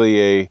was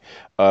really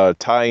a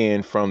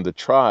tie-in from the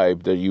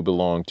tribe that you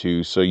belong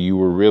to. So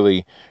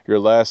your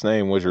last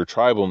name was your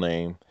tribal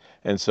name.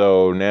 And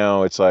so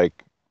now it's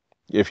like,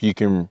 if you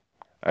can,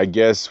 I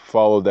guess,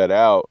 follow that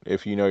out,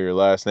 if you know your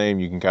last name,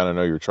 you can kind of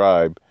know your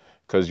tribe,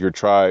 because your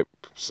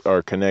tribes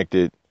are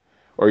connected,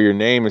 or your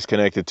name is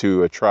connected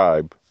to a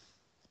tribe.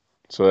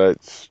 So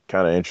that's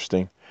kind of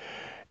interesting.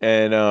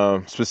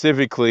 And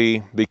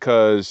specifically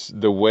because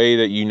the way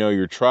that you know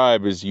your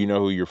tribe is you know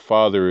who your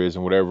father is,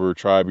 and whatever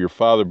tribe your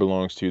father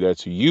belongs to,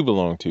 that's who you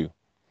belong to.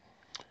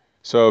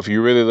 So if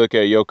you really look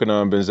at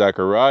Yochanan ben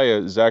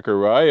Zechariah,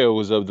 Zechariah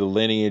was of the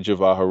lineage of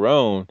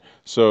Aharon.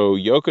 So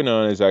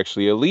Yochanan is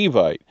actually a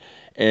Levite.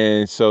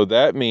 And so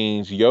that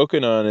means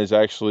Yochanan is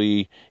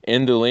actually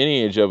in the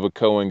lineage of a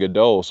Kohen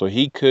Gadol. So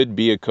he could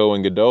be a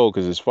Kohen Gadol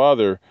because his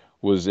father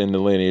was in the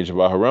lineage of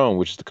Aharon,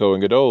 which is the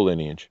Kohen Gadol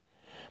lineage.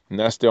 And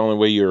that's the only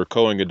way you're a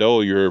Kohen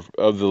Gadol. You're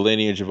of the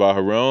lineage of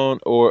Aharon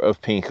or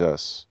of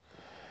Pinchas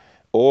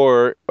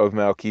or of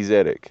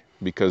Melchizedek,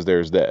 because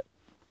there's that.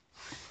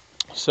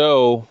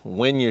 So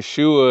when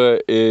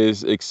Yeshua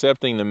is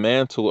accepting the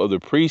mantle of the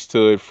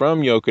priesthood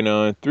from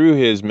Yochanan through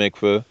his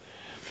mikveh,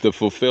 the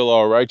fulfill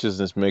all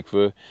righteousness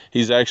mikveh,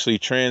 he's actually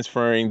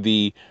transferring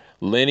the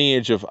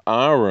lineage of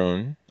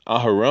Aharon,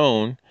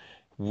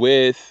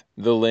 with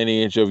the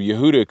lineage of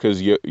Yehuda,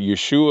 because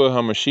Yeshua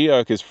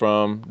HaMashiach is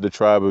from the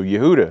tribe of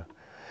Yehuda.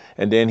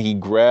 And then he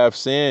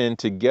grafts in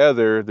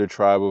together the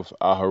tribe of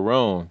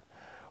Aharon,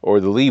 or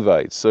the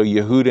Levites. So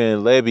Yehuda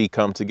and Levi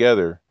come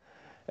together,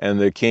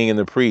 and the king and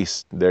the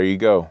priest. There you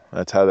go.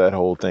 That's how that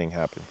whole thing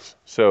happens.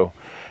 So,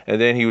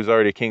 and then he was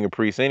already king of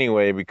priests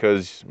anyway,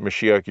 because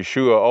Mashiach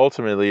Yeshua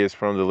ultimately is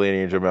from the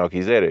lineage of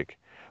Melchizedek,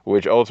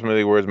 which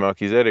ultimately, where's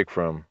Melchizedek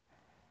from?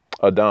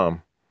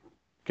 Adam.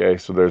 Okay,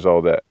 so there's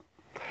all that.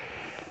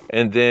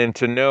 And then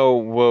to know,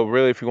 well,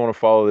 really, if you want to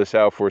follow this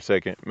out for a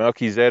second,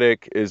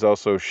 Melchizedek is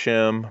also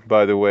Shem,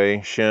 by the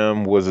way.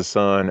 Shem was a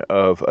son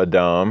of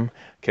Adam.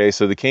 Okay,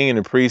 so the king and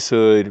the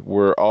priesthood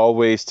were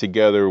always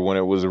together when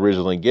it was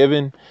originally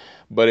given,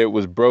 but it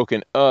was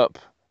broken up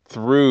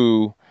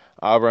through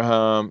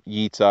Abraham,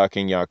 Yitzhak,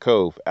 and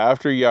Yaakov.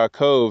 After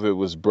Yaakov, it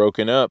was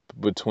broken up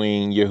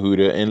between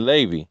Yehuda and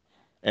Levi.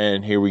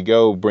 And here we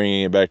go,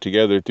 bringing it back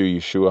together through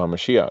Yeshua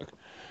HaMashiach.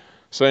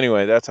 So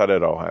anyway, that's how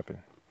that all happened.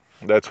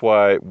 That's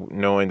why,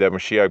 knowing that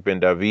Mashiach ben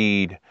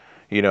David,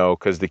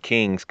 because the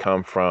kings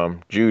come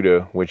from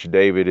Judah, which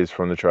David is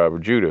from the tribe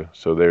of Judah.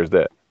 So there's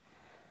that.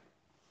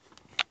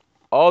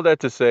 All that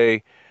to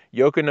say,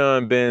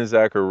 Yochanan ben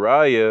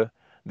Zechariah,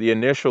 The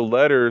initial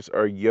letters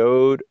are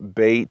Yod,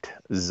 Beit,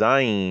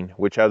 Zayin,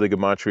 which have the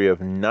gematria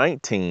of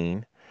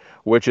 19,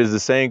 which is the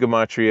same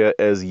gematria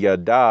as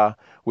Yada,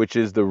 which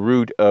is the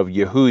root of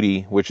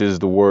Yehudi, which is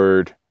the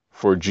word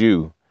for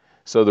Jew.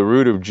 So the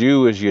root of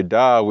Jew is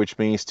Yada, which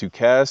means to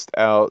cast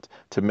out,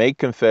 to make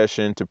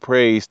confession, to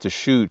praise, to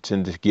shoot,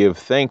 and to give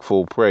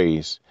thankful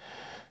praise.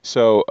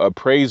 So a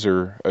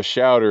praiser, a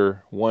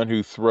shouter, one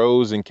who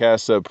throws and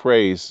casts up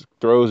praise,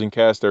 throws and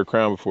casts their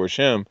crown before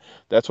Hashem,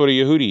 that's what a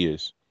Yehudi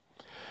is.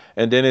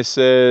 And then it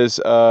says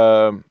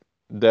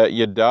that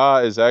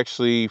Yada is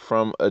actually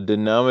from a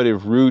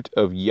denominative root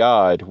of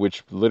Yad,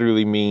 which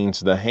literally means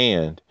the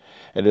hand.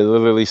 And it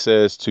literally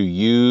says to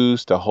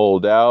use, to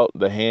hold out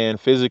the hand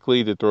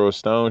physically, to throw a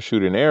stone,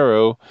 shoot an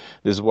arrow.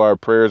 This is why our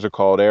prayers are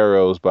called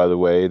arrows, by the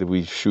way, that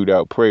we shoot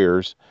out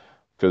prayers,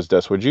 because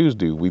that's what Jews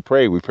do. We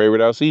pray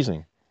without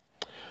ceasing.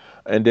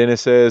 And then it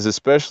says,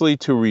 especially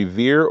to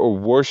revere or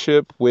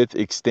worship with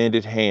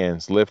extended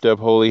hands, lift up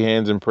holy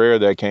hands in prayer.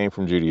 That came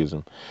from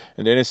Judaism.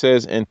 And then it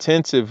says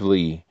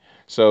intensively.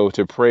 So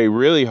to pray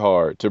really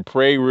hard, to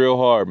pray real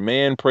hard,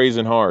 man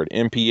praising hard,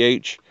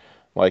 MPH,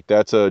 like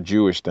that's a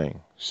Jewish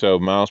thing. So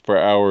miles per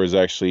hour is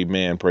actually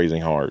man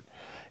praising hard.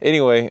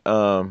 Anyway,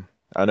 I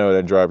know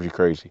that drives you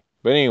crazy.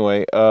 But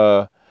anyway,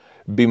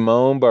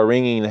 bemoan by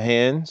wringing the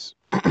hands.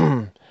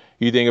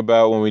 You think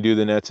about when we do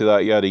the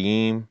Netilat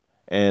Yadayim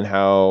and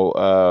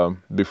how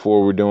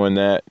before we're doing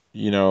that,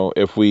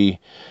 if we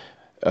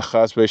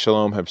Chas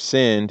Shalom have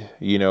sinned,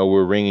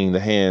 we're wringing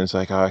the hands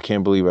like, oh, I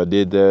can't believe I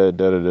did that,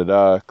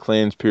 da-da-da-da,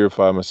 cleanse,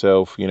 purify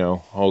myself,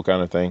 whole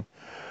kind of thing.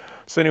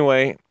 So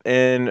anyway,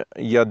 and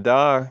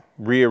Yada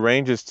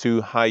rearranges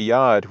to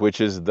Hayad,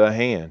 which is the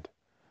hand.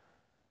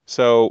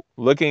 So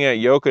looking at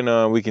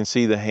Yochanan, we can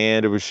see the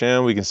hand of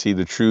Hashem, we can see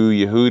the true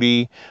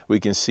Yehudi, we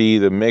can see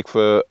the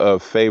mikvah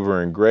of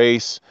favor and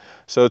grace.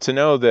 So to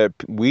know that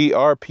we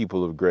are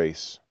people of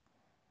grace.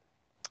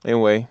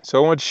 Anyway,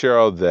 so I want to share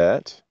all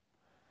that.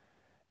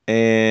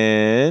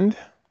 And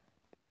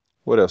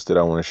what else did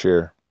I want to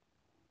share?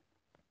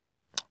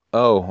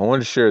 Oh, I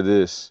want to share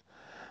this,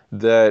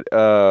 that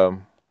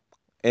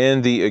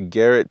in the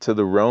Iggeret to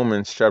the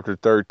Romans, chapter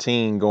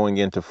 13, going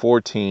into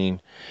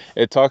 14,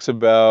 it talks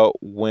about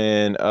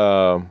when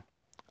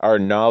our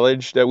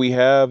knowledge that we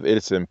have,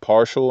 it's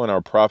impartial, and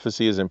our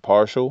prophecy is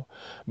impartial.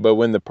 But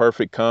when the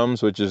perfect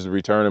comes, which is the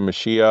return of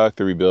Mashiach,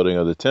 the rebuilding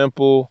of the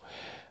temple,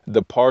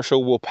 the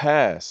partial will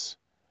pass.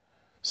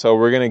 So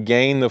we're going to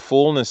gain the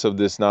fullness of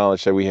this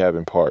knowledge that we have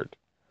in part,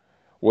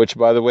 which,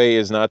 by the way,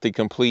 is not the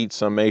complete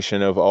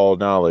summation of all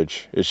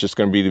knowledge. It's just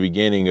going to be the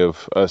beginning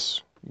of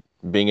us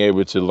being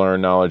able to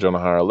learn knowledge on a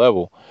higher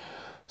level.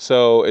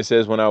 So it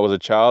says, when I was a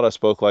child, I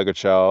spoke like a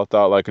child,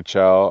 thought like a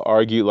child,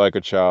 argued like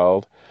a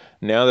child.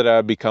 Now that I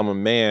have become a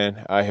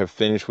man, I have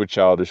finished with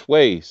childish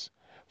ways.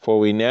 For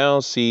we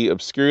now see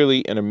obscurely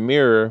in a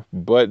mirror,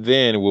 but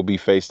then we'll be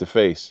face to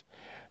face.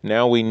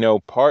 Now we know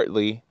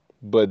partly,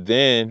 but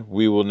then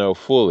we will know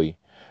fully,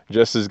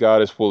 just as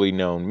God has fully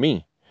known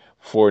me.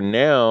 For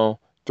now,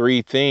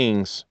 three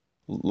things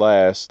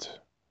last: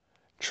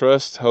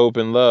 trust, hope,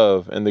 and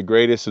love. And the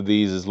greatest of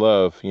these is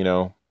love,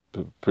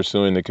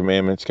 pursuing the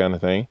commandments kind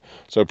of thing.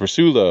 So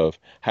pursue love.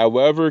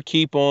 However,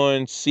 keep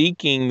on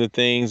seeking the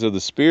things of the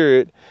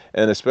Spirit,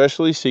 and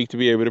especially seek to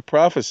be able to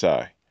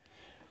prophesy.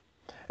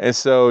 And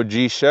so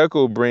G.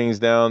 Shekel brings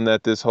down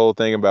that this whole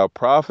thing about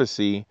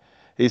prophecy,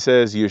 he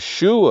says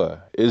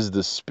Yeshua is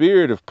the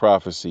spirit of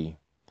prophecy.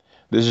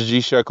 This is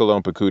G. Shekel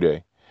on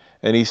Pekude.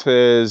 And he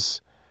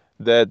says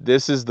that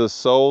this is the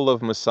soul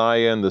of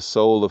Messiah and the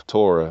soul of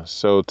Torah.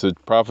 So to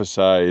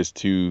prophesy is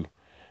to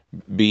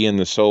be in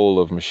the soul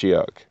of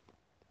Mashiach.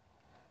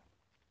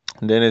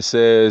 And then it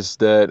says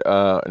that,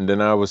 and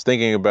then I was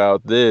thinking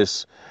about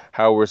this,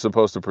 how we're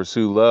supposed to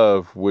pursue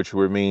love, which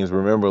means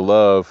remember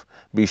love,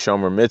 be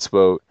shomer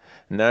mitzvot.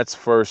 And that's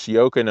First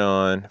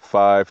Yochanan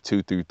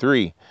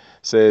 5:2-3.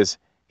 Says,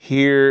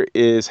 here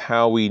is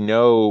how we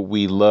know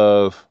we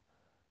love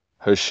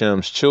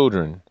Hashem's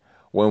children,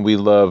 when we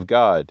love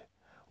God.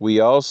 We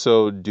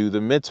also do the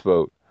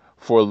mitzvot,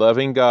 for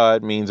loving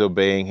God means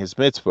obeying his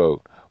mitzvot.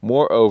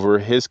 Moreover,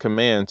 his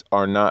commands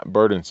are not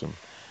burdensome.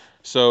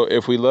 So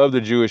if we love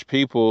the Jewish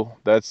people,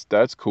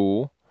 that's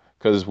cool,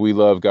 because we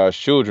love God's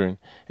children.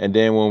 And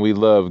then when we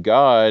love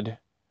God,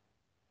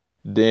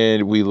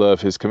 then we love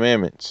his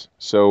commandments.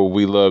 So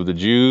we love the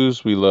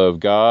Jews, we love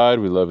God,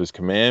 we love his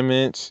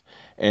commandments,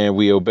 and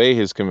we obey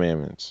his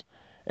commandments.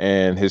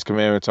 And his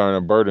commandments aren't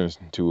a burden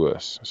to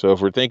us. So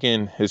if we're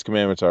thinking his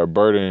commandments are a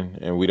burden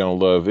and we don't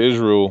love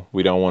Israel,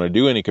 we don't want to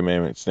do any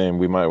commandments, then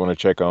we might want to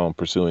check on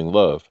pursuing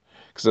love,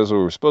 because that's what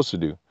we're supposed to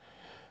do.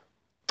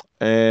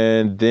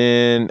 And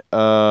then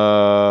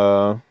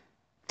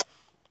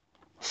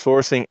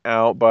sourcing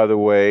out, by the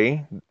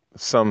way,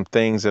 some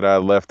things that I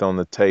left on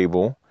the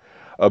table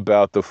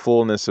about the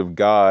fullness of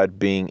God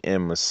being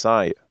in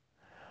Messiah.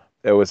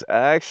 It was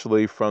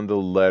actually from the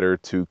letter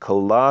to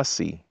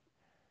Colossae.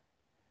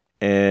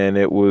 And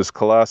it was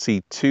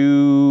Colossae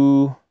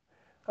 2:9.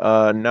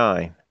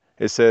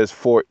 It says,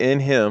 for in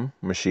him,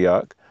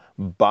 Mashiach,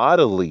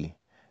 bodily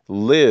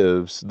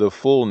lives the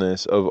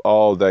fullness of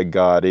all that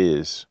God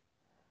is.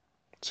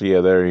 So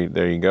yeah, there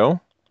you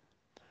go.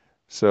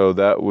 So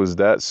that was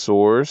that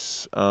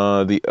source.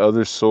 The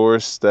other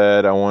source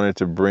that I wanted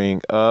to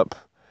bring up,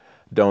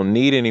 don't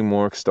need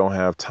anymore because don't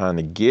have time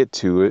to get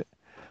to it.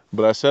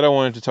 But I said I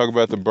wanted to talk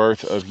about the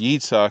birth of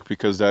Yitzhak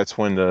because that's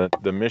when the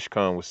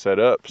Mishkan was set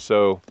up.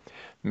 So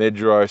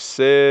Midrash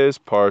says,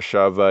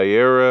 Parsha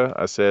Vayera.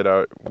 I said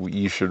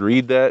you should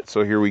read that.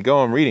 So here we go.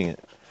 I'm reading it.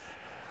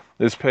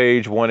 This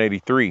page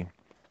 183.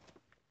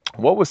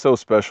 What was so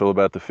special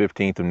about the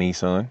 15th of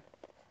Nisan,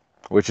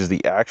 which is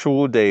the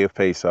actual day of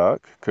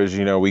Pesach? Because,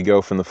 we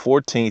go from the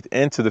 14th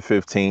into the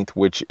 15th,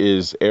 which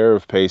is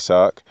Erev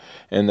Pesach.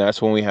 And that's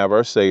when we have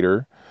our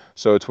Seder.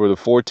 So it's where the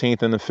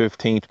 14th and the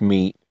 15th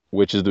meet,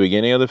 which is the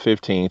beginning of the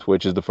 15th,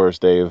 which is the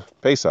first day of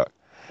Pesach.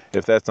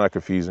 If that's not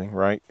confusing,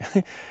 right?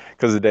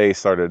 Because the day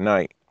started at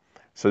night.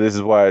 So this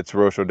is why it's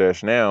Rosh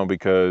Chodesh now,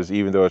 because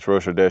even though it's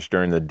Rosh Chodesh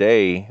during the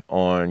day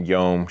on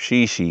Yom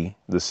Shishi,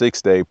 the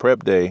 6th day,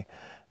 prep day,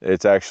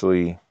 it's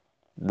actually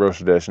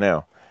Rosh Chodesh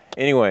now.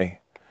 Anyway,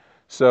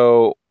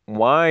 so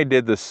why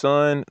did the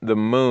sun, the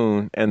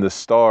moon, and the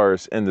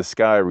stars in the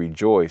sky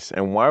rejoice?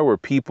 And why were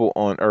people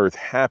on earth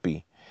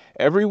happy?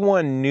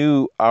 Everyone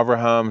knew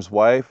Abraham's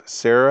wife,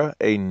 Sarah,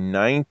 a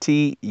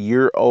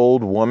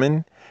 90-year-old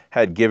woman,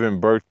 had given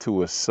birth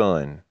to a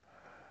son.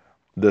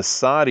 The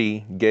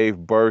Sadi gave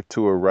birth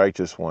to a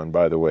righteous one,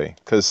 by the way,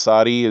 because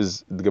Sadi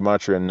is the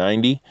Gematria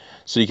 90.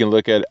 So you can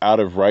look at out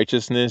of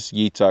righteousness,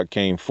 Yitzhak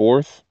came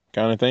forth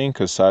kind of thing,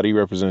 because Sadi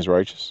represents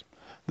righteous,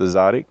 the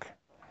Zadik.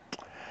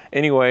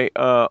 Anyway,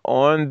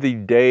 on the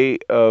day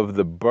of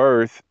the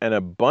birth, an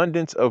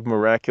abundance of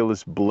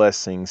miraculous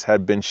blessings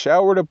had been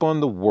showered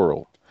upon the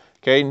world.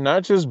 Okay,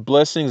 not just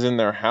blessings in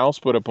their house,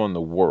 but upon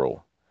the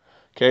world.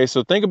 Okay,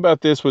 so think about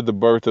this with the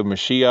birth of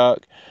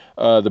Mashiach.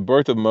 The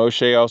birth of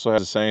Moshe also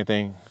has the same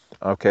thing.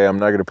 Okay, I'm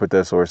not gonna put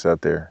that source out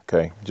there.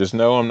 Okay, just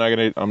know I'm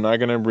not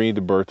gonna read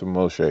the birth of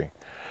Moshe.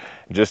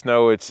 Just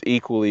know it's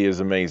equally as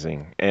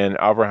amazing, and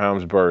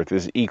Abraham's birth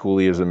is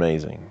equally as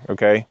amazing.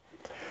 Okay,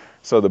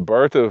 so the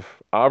birth of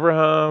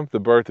Abraham, the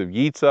birth of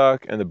Yitzhak,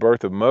 and the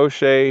birth of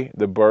Moshe,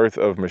 the birth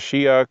of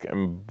Mashiach,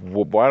 and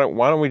why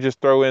don't we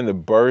just throw in the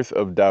birth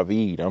of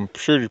David? I'm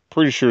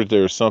pretty sure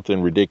there's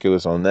something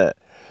ridiculous on that.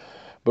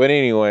 But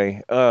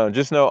anyway,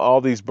 just know all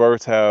these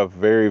births have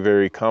very,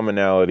 very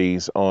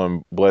commonalities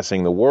on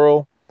blessing the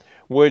world,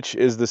 which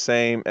is the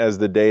same as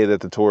the day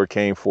that the Torah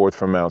came forth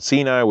from Mount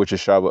Sinai, which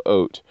is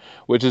Shavuot,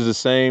 which is the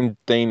same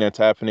thing that's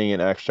happening in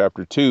Acts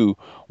chapter 2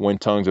 when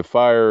tongues of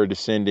fire are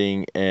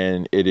descending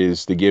and it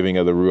is the giving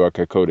of the Ruach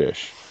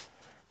HaKodesh.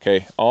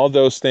 Okay, all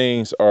those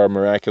things are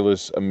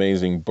miraculous,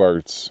 amazing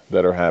births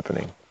that are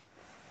happening.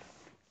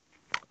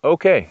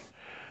 Okay.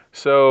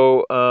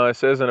 So it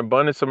says, an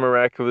abundance of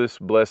miraculous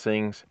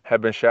blessings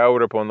have been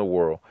showered upon the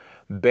world.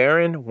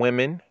 Barren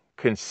women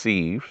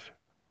conceived.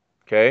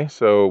 Okay,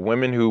 so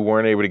women who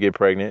weren't able to get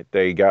pregnant,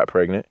 they got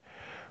pregnant.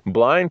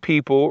 Blind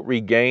people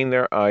regained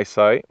their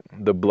eyesight.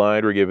 The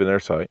blind were given their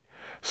sight.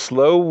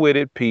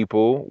 Slow-witted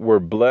people were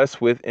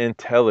blessed with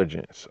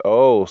intelligence.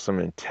 Oh, some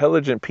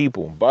intelligent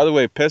people. By the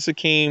way,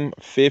 Pesachim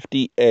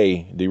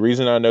 50a. The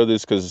reason I know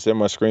this is because it's in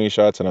my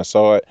screenshots and I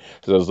saw it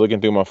because I was looking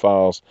through my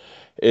files.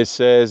 It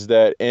says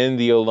that in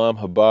the Olam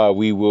Haba,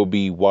 we will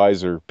be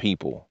wiser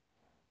people.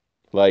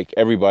 Like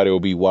everybody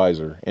will be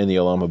wiser in the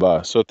Olam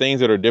Haba. So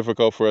things that are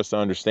difficult for us to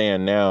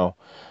understand now,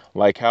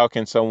 like how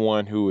can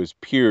someone who is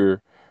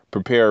pure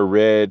prepare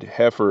red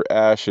heifer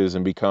ashes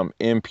and become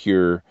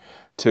impure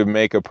to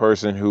make a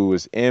person who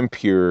is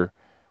impure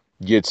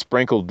get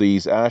sprinkled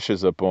these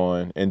ashes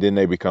upon and then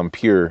they become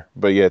pure.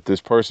 But yet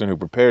this person who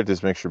prepared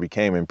this mixture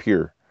became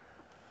impure.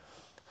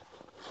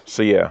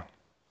 So yeah.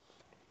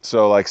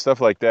 So like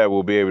stuff like that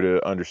we'll be able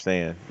to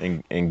understand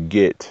and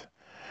get.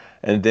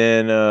 And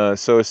then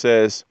so it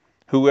says,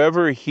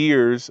 whoever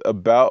hears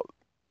about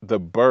the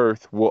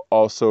birth will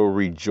also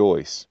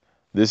rejoice.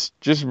 This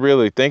just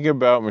really thinking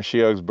about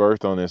Mashiach's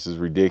birth on this is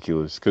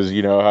ridiculous because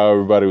you know how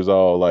everybody was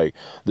all like,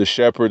 the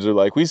shepherds are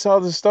like, we saw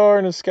the star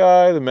in the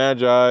sky. The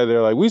Magi,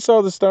 they're like, we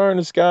saw the star in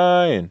the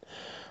sky. And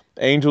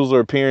angels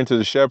are appearing to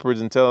the shepherds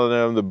and telling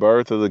them the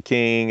birth of the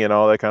king and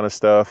all that kind of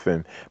stuff.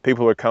 And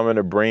people are coming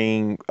to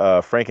bring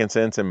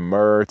frankincense and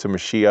myrrh to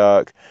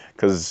Mashiach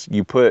because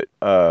you put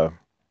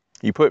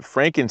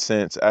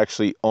frankincense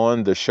actually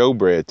on the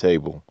showbread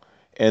table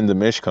in the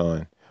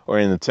Mishkan or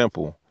in the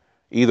temple.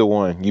 Either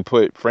one, you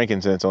put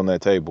frankincense on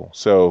that table.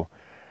 So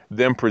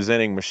them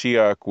presenting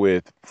Mashiach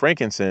with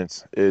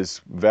frankincense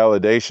is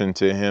validation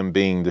to him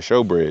being the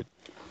showbread.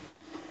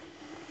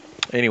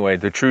 Anyway,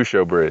 the true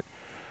showbread.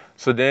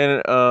 So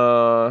then,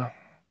 so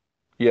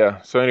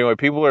anyway,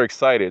 people are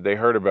excited. They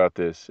heard about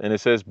this. And it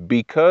says,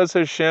 because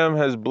Hashem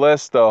has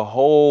blessed the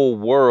whole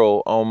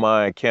world on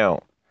my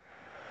account.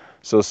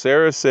 So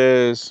Sarah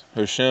says,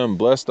 Hashem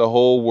blessed the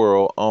whole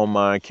world on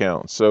my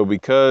account. So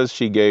because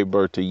she gave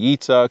birth to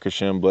Yitzhak,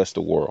 Hashem blessed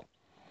the world.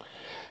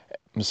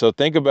 So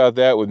think about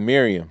that with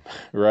Miriam,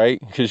 right?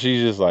 Because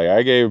she's just like,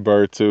 I gave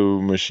birth to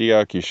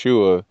Mashiach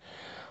Yeshua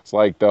It's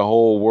like the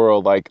whole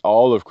world, like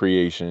all of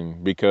creation,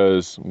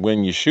 because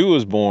when Yeshua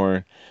is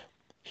born,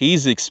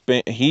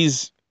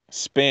 he's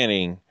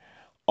spanning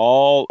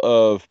all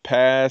of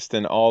past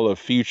and all of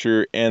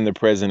future and the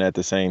present at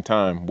the same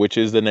time, which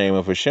is the name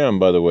of Hashem,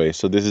 by the way.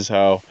 So this is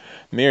how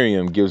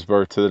Miriam gives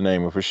birth to the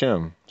name of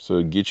Hashem.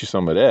 So get you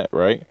some of that,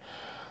 right?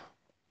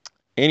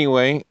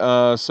 Anyway,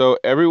 so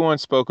everyone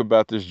spoke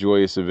about this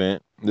joyous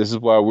event. This is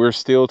why we're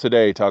still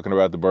today talking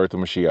about the birth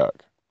of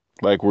Mashiach.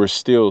 Like, we're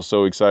still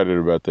so excited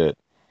about that.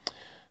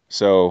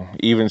 So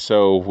even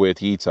so with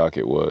Yitzhak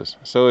it was.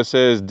 So it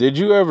says, did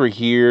you ever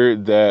hear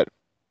that?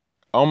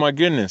 Oh my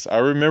goodness, I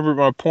remembered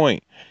my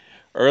point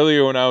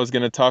earlier when I was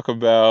going to talk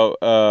about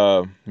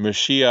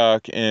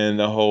Mashiach and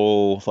the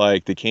whole,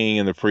 like, the king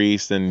and the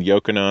priest and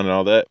Yochanan and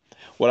all that.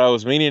 What I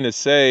was meaning to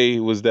say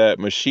was that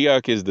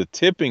Mashiach is the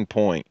tipping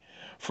point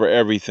for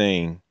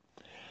everything.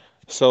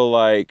 So,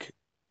 like,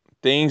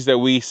 things that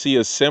we see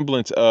a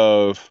semblance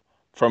of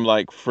from,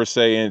 like, for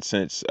say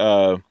instance,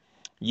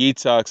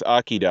 Yitzhak's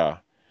Akedah.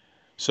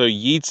 So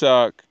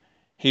Yitzhak,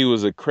 he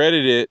was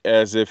accredited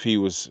as if he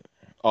was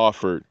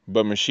offered,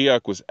 but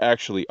Mashiach was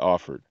actually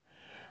offered.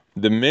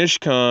 The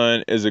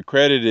Mishkan is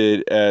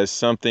accredited as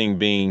something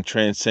being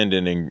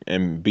transcendent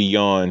and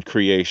beyond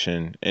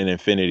creation and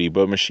infinity,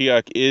 but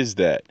Mashiach is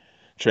that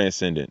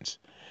transcendence.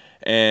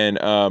 And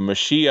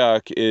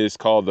Mashiach is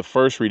called the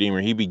first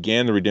Redeemer. He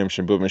began the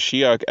redemption, but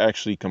Mashiach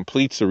actually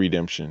completes the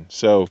redemption.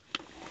 So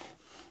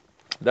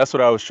that's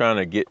what I was trying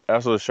to get.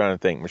 That's what I was trying to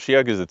think.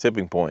 Mashiach is a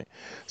tipping point.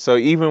 So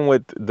even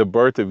with the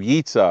birth of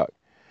Yitzhak,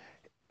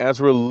 as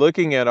we're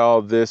looking at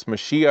all this,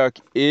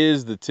 Mashiach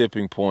is the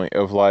tipping point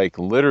of, like,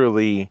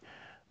 literally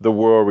the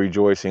world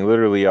rejoicing,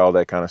 literally all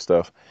that kind of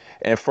stuff.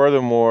 And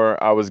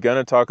furthermore, I was going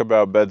to talk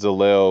about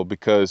Bezalel,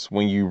 because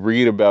when you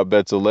read about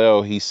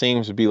Bezalel, he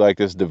seems to be like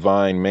this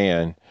divine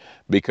man,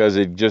 because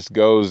it just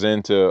goes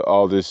into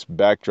all this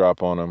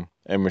backdrop on him.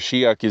 And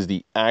Mashiach is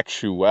the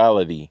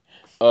actuality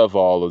of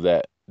all of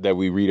that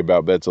we read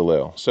about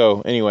Bezalel.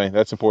 So anyway,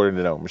 that's important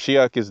to know.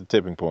 Mashiach is the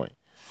tipping point.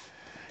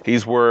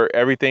 He's where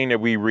everything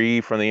that we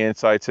read from the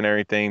insights and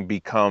everything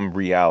become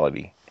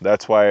reality.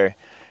 That's why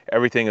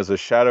everything is a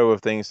shadow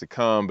of things to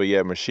come, but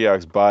yet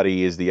Mashiach's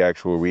body is the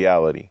actual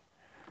reality.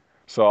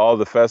 So all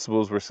the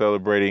festivals we're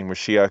celebrating,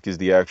 Mashiach is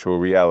the actual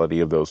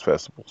reality of those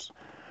festivals.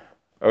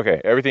 Okay,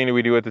 everything that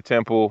we do at the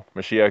temple,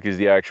 Mashiach is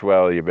the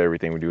actuality of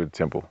everything we do at the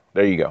temple.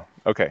 There you go.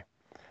 Okay,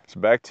 so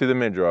back to the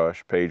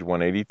Midrash, page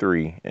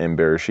 183 in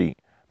Bereshit,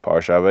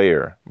 Parsha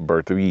Vayera,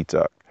 birth of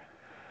Yitzhak.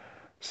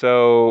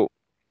 So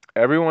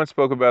everyone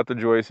spoke about the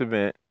joyous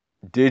event.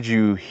 Did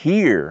you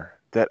hear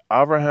that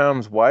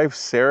Abraham's wife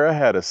Sarah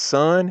had a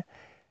son?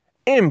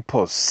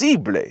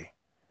 Impossible!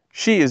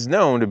 She is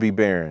known to be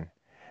barren,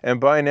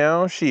 and by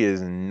now she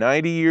is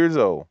 90 years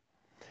old.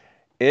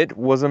 It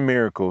was a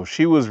miracle.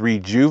 She was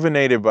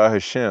rejuvenated by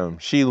Hashem.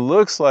 She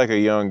looks like a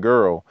young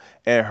girl,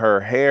 and her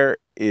hair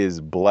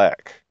is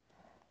black.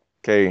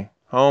 Okay,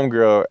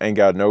 homegirl ain't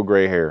got no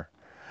gray hair.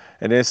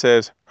 And it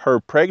says her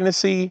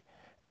pregnancy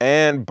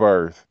and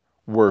birth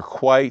were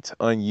quite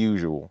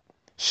unusual.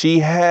 She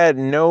had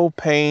no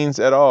pains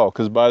at all.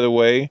 Because, by the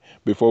way,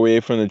 before we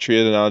ate from the tree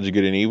of the knowledge of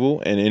good and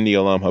evil and in the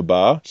Olam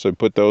Haba, so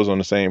put those on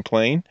the same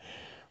plane,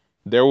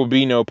 there will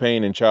be no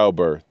pain in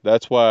childbirth.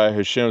 That's why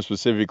Hashem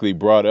specifically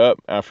brought up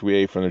after we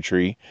ate from the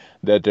tree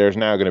that there's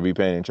now going to be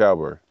pain in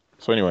childbirth.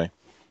 So anyway,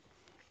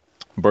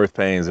 birth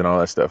pains and all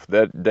that stuff,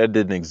 that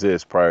didn't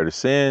exist prior to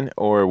sin,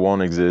 or it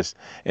won't exist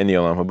in the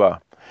Olam Haba.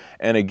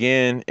 And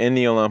again, in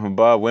the Olam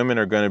Haba, women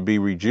are going to be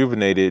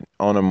rejuvenated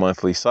on a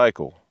monthly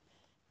cycle.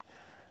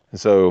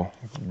 So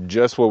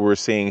just what we're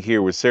seeing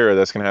here with Sarah,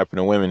 that's going to happen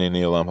to women in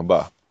the Olam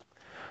Haba.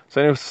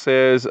 So it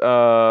says,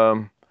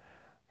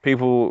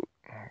 people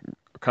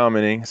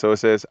commenting, so it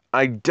says,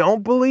 I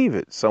don't believe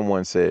it,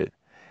 someone said.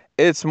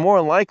 It's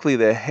more likely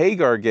that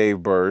Hagar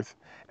gave birth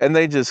and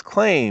they just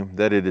claim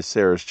that it is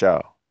Sarah's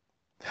child.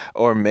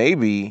 Or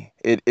maybe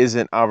it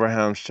isn't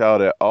Abraham's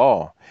child at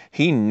all.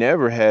 He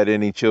never had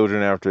any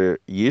children after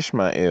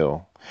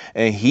Ishmael,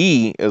 and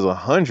he is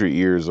 100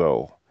 years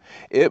old.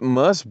 It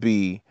must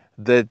be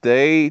that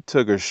they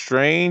took a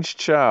strange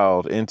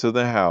child into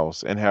the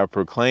house and have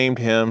proclaimed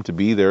him to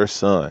be their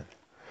son.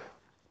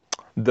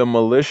 The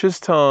malicious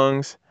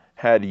tongues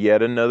had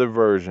yet another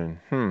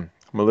version.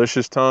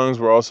 Malicious tongues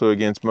were also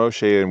against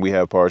Moshe, and we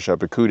have Parshat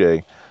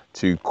Pekudei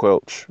to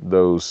quell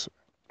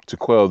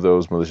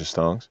those malicious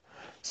tongues.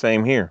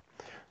 Same here.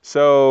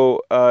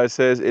 So it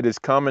says, it is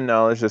common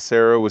knowledge that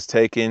Sarah was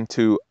taken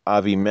to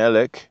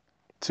Avimelech,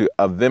 or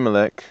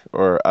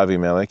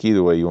Avimelech,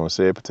 either way you want to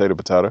say it,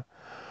 potato.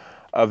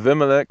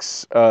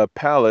 Avimelech's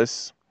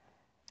palace,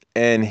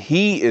 and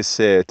he is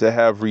said to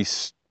have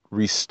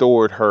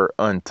restored her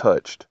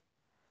untouched.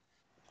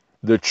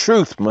 The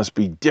truth must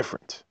be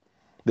different.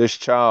 This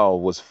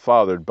child was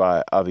fathered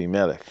by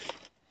Avimelech.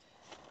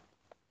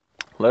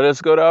 Let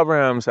us go to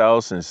Abraham's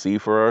house and see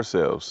for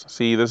ourselves.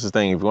 See, this is the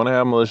thing. If you want to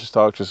have malicious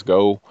talk, just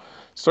go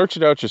search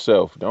it out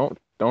yourself. Don't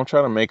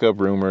try to make up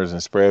rumors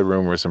and spread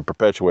rumors and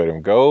perpetuate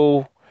them.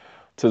 Go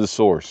to the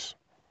source.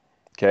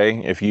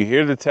 Okay, if you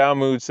hear the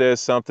Talmud says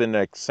something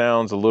that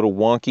sounds a little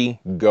wonky,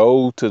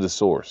 go to the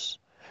source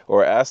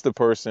or ask the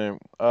person,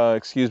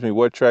 excuse me,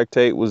 what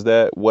tractate was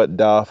that? What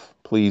daf?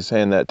 Please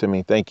hand that to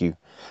me. Thank you.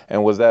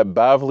 And was that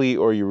Bavli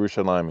or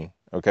Yerushalmi?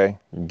 Okay,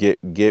 get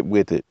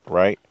with it,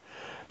 right?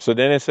 So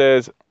then it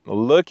says,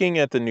 looking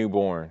at the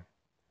newborn,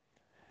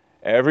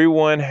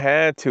 everyone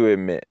had to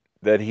admit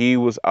that he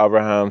was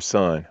Abraham's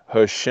son.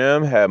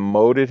 Hashem had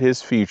molded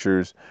his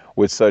features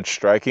with such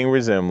striking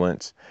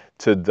resemblance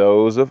to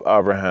those of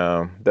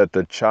Abraham that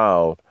the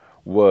child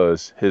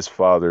was his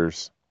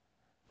father's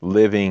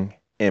living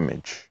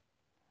image.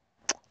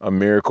 A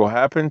miracle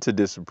happened to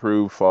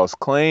disprove false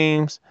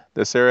claims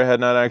that Sarah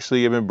had not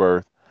actually given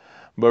birth,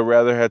 but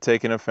rather had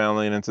taken a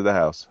foundling into the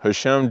house.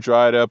 Hashem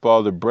dried up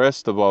all the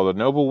breasts of all the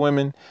noble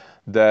women,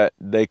 that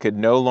they could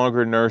no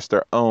longer nurse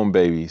their own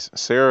babies.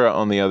 Sarah,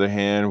 on the other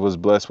hand, was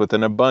blessed with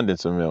an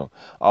abundance of milk.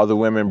 All the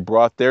women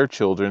brought their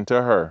children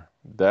to her.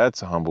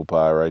 That's a humble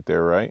pie right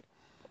there, right?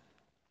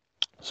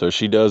 So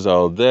she does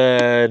all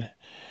that.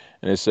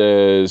 And it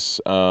says,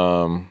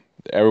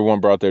 everyone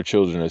brought their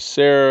children to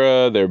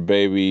Sarah, their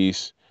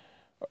babies.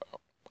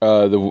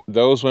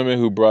 Those women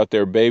who brought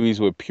their babies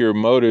with pure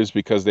motives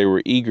because they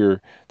were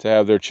eager to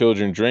have their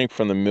children drink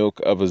from the milk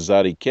of a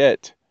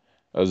Zadiket,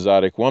 a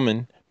Zodic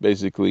woman,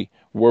 basically,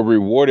 were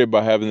rewarded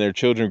by having their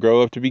children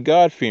grow up to be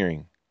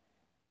God-fearing.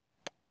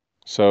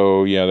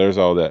 So, yeah, there's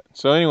all that.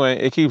 So, anyway,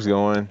 it keeps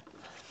going.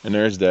 And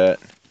there's that.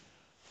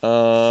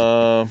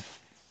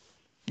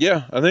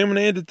 Yeah, I think I'm going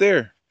to end it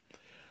there.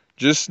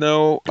 Just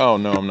know... Oh,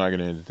 no, I'm not going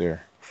to end it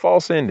there.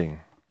 False ending.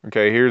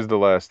 Okay, here's the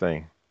last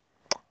thing.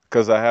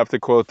 Because I have to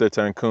quote the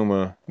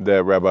Tanhuma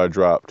that Rabbi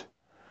dropped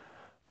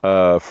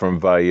from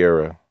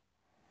Vayera.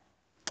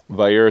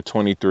 Vayera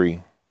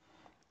 23.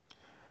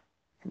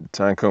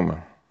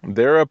 Tanhuma.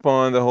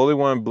 Thereupon the Holy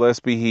One,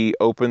 blessed be he,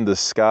 opened the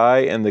sky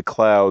and the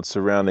clouds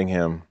surrounding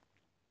him,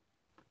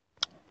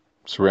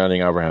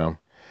 surrounding Abraham.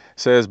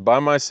 Says, by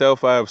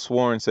myself I have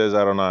sworn, says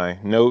Adonai.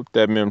 Note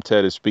that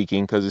Memtet is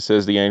speaking because it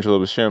says the angel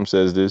of Hashem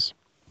says this,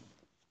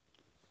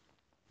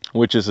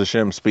 which is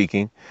Hashem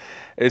speaking.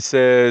 It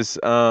says,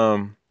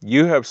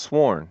 you have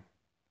sworn.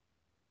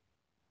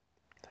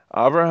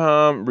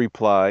 Abraham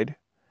replied,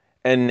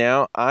 and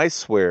now I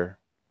swear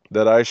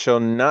that I shall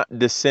not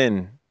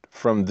descend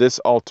from this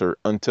altar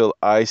until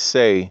I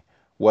say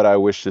what I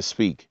wish to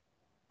speak.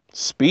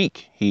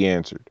 Speak, he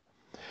answered.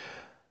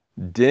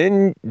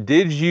 Did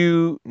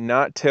you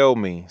not tell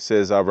me,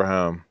 says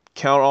Abraham,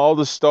 count all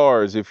the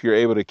stars if you're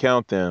able to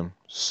count them,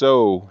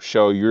 so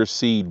shall your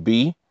seed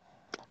be?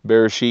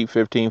 Bereshit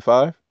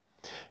 15:5.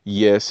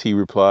 Yes, he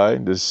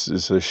replied. This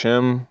is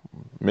Hashem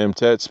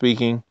Memtet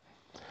speaking.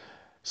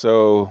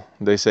 So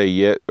they say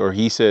yet, or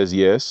he says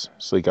yes.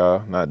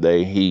 Slikah, not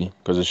they, he,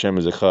 because Hashem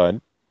is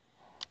Echad.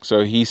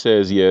 So he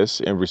says yes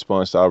in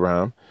response to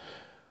Abraham.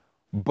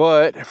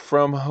 But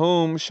from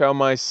whom shall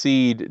my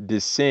seed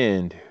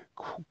descend?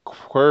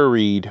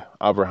 Queried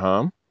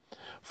Abraham.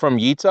 From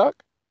Yitzhak?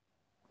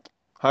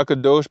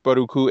 Hakadosh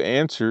Baruch Hu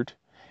answered,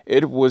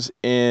 it was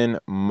in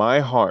my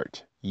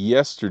heart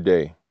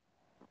yesterday.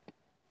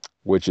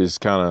 Which is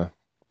kind of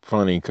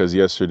funny because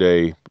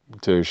yesterday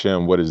to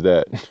Hashem, what is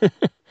that?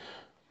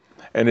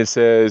 And it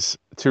says,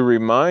 to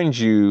remind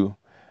you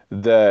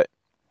that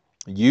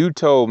you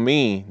told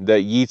me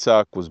that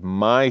Yitzhak was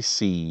my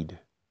seed.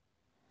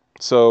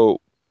 So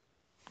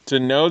to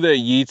know that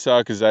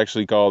Yitzhak is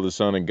actually called the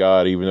son of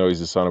God, even though he's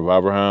the son of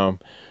Abraham,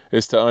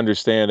 is to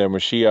understand that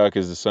Mashiach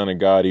is the son of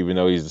God, even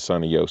though he's the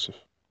son of Joseph.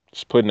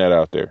 Just putting that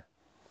out there.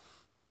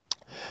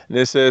 And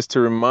it says,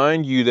 to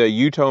remind you that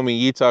you told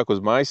me Yitzhak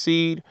was my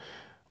seed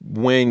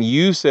when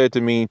you said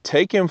to me,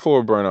 take him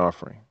for a burnt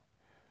offering.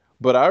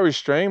 But I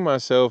restrained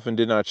myself and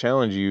did not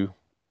challenge you.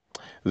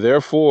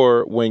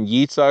 Therefore, when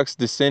Yitzhak's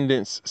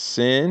descendants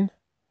sin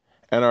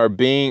and are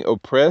being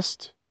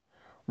oppressed,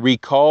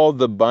 recall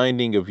the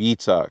binding of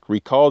Yitzhak.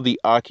 Recall the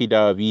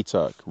Akedah of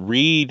Yitzhak.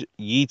 Read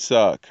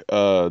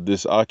Yitzhak,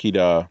 this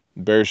Akedah,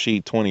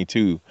 Bereshit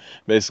 22.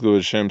 Basically what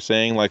Hashem's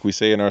saying, like we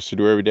say in our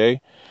Siddur every day.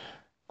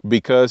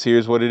 Because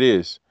here's what it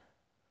is.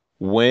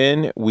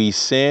 When we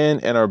sin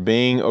and are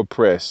being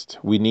oppressed,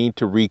 we need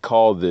to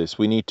recall this.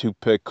 We need to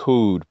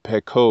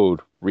pekod,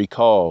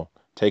 recall,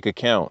 take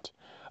account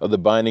of the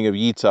binding of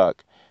Yitzhak.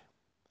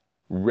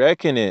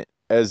 Reckon it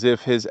as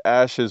if his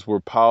ashes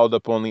were piled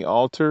up on the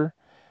altar,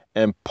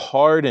 and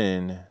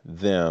pardon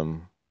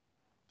them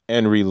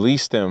and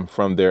release them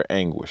from their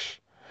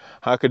anguish.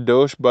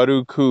 Hakadosh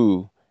Baruch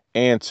Hu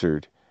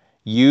answered,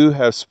 you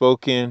have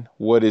spoken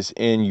what is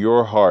in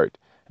your heart.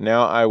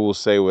 Now I will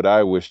say what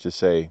I wish to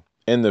say.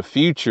 In the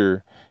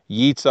future,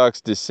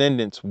 Yitzhak's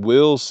descendants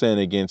will sin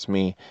against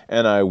me,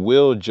 and I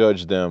will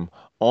judge them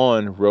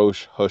on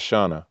Rosh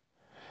Hashanah.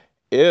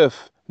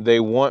 If they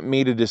want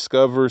me to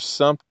discover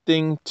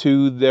something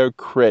to their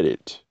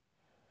credit,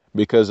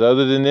 because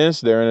other than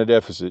this, they're in a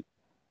deficit,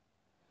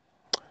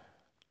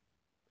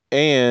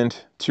 and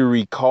to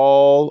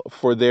recall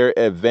for their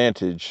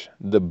advantage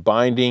the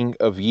binding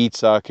of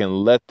Yitzhak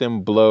and let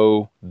them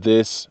blow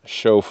this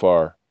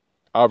shofar.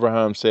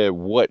 Abraham said,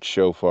 what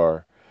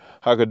shofar?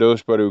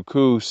 Hakadosh Baruch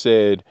Hu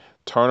said,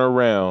 turn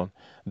around.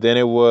 Then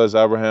it was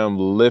Abraham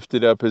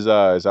lifted up his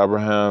eyes.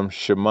 Abraham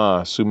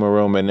Shema,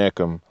 Sumarom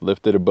Enekim,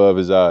 lifted above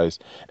his eyes,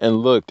 and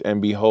looked,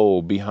 and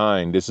behold,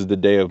 behind, this is the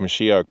day of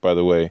Mashiach, by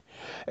the way,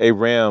 a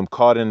ram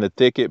caught in the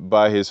thicket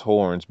by his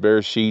horns.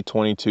 Bereshit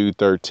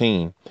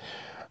 22:13.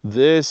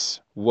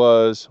 This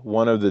was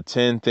one of the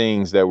 10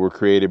 things that were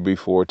created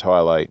before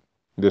twilight,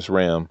 this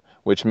ram,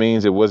 which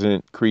means it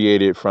wasn't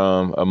created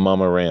from a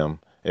mama ram.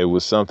 It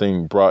was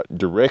something brought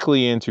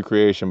directly into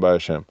creation by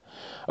Hashem.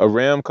 A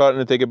ram caught in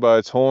the thicket by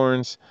its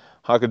horns.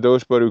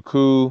 Hakadosh Baruch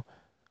Hu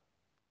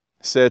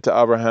said to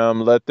Abraham,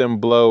 let them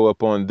blow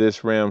upon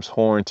this ram's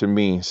horn to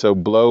me. So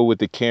blow with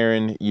the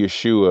Karen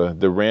Yeshua,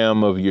 the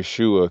ram of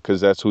Yeshua,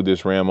 because that's who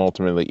this ram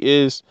ultimately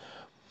is.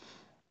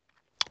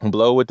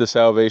 Blow with the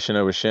salvation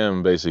of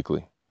Hashem,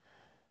 basically.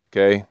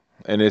 Okay?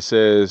 And it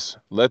says,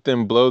 let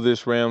them blow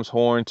this ram's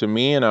horn to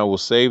me, and I will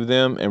save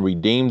them and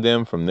redeem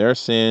them from their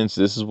sins.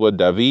 This is what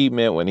David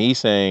meant when he's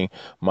saying,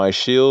 my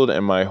shield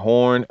and my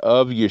horn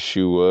of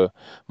Yeshua,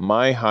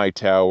 my high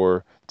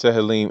tower,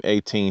 Tehillim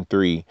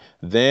 18:3.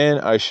 Then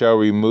I shall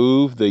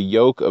remove the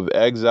yoke of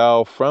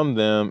exile from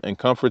them and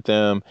comfort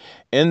them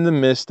in the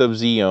midst of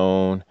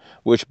Zion,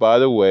 which, by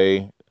the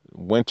way,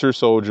 Winter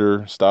Soldier,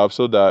 Stav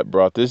Sodat,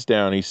 brought this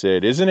down. He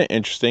said, isn't it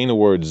interesting the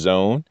word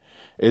zone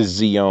is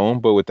Zion,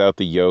 but without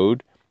the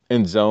yod,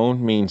 and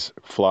zone means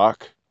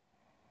flock.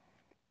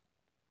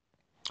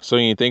 So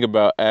when you think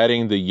about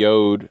adding the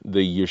yod,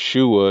 the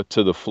Yeshua,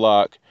 to the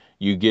flock,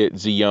 you get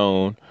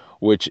Zion,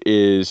 which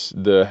is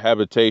the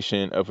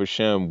habitation of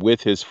Hashem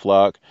with his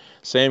flock.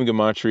 Same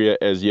gematria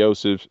as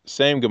Yosef,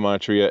 same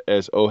gematria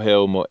as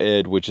Ohel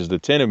Moed, which is the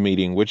tent of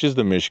meeting, which is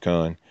the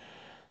Mishkan.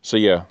 So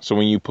yeah, so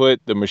when you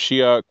put the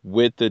Mashiach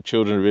with the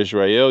children of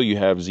Israel, you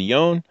have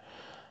Zion.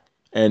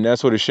 And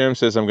that's what Hashem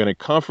says, I'm going to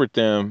comfort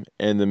them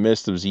in the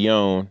midst of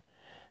Zion.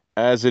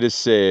 As it is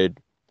said,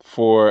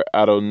 for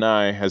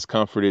Adonai has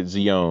comforted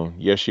Zion.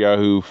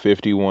 Yeshayahu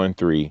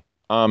 51:3.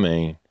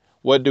 Amen.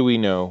 What do we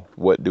know?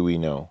 What do we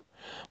know?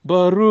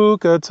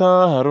 Baruch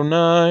atah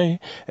Adonai,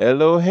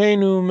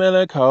 Eloheinu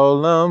melech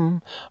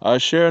haolam,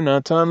 asher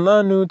natan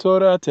lanu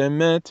Torat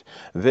emet,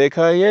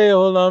 vekaye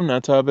olam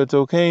nata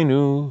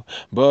betokenu.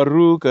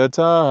 Baruch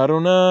atah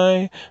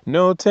Adonai,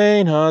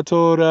 noten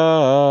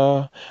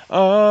haTorah.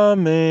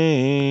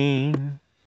 Amen.